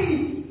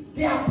family,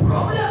 their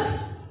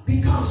problems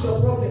becomes your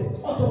problem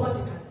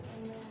automatically.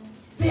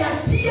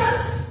 Their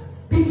tears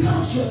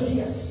becomes your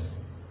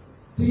tears.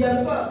 Do you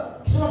remember?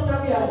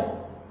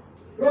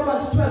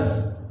 Romans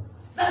 12.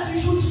 That you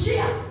should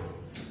share.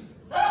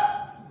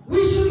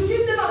 We should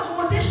give them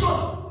accommodation.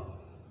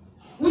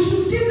 We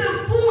should give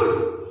them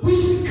food. We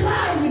should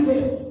cry with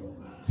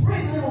them.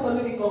 Praise the name of the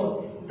living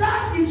God.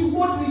 That is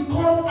what we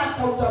call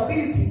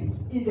accountability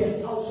in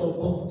the house of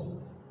God.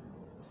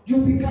 You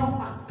become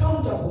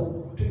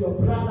accountable to your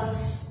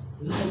brother's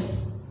life.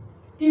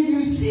 If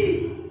you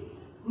see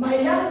my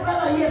young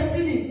brother here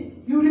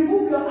sinning, you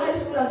remove your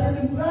eyes and tell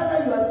him,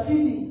 brother, you are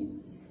sinning.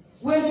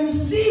 When you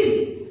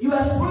sin, you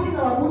are spoiling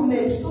our good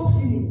name. Stop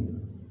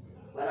sinning.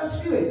 Bwana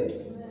asifiwe.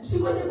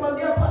 Usingoje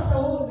kuambia pastor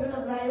wewe unaona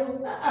Brayo.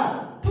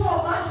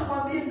 Toa macho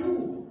mwambie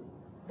ndugu.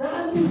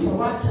 Dhambi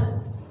utawacha.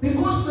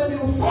 Because when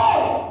you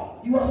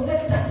fall, you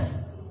affect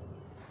us.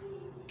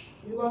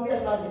 Niwaambia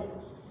sana.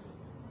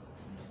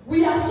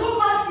 We are so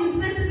much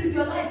interested with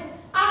your life.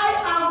 I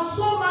am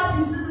so much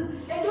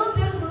interested. And don't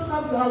tell me not to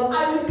come to your house.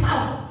 I will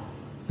come.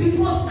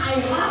 Because I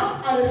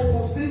have a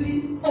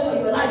responsibility over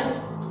your life.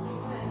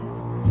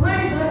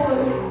 Praise the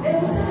Lord.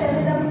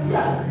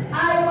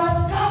 I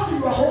must come to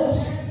your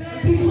homes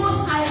because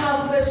I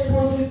have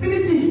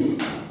responsibility.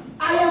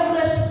 I am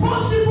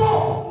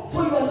responsible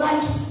for your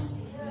lives.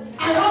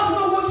 I don't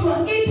know what you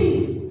are eating.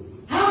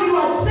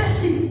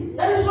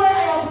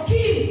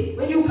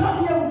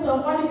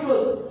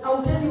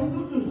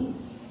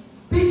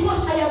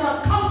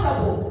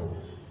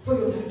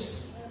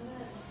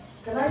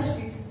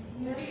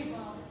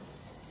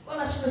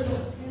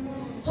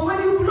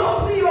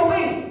 block me your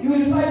way, you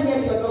will find me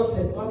at your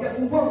doorstep. Mwambia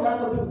fungua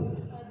mlango tu.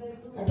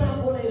 Nataka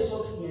kuona hiyo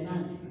socks ni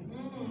nani.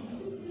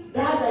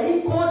 Dada,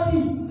 hii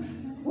koti,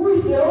 who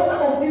is the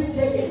owner of this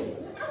jacket?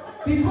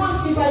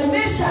 Because if I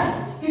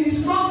measure, it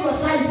is not your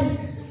size.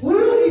 Who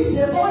is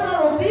the owner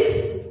of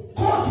this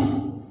coat?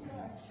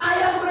 I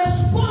am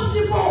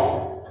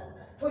responsible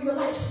for your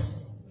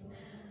lives.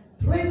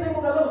 Praise the name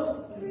of the Lord.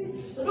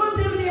 So don't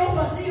tell me,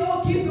 oh, say,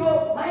 oh, keep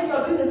your mind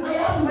your business. I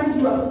have to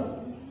mind yours.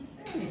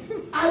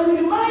 I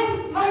will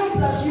mind mine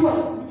plus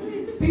yours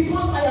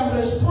because I am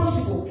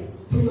responsible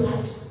for your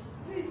lives.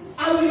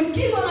 I will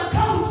give an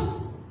account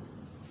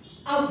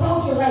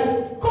about your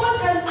life. God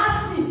can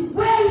ask me,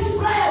 where is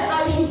Brian?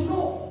 I should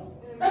know.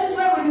 That is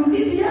why when you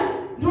live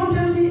here, don't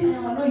tell me I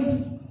am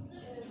anointed.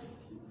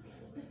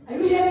 Are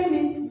you hearing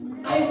me?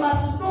 I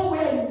must know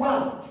where you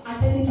are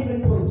at any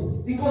given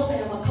point because I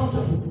am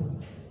accountable.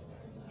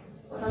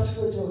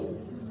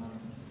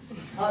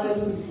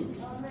 Hallelujah.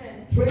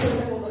 Amen. Praise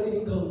the name of the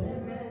living God.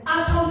 Amen.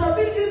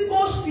 Accountability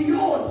goes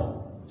beyond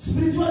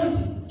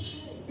spirituality.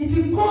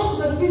 It goes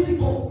to the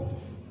physical.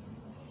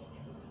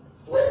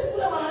 Huwezi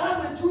kula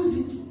maharagwe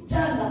juzi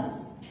jana,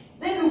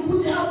 then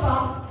ukuje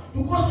hapa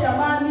tukose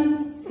amani.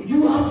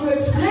 You have to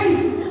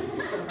explain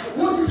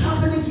what is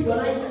happening to your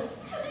life.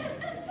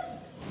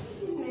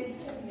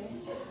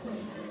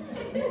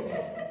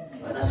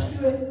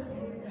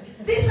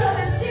 These are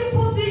the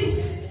simple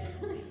things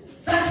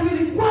that will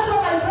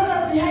require my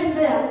brother behind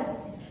there.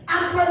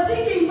 And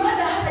Brazilian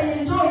ibada hata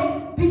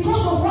enjoy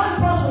because of one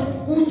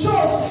person who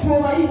chose to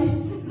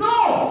overeat.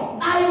 No,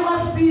 I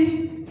must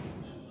be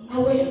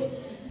aware.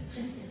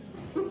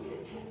 Am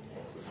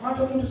I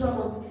talking to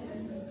someone?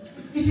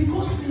 It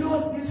goes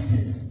beyond these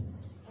things.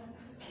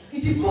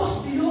 It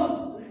goes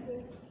beyond.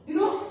 You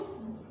know,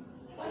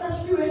 I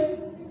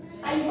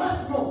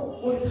must know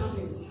what is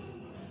happening.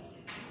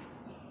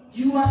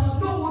 You must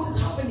know what is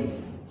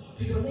happening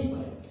to your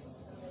neighbor.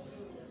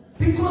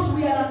 Because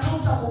we are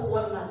accountable for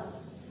one another.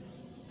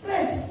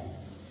 Friends,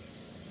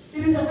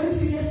 it is a very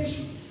serious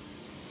issue.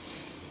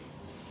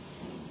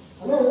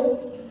 Hello?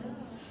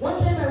 One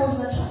time I was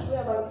in a church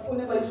where I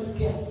never used to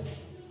care.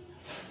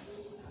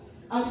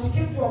 And it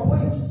came to a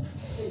point.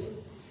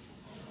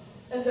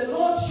 And the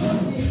Lord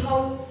showed me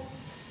how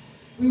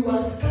we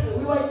were scattered.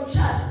 We were in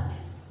church,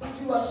 but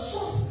we were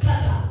so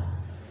scattered.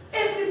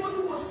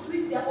 Everybody was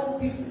doing their own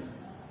business.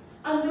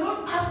 And the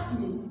Lord asked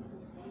me,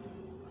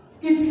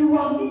 if you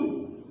were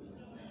me,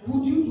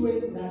 would you do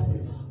it in that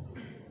place?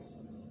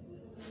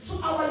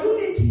 So our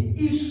unity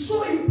is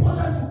so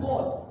important to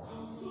God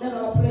than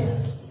our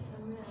prayers.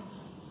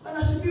 And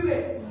as we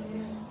were,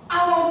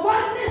 our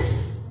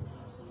oneness.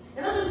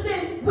 And as we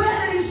say, where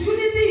there is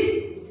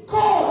unity,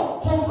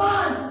 God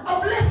commands a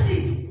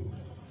blessing.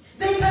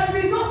 There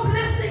can be no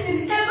blessing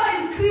in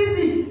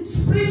ever-increasing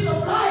spirit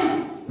of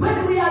life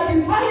when we are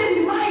divided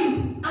in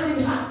mind and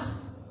in heart.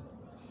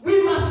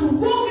 We must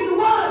walk in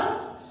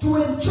one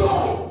to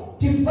enjoy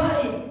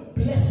divine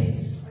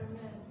blessings.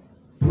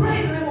 Amen.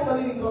 Praise the name of the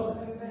living God.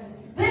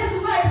 Amen. This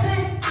is why I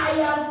say I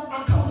am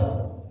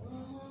accountable.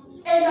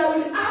 And I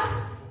will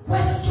ask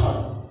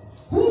question.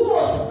 Who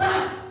was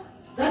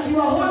that you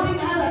are holding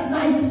hands at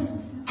night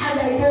and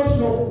I don't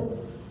know?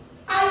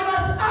 I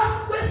must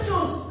ask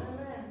questions.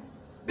 Amen.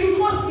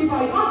 Because if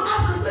I don't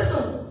ask the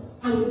questions,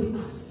 I will be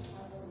asked.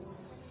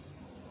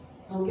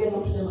 I'll get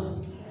up to the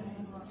man.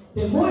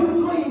 The more you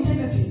grow in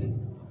integrity,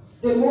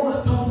 the more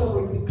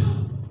accountable you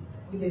become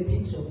with the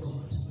things of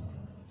God.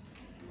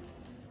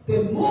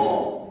 The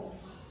more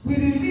we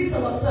release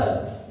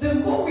ourselves, the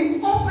more we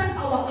open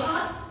our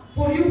hearts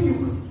for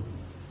rebuke,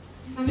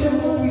 the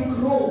more we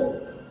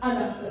grow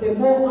and the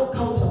more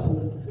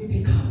accountable we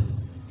become.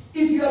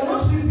 If you are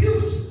not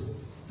rebuked,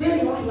 then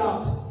you are not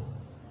loved.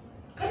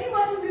 Can you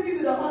imagine living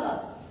with a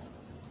mother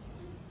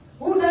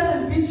who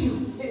doesn't beat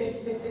you?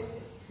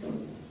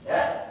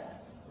 Yeah?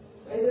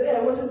 By the way,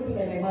 I wasn't beaten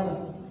by my mother.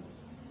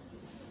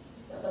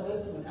 That's a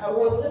testament. I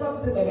was never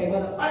beaten by my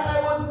mother, but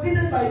I was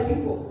beaten by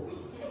people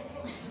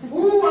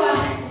who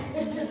are,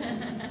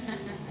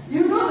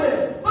 you know,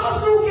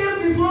 those who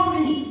came before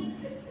me,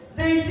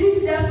 they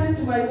did justice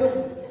to my body.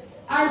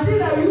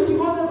 Until I used to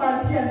call them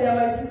auntie and they are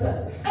my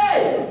sisters.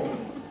 Hey!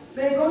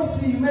 May God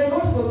see you. May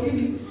God forgive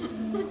you.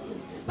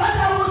 But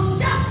I was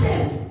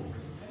justice.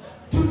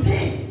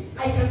 Today,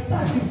 I can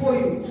stand before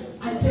you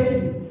and tell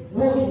you,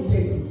 walk in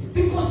integrity.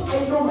 Because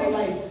I know my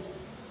life.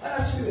 And I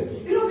swear,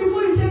 you know,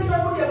 before you tell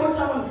somebody about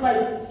someone's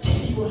life,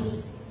 check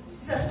yours.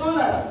 Jesus told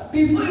us,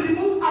 before you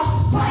remove a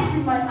spike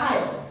in my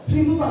eye,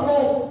 remove a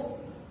log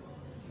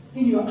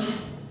in your eye.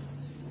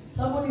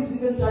 Somebody is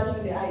even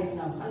touching the eyes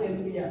now.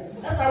 Hallelujah.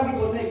 That's how we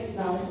connect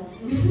now.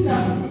 You see now?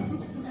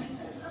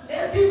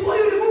 Before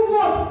you remove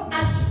what?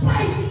 A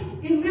spike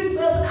in this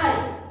person's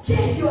eye,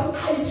 check your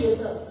eyes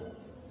yourself.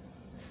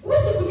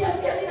 Huwezi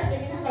kujiambia mimi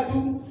nasengenyaga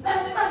tu.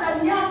 Lazima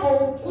ndani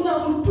yako kuna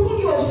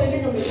mtungi wa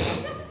usengenyo mbele.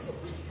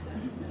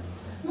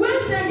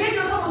 Huwezi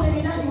sengenyo kama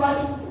usengenyaji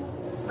watu.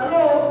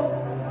 Hello?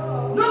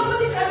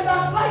 Nobody can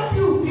backbite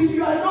you if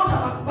you are not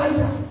a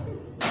backbiter.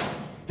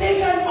 They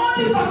can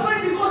only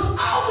backbite because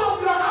out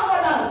of your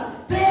abundance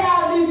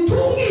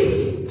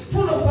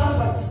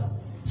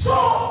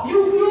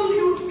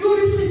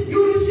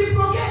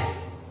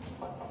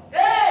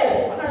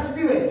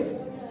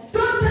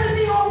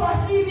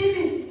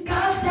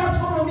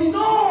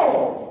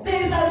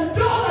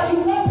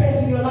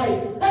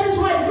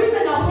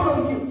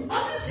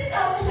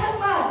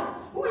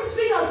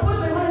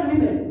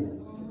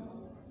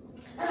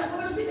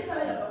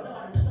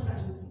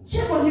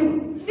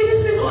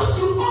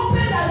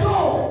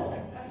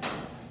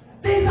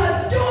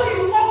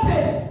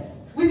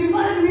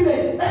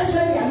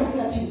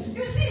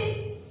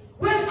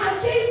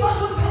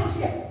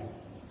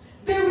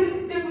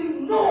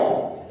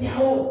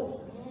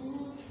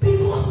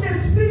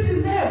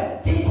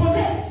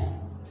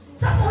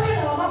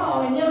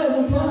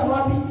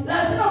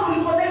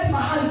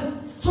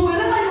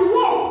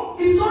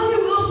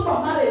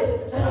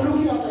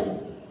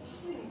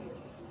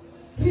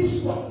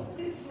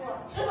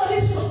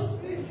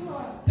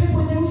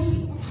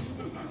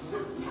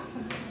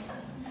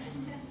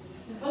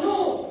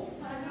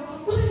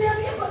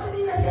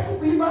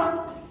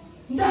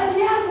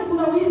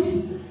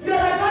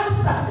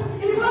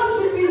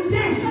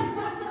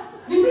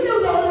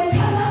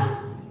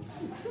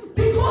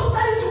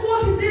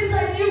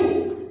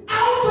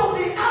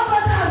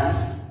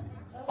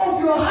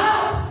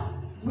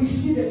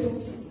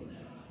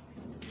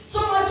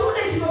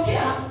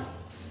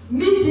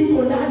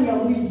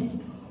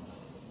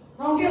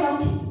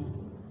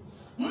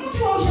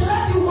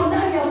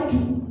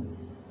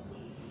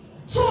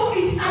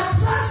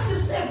attracts the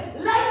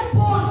same. Like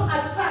poles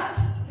attract.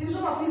 It is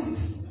over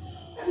physics.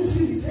 That is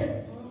physics,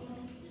 eh?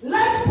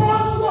 Like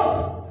poles what?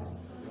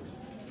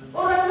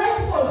 Or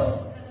unlike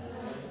poles?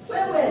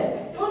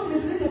 Where? Don't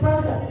mislead the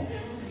pastor.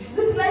 Is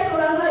it like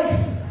or unlike?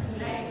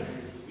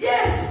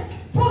 Yes.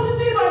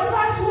 Positive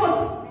attracts what?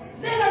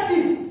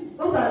 Negative.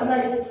 Those are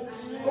like.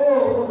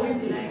 Oh,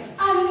 forgive me.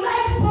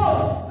 Unlike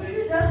poles. Will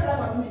you just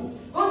laugh at me?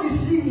 Don't be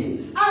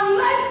singing.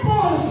 Unlike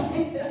poles.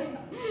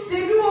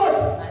 They do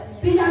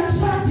what? They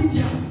attract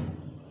each other.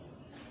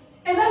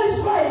 And that is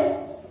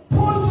why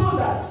Paul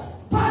told us,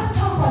 bad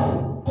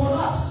company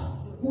corrupts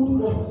good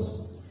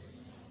morals.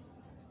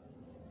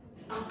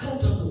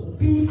 Accountable.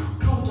 Be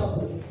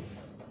accountable.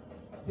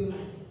 The life.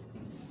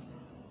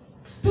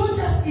 Don't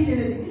just eat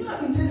anything. You know,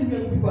 I've been telling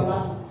you people are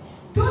laughing.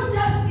 Don't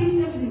just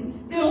eat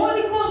everything. The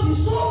Holy Ghost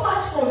is so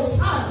much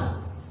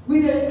concerned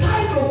with the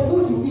kind of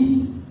food you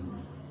eat.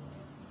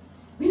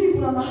 Many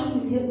people are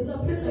behind me. There's a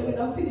place I went.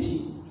 I'm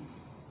finishing.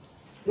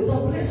 There's a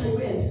place I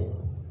went.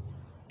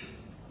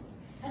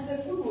 And the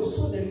food was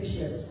so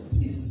delicious.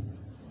 Please,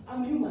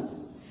 I'm human.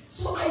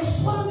 So I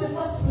swallowed the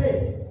first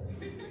plate.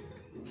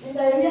 And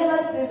I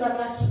realized there's like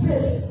a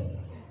space.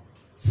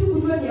 See,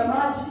 we do any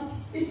maji.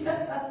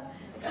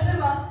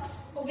 Kasema,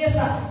 okay,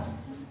 sir.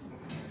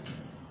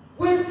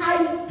 When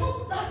I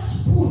took that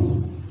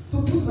spoon to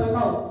put in my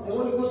mouth, the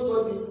Holy Ghost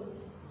told me,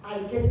 I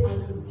get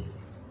angry.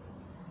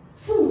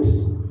 Food.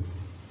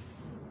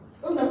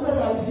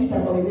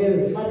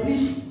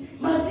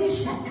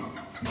 Mazishi.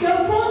 You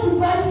are going to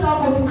buy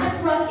somebody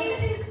and you are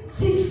eating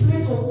 6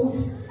 plates of food.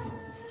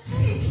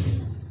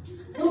 6.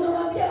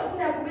 Unawambia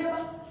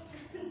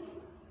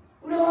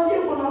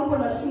uko na mko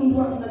na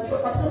sindwa, unajua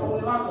kabisa kwa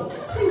moyo wako.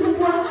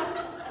 Sindwa.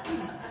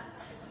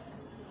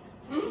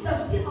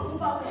 Mtafutia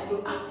mafupa hapo yako.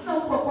 Hakuna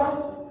huko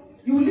kwako.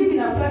 You live in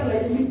a flat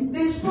like me.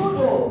 There is no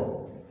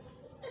door.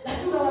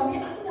 Lakini unawambia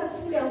hakuna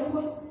kufunga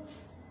Mungu.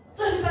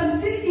 So you can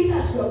still eat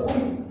as you are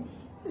going.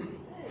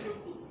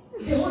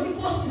 The Holy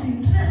Ghost is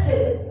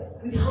interested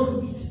with how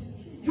you eat.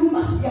 You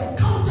must be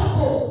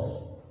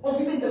accountable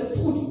of even the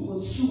food you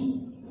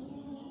consume.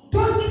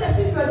 Don't eat as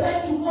if you are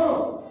dying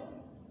tomorrow.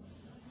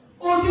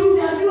 Or you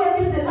remember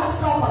this is the last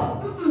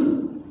supper.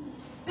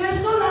 There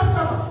is no last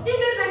supper.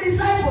 Even the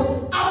disciples,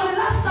 after the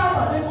last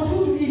supper, they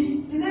continue to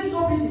eat. Did they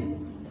stop eating?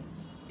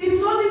 It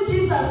is only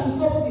Jesus who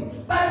stopped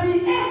eating. But he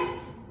ate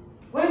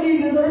when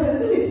he resurrected,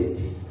 isn't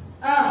it?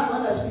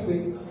 What does we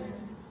wait?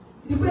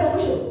 Ilikuwa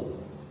mwisho.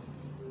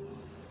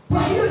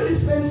 Kwa hiyo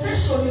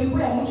dispensation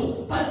ilikuwa mwisho,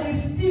 but they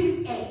still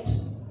ate.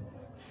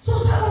 So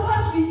some of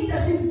us we eat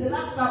as if it's the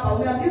last supper.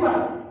 We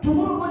are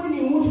tomorrow morning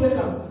you won't wake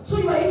up. So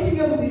you are eating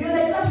everything. You are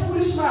like that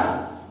foolish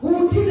man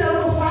who did a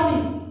lot of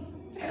farming.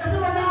 And I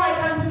said, well, now I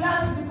can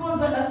relax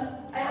because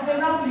I have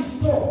enough in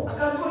store. I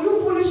can go,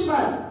 you foolish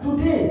man,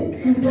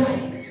 today you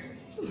die.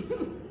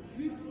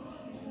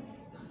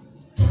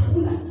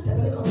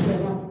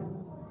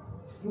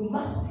 You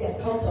must be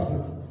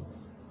accountable.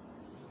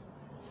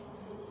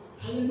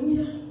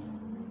 Hallelujah.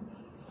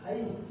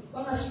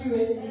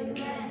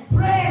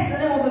 Praise the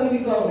name of the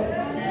living God.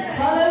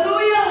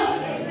 Hallelujah.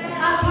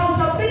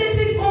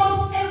 Accountability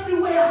goes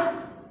everywhere.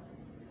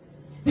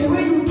 The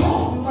way you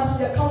talk, you must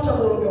be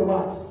accountable of your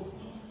words.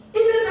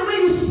 Even the way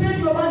you spend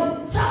your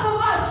money. Some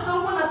of us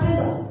don't want a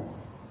pesa.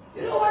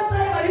 You know, one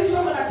time I used to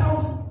have an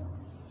account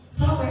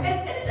somewhere,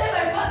 and anytime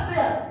I pass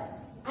there,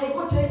 I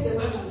go check the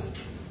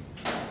balance,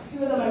 see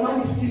whether my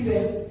money is still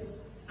there.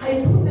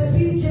 I put the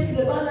pin, check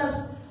the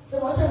balance. So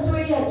what I'm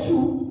doing here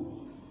too,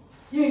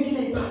 you ain't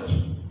getting it back.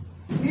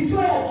 You do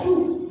it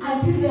too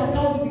until the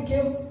account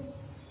became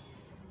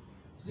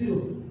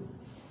 0.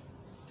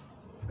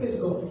 Praise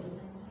God.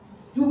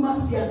 You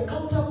must be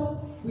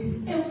accountable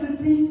with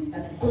everything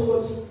that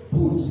God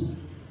puts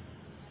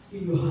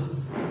in your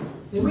hands.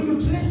 The way you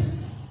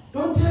dress,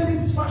 don't tell me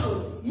it's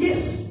fashion.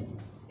 Yes,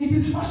 it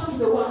is fashion to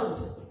the world.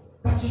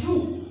 But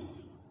you,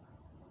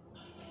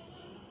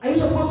 are you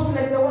supposed to be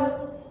like the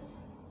world?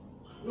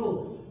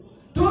 No.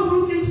 Don't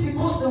do things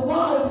because the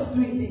world is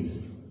doing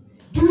things.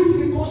 Do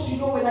it because you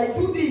know when I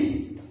do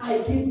this, I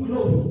give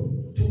glory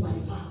to my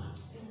Father.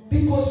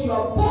 Because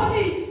your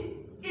body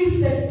is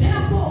the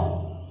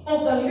temple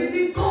of the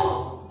living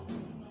God.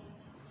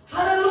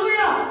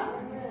 Hallelujah.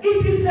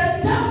 It is the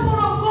temple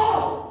of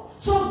God.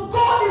 So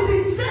God is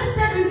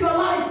interested in your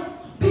life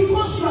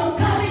because you are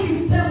carrying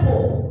his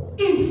temple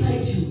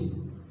inside you.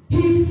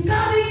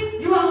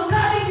 You are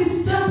carrying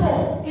his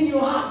temple in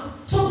your heart.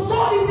 So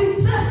God is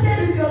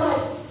interested in your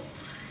life.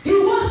 He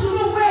wants to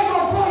know where you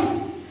are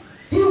going.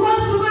 He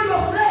wants to know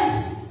your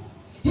friends.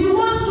 He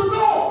wants to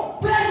know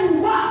where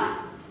you work.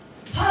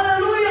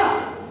 Hallelujah.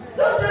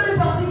 Don't tell me,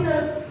 Pastor,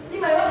 you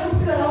might want to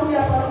be around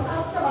here.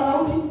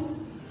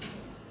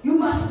 You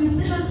must be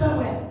stationed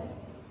somewhere.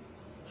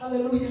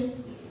 Hallelujah.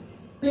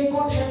 May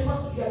God help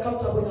us to be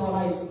accountable in our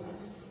lives.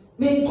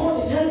 May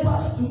God help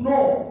us to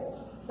know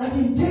that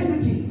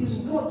integrity is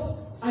what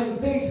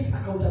unveils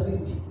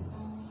accountability.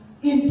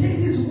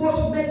 Integrity is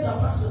what makes a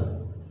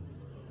person.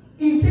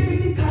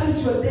 Integrity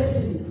carries your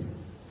destiny.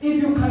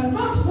 If you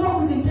cannot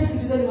walk with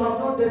integrity, then you have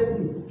no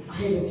destiny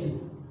ahead of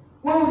you.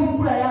 wewe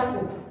ulikula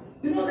yako.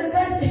 You know the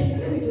guys,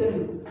 let me tell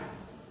you.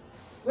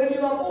 When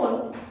you are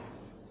born,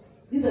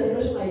 this is a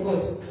revelation I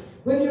got.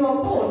 When you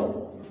are born,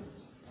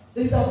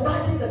 there is a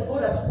budget that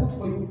God has put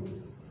for you.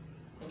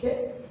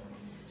 Okay?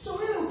 So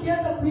when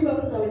ukianza kuiba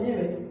pesa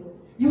wenyewe,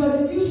 you are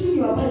reducing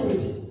your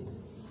budget.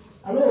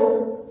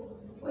 Hello?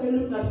 Why are you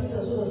looking at me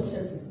so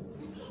suspiciously?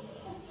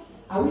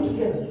 Are we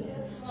together?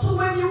 So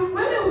when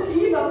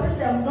ukiiba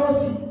pesa ya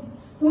mdosi,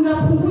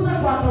 unapunguza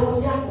kwa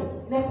account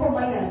yako,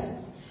 inakuwa minus.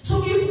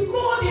 So if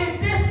God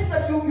had destined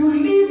that you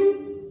live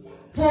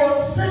for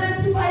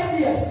 75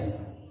 years,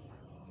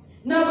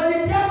 na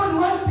budget yako ni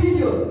 1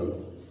 billion,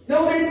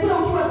 na umeikula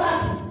ukiwa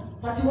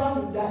 31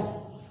 you die.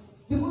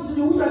 Because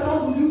you whose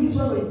account will you be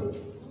swallowing?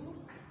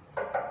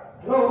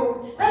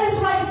 Hello? That is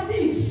why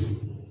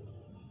thieves,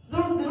 they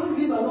don't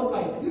live a long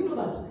life. You know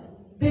that?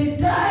 They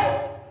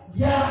die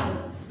young.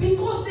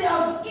 Because they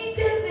have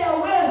eaten their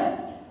wealth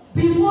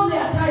before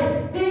their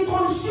time. They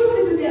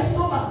consume it in their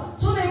stomach.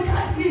 So they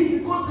can't live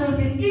because they'll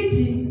be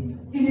eating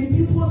in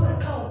people's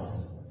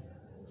accounts.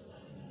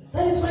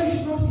 That is why you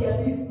should not be a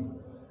thief.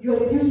 You are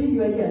reducing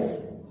your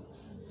years.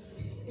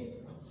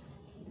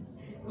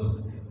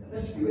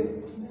 Let's do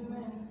it.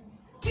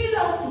 Kill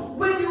out.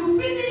 When you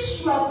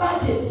finish your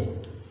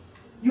budget,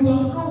 you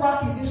have no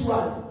work in this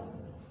world.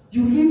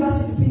 You leave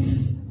us in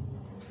peace.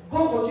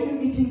 God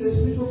continue eating the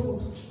spiritual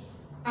food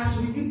as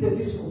we eat the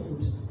physical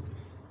food.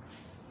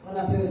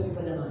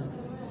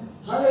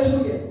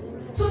 Hallelujah.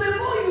 So the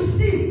more you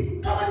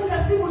steal, kama ni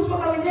kasimu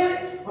ulichoka wenyewe,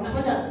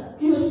 wanafanya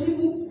hiyo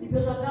simu ni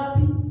pesa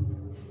ngapi?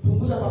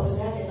 Punguza kwa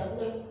pesa yake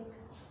chakula.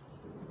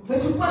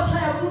 Umechukua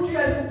saa ya mtu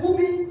ya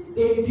 10,000,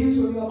 they reduce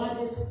on your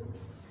budget.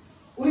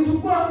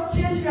 Ulichukua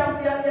change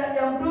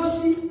ya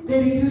mdosi,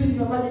 they reduce in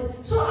your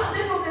budget. So at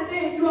the end of the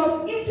day, you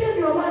have eaten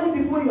your money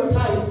before your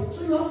time.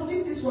 So you have to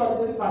leave this world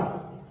very fast.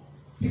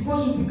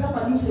 Because you become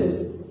a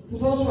nuisance to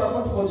those who are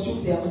going to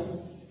consume their money.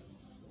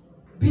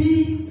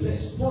 Be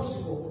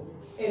responsible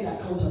and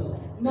accountable.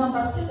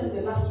 Number 7,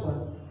 the last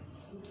one.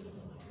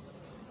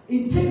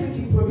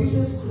 Integrity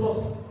produces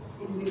growth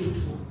in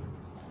ministry.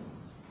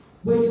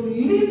 When you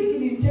live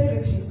in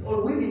integrity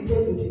or with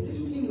integrity,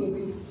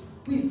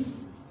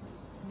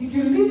 if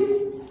you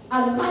live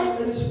a life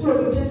that is full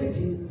of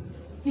integrity,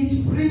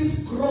 it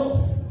brings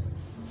growth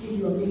in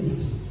your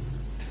ministry.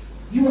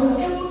 You are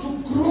able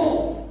to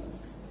grow.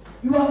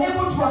 You are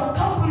able to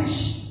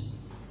accomplish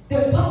the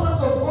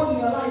purpose of God in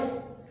your life.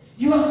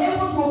 You are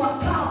able to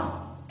overcome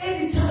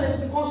any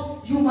challenge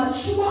because you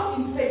mature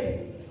in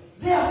faith.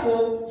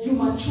 Therefore, you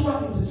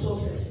mature in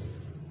resources.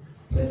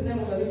 Praise the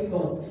name of the living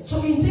God.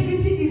 So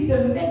integrity is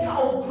the maker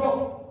of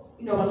growth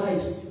in our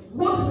lives.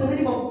 What is the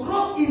meaning of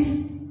growth?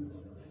 Is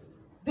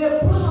the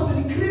process of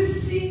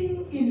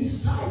increasing in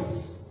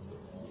size.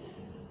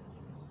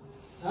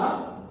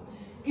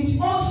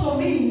 It also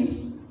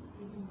means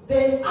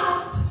the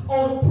act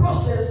or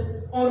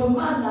process or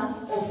manner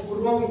of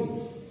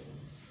growing.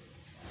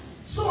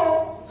 So,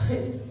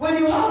 when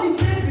you have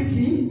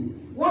integrity,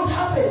 what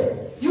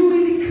happens? You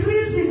will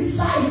increase in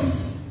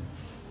size.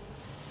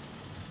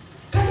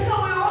 Katika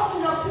moyo wako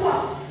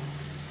unakuwa.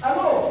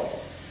 Hello?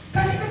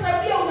 Katika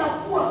tabia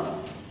unakuwa.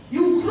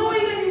 You grow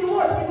even in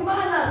what? In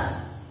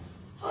manners.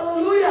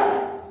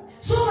 Hallelujah.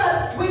 So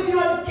that when you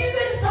are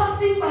given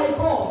something by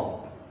God,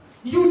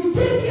 you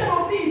take care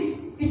of it,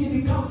 it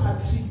becomes a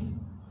tree.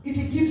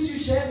 It gives you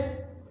shade.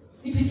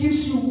 It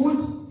gives you wood.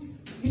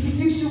 It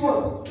gives you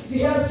what?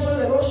 It helps soil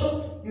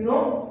erosion, you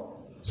know.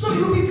 So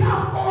you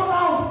become all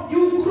round.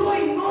 You grow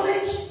in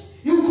knowledge.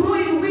 You grow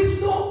in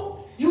wisdom.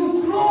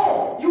 You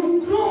grow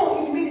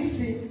in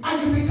ministry.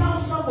 And you become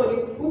somebody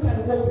who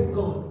can walk with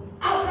God.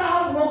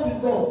 Abraham walked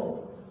with God.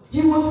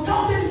 He was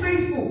counted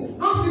faithful.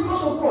 Not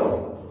because of what?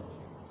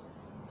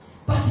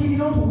 But he did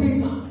not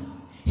waver.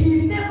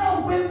 He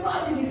never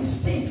wavered in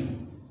his faith.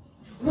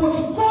 What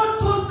God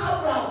told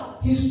Abraham,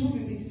 he stood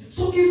with it.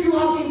 So if you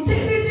have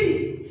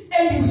integrity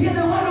and you hear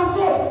the word of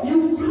God,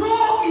 you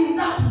grow in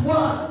that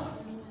word.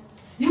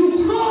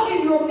 You grow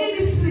in your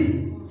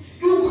ministry.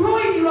 You grow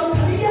in your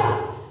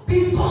career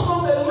because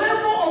of the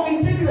level of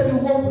integrity that you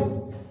walk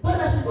with. But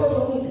that's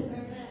what we need.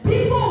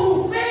 People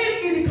who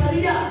fail in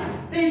career,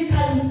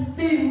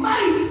 they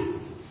might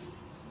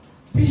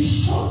be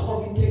short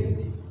of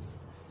integrity.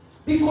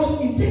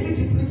 Because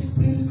integrity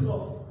brings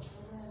growth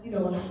in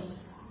our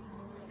lives.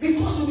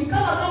 Because you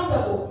become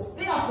accountable.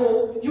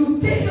 Therefore, you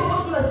take your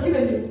what God has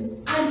given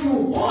you and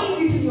you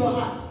hold it in your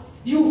heart.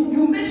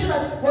 You make sure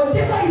that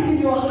whatever is in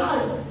your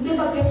hands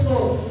never gets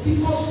lost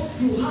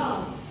because you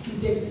have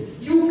integrity.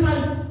 You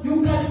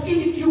can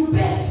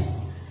incubate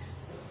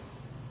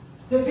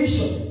the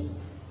vision.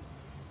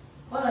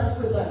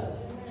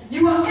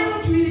 You are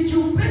able to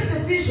incubate the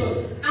vision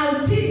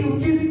until you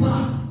give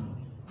birth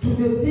to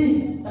the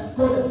thing that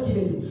God has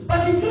given you.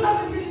 But if you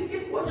don't give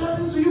it, what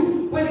happens to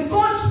you? When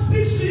God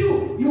speaks to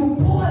you, you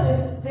pour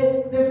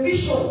the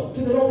vision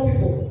to the wrong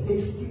people. They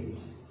steal it.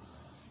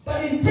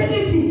 But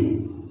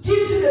integrity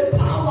gives you the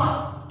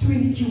power to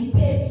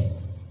incubate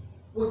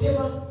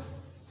whatever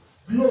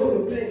glory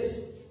or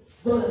grace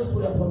God has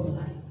put upon your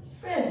life.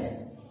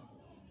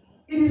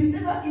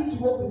 never easy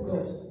to walk with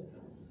God.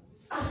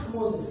 Ask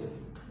Moses.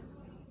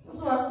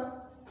 That's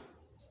what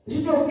the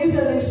children of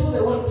Israel, they saw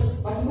the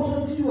works, but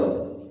Moses did what?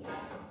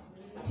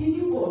 He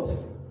knew God.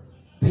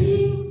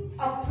 Being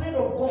afraid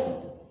of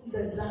God is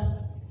a disaster.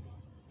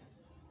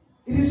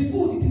 It is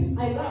good, it is,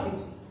 I love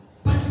it.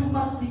 But you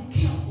must be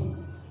careful,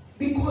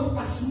 because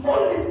a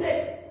small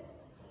mistake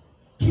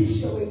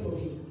keeps you away from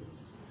Him.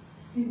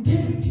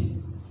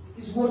 Integrity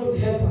is what will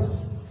help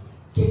us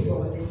get to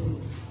our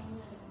destinies.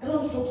 I don't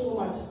want to talk so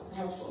much. I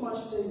have so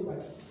much to tell you,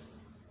 but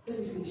let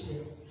me finish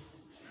there.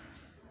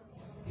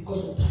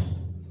 Because of time.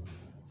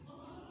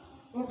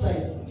 Not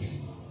time.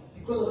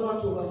 Because I don't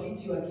want to overfeed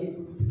you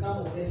again. You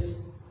become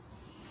obese.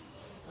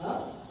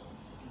 Huh?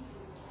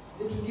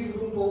 Need to give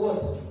room for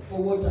what?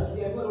 For water.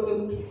 We are not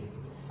able to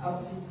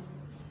empty.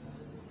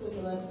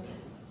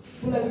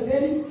 Full of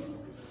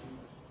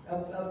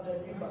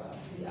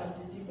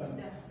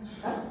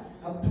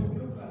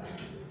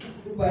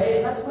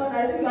very that's why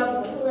I really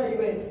love where you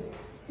went.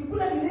 You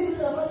could have been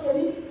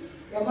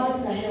your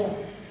margin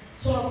ahead.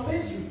 So I've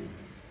fed you.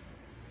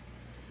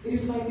 It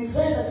is my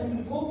desire that you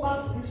will go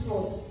back to these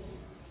notes.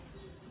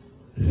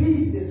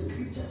 Read the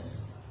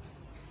scriptures.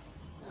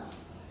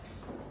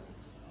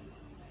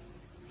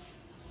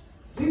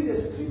 Read the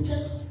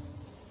scriptures.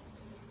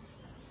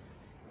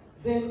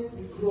 Then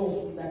we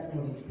grow in that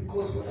knowledge.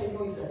 Because what I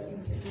know is that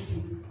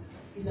integrity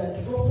is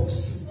a drop of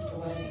seed,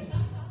 of a seed.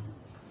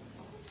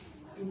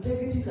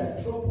 Integrity is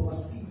a drop of a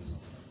seed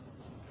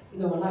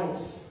in our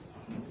lives.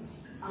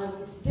 And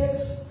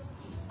it's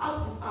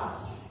up to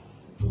us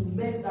to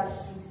make that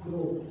seed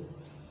grow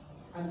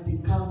and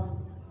become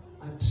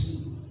a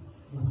tree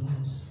in our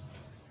lives.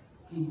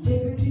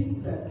 Integrity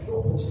is a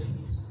drop of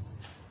seed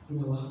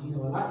in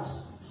our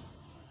lives.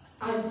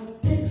 And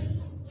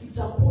it's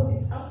up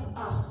to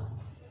us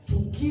to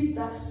give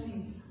that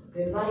seed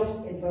the right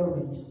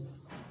environment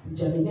to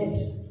germinate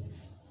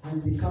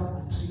and become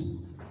a tree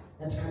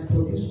that can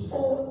produce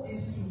all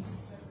these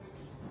seeds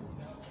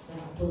that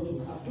I told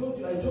you.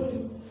 I told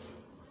you,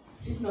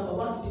 seed number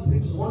 1, it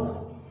brings honor.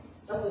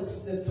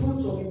 That's the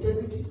fruits of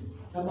integrity.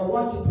 Number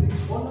 1, it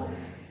brings honor.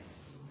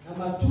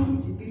 Number 2,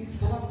 it builds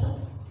character.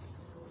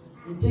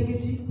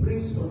 Integrity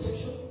brings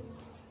protection.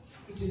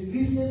 It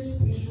releases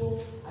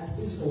spiritual and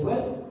physical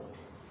wealth.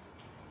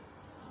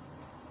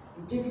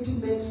 Integrity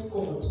makes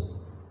God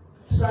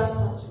trust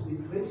us with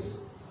His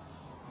grace.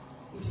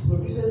 It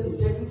produces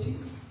integrity,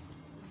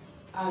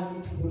 and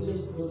it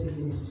produces growth in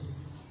ministry.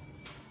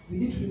 We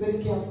need to be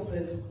very careful,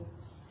 friends,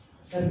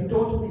 that we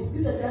don't miss.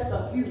 These are just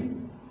a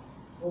few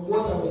of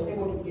what I was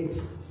able to get,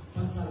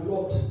 but a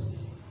lot.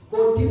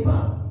 Go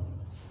deeper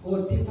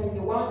in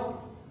the Word,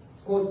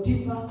 go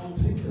deeper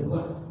and read the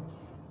Word,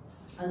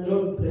 and the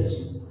Lord will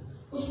bless you.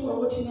 Those who are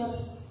watching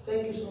us,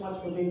 thank you so much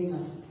for joining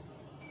us.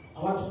 I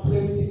want to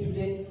pray with you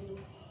today.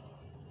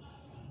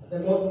 The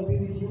Lord will be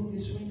with you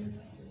this week.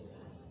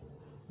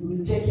 He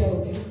will take care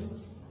of you.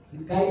 He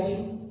will guide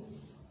you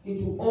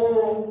into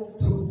all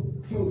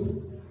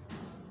truth.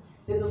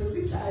 There's a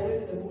scripture I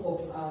read in the book of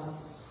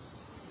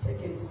 2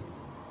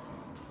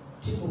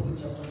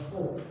 Timothy chapter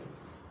 4,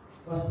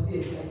 verse 3.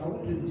 I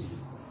won't read it.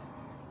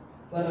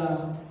 But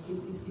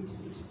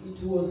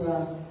it was a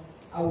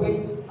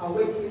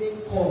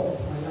awakening call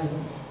to my life.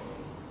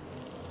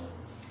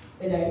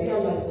 And I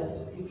realized that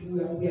if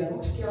we are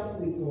not careful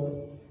with God,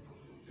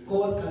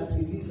 God can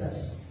release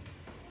us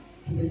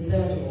to the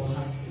desires of our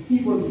hearts, the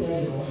evil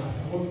desires of our hearts,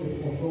 according to the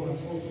book of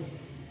Romans also.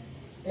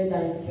 And I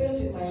felt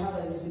in my heart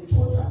that it's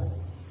important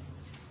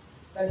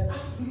that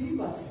as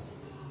believers,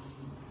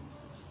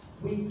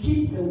 we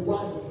keep the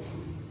word of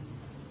truth.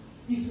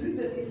 If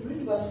you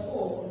read verse 4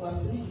 or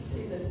verse 3, it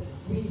says that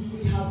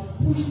we have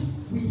pushed,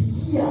 we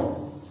hear.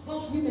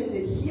 Those women,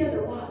 they hear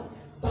the word,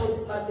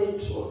 but they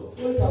throw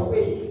it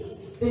away.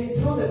 They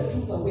throw the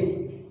truth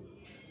away.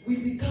 We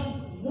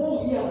become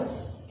more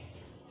hearers.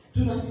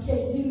 Tunasikia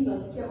injili,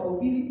 tunasikia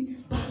mahubiri,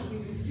 but we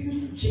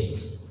refuse to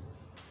change.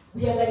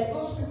 We are like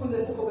those people in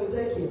the book of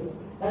Ezekiel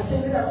that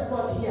say, let us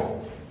go and hear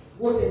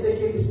what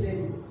Ezekiel is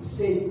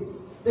saying.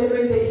 Then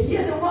when they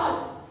hear the word,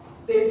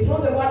 they throw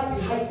the word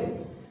behind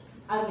them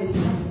and they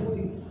start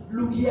moving,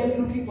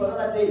 looking for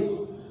another day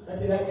that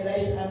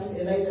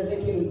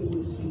Ezekiel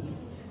will speak.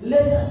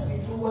 Let us be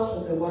doers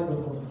of the word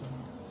of God.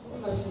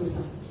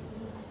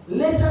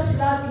 Let us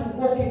learn to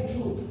walk in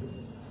truth.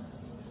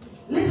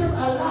 Let us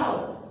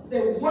allow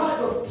the word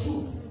of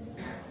truth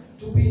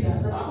to be in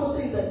us. The Bible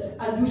says that,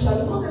 and you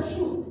shall know the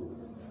truth,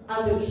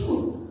 and the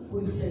truth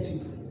will set you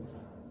free.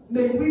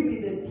 May we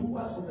be the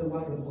doers of the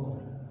word of God.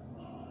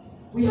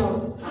 We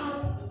have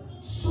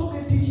had so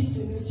many teachings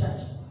in this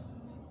church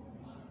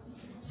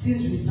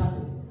since we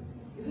started,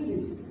 isn't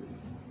it?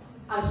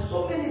 And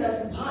so many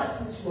that we've had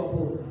since we were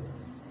born.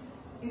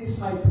 It is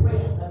my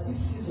prayer that this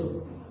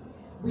season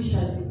we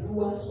shall be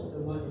doers of the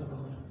word of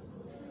God.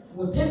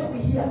 Whatever we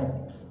hear,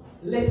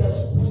 let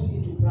us put it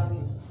into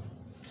practice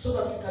so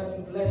that we can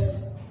be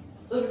blessed,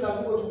 so that we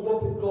can go to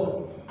walk with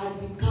God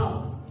and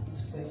become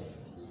His friend.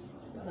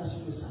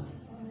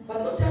 But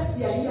not just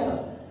be a hearer.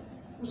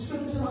 Usikie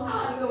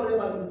kusema leo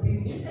rema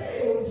nihubiri.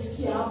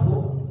 Ulisikia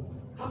hapo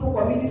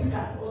mini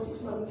skirt. Or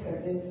 6 months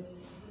skirt.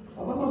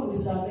 Mama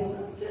mnisamehe.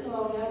 Nasikia na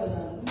wameanza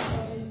sana.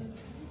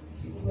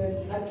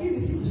 Mnisamehe. Lakini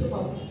si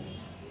kusema mtu.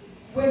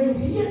 When you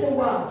hear the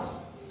word,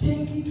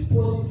 take it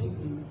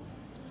positively,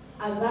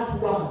 and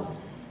that word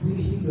will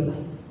heal your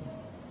life.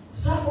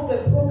 Some of the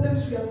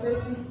problems we are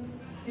facing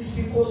is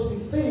because we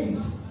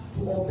failed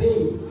to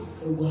obey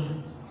the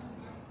word.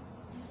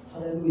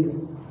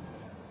 Hallelujah.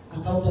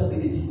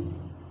 Accountability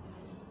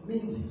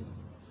means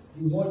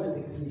you honor the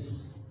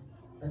grace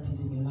that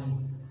is in your life.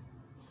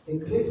 The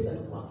grace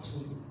that works for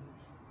you.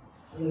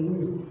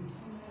 Hallelujah.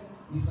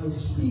 If I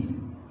speak,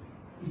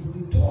 if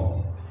we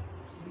talk,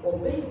 you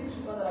obey this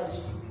word that I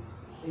speak,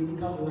 they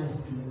become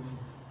life to your life.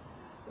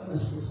 Let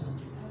us say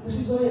something.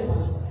 Usizoe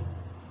pastor.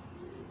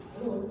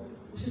 Hello.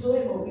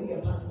 Usizoe mahubiri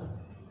ya pastor.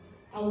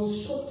 I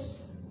was shocked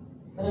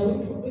that I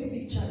went to a very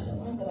big church, a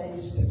man that I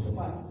respect so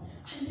much.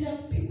 And there are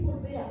people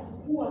there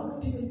who are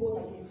not even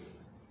born again.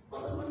 You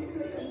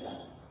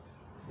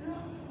know?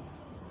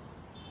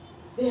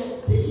 They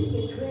are taking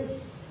the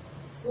grace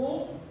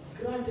for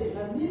granted.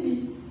 Na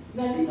mimi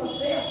nalipa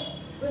fair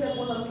when I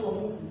want to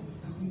Mungu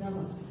na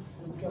kuinama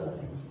na kutoa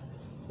dhabihu.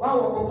 Wao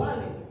wako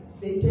pale,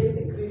 they take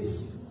the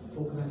grace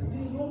for granted.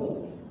 It is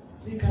normal.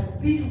 We can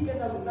be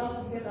together, we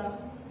laugh together.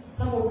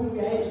 Some of you, we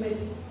are age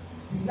mates,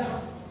 we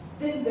laugh.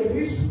 Then the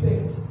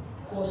respect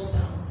goes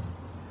down.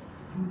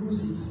 You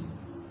lose it.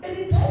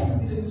 Anytime you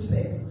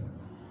disrespect,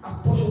 a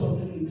portion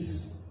of it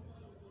leaves.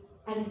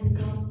 And you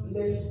become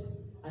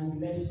less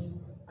and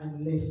less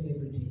and less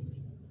every day.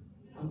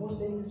 I'm not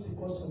saying this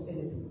because of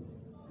anything,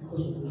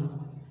 because of love.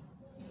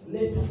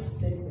 Let us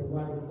take the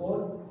word of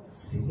God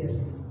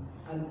seriously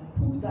and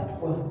put that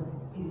word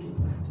into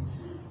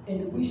practice.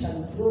 And we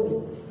shall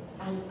grow.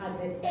 And at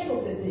the end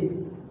of the day,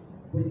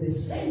 when the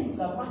saints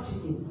are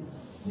marching in,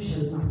 we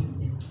shall march with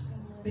them.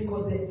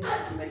 Because the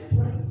ultimate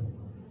prize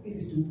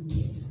is to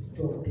get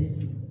to our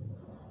destiny.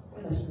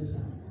 When I speak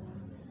something.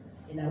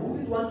 And I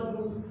wouldn't want to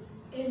lose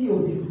any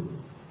of you.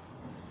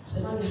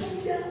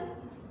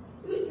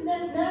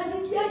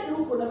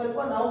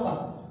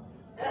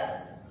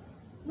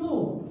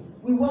 No,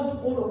 we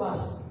want all of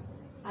us.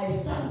 I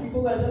stand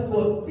before God and tell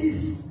God,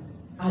 these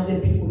are the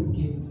people you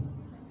gave me.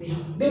 They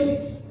have made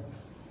it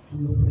to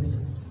your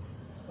presence.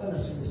 When I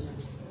speak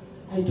something.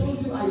 I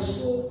told you I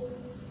saw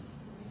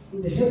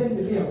in the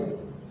heavenly realm,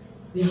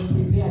 they are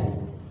prepared.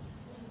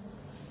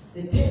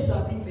 The tents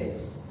are prepared.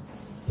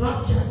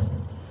 Rapture.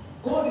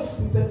 God is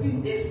prepared.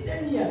 In these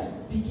 10 years,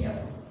 be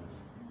careful.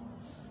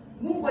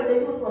 Mungu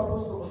hajaitwa tu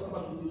apostle kwa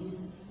sababu tumelia.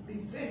 Be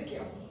very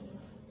careful.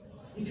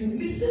 If you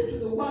listen to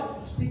the words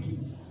he's speaking,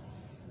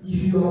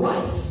 if you are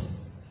wise,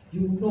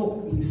 you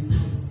know it is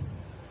time.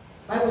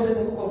 Bible said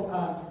in the book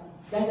of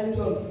Daniel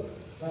 12,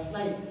 verse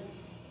 9.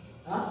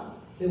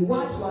 The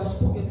words were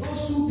spoken.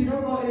 Those who did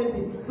not know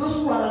anything, those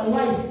who are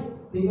unwise,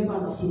 they never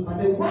understood. But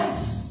the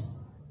wise,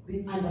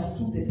 they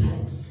understood the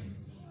times.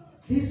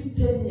 These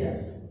 10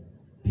 years,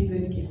 be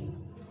very careful.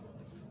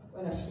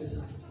 When I say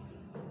something,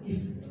 if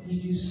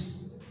it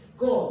is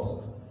God,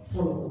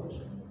 follow God.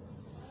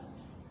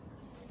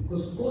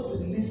 Because God will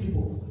release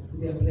people to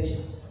their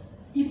pleasures,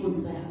 evil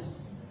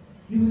desires.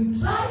 You will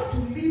try to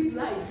live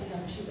lives in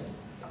Amshida.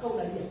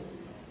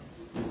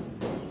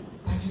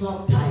 But you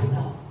have time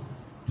now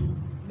to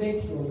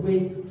make your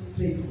way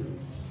straight for you.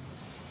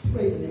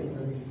 Praise the name of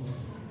the living God.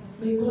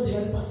 May God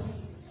help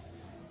us.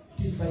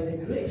 It is by the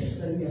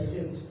grace that we are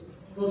saved,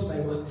 not by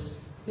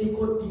works. May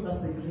God give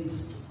us the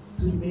grace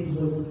to remain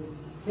holy.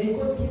 May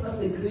God give us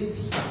the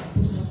grace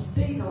to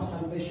sustain our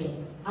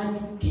salvation and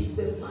to keep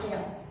the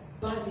fire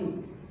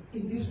burning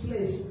in this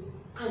place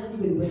and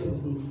even where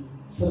we live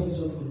for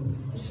His own glory.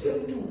 Usiwe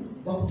mtu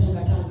wa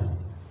kutangatanga.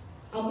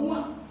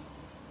 Amua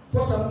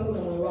fuata Mungu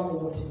na moyo wako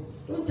wote.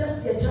 Don't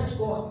just be a church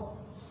goer.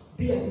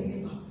 Be a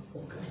believer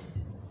of Christ.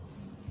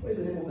 Praise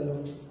the name of the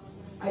Lord.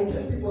 I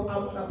tell people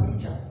I'm not a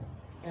preacher.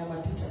 I am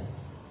a teacher.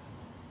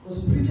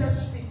 Because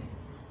preachers speak.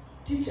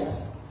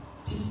 Teachers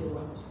teach the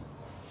word.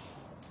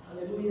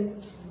 Hallelujah.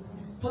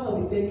 Father,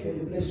 we thank you and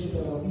we bless you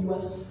for our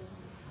viewers.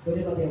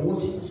 Wherever they are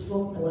watching us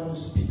from, I want to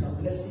speak a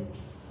blessing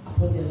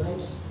upon their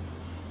lives.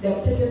 They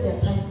have taken their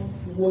time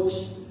to watch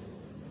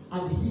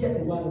and hear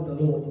the word of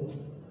the Lord.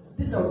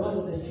 This is a word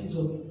of the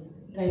season.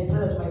 And I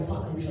pray that my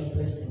Father, you shall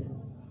bless them.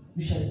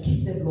 You shall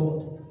keep them,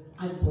 Lord,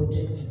 and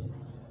protect them.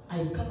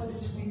 I cover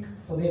this week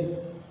for them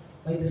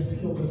by the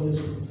seal of the Holy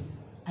Spirit.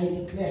 I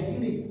declare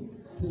healing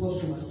to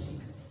those who are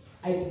sick.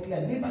 I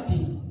declare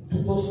liberty to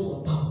those who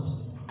are bound.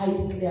 I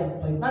declare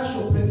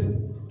financial breakthrough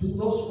to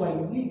those who are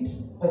in need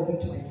of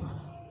it, my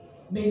Father.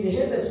 May the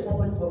heavens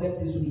open for them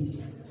this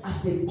week.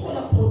 As they call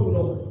upon you,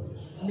 Lord,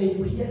 may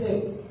you hear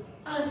them,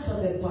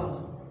 answer them,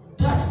 Father,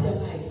 touch their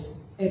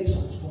lives, and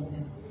transform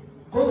them.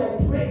 God,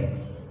 I pray,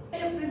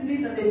 every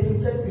need that they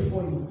present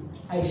before you,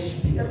 I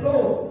speak that,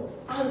 Lord,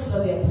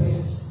 answer their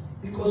prayers.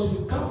 Because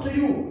we come to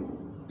you,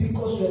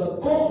 because you are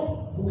the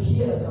God who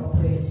hears our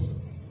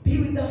prayers. Be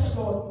with us,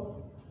 Lord.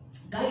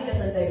 Guide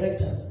us and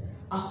direct us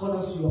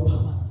according to your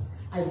purpose.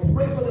 I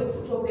pray for the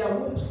fruit of their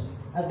wombs,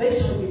 and they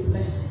shall be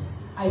blessed.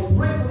 I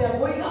pray for their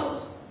going out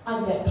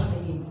and their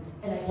coming in.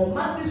 And I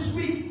command this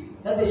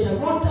week that they shall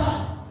not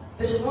die,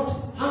 they shall not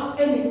have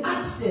any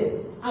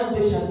accident, and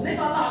they shall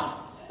never lack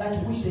that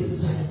which they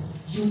desire.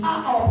 You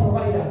are our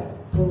provider.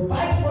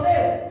 Provide for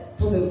them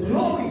for the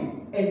glory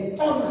and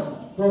honor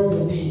of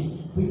your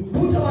name. We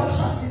put our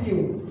trust in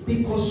you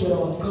because you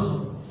are our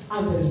God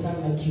and there is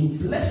none like you.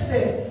 Bless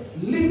them,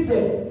 lift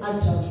them,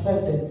 and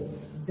transform them.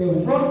 They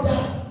will not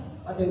die,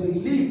 but they will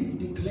live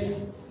to declare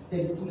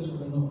the goodness of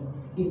the Lord.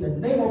 In the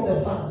name of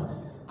the Father,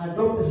 and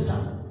of the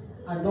Son,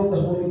 and of the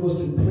Holy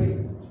Ghost, we pray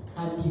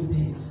and give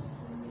thanks.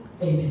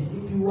 Amen.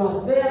 If you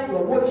are there, you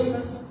are watching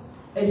us,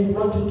 and you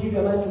want to give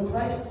your life to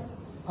Christ,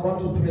 I want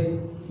to pray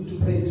you to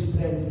pray this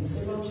prayer with me.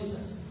 Say, Lord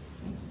Jesus,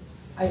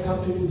 I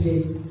come to you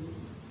today.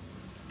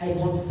 I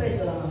confess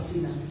that I'm a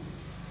sinner.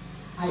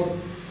 I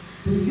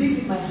believe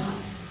in my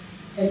heart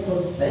and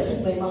confess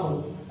with my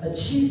mouth that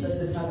Jesus is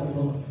the Son of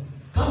God.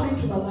 Come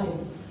into my life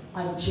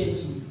and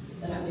change me,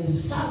 that I may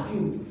serve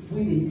you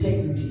with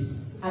integrity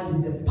and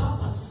with the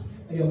purpose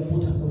that you have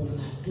put upon my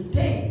life.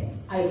 Today,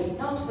 I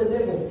renounce the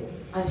devil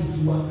and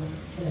his work,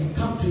 and I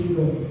come to you,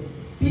 Lord.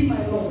 Be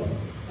my Lord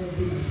and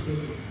be my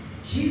Savior.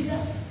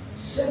 Jesus,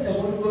 send the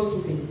Holy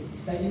Ghost to me,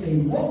 that he may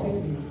walk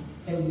with me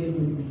and live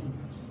with me.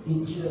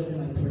 In Jesus'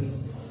 name I pray.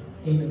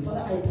 Amen.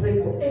 Father, I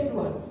pray for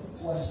everyone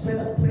who has prayed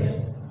that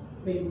prayer.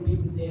 May you be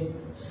with them.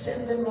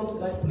 Send them, Lord, to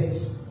that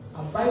place,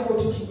 a Bible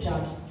teaching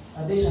church,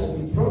 that they shall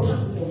be brought up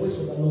with the ways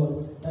of the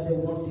Lord, that they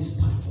want this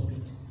part of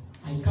it.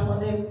 I cover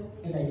them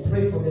and I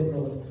pray for them,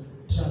 Lord.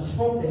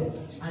 Transform them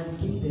and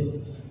keep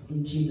them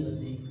in Jesus'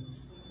 name.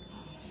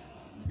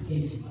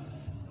 Amen.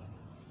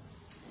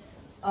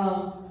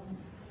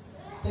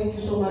 Thank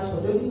you so much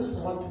for joining us.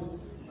 I want to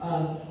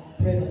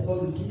pray that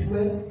God will keep you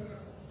well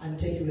and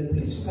take you well.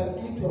 Please, you can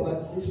give to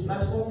this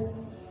platform.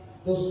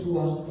 Those who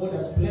are God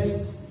has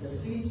blessed the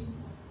seed.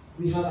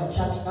 We have a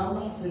chat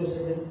number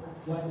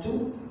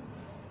 0712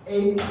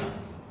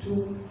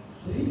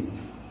 823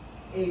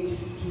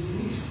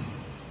 826.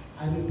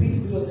 I repeat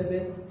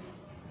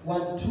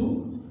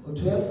 0712 or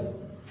 12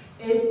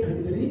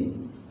 823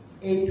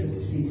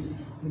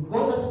 826. If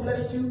God has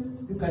blessed you,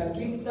 you can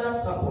give that,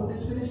 support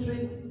this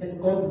ministry, and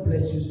God will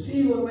bless you.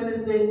 See you on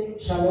Wednesday.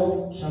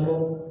 Shalom,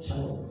 shalom,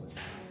 shalom.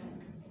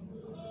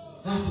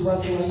 To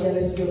us who are here,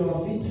 let's get on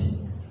our feet.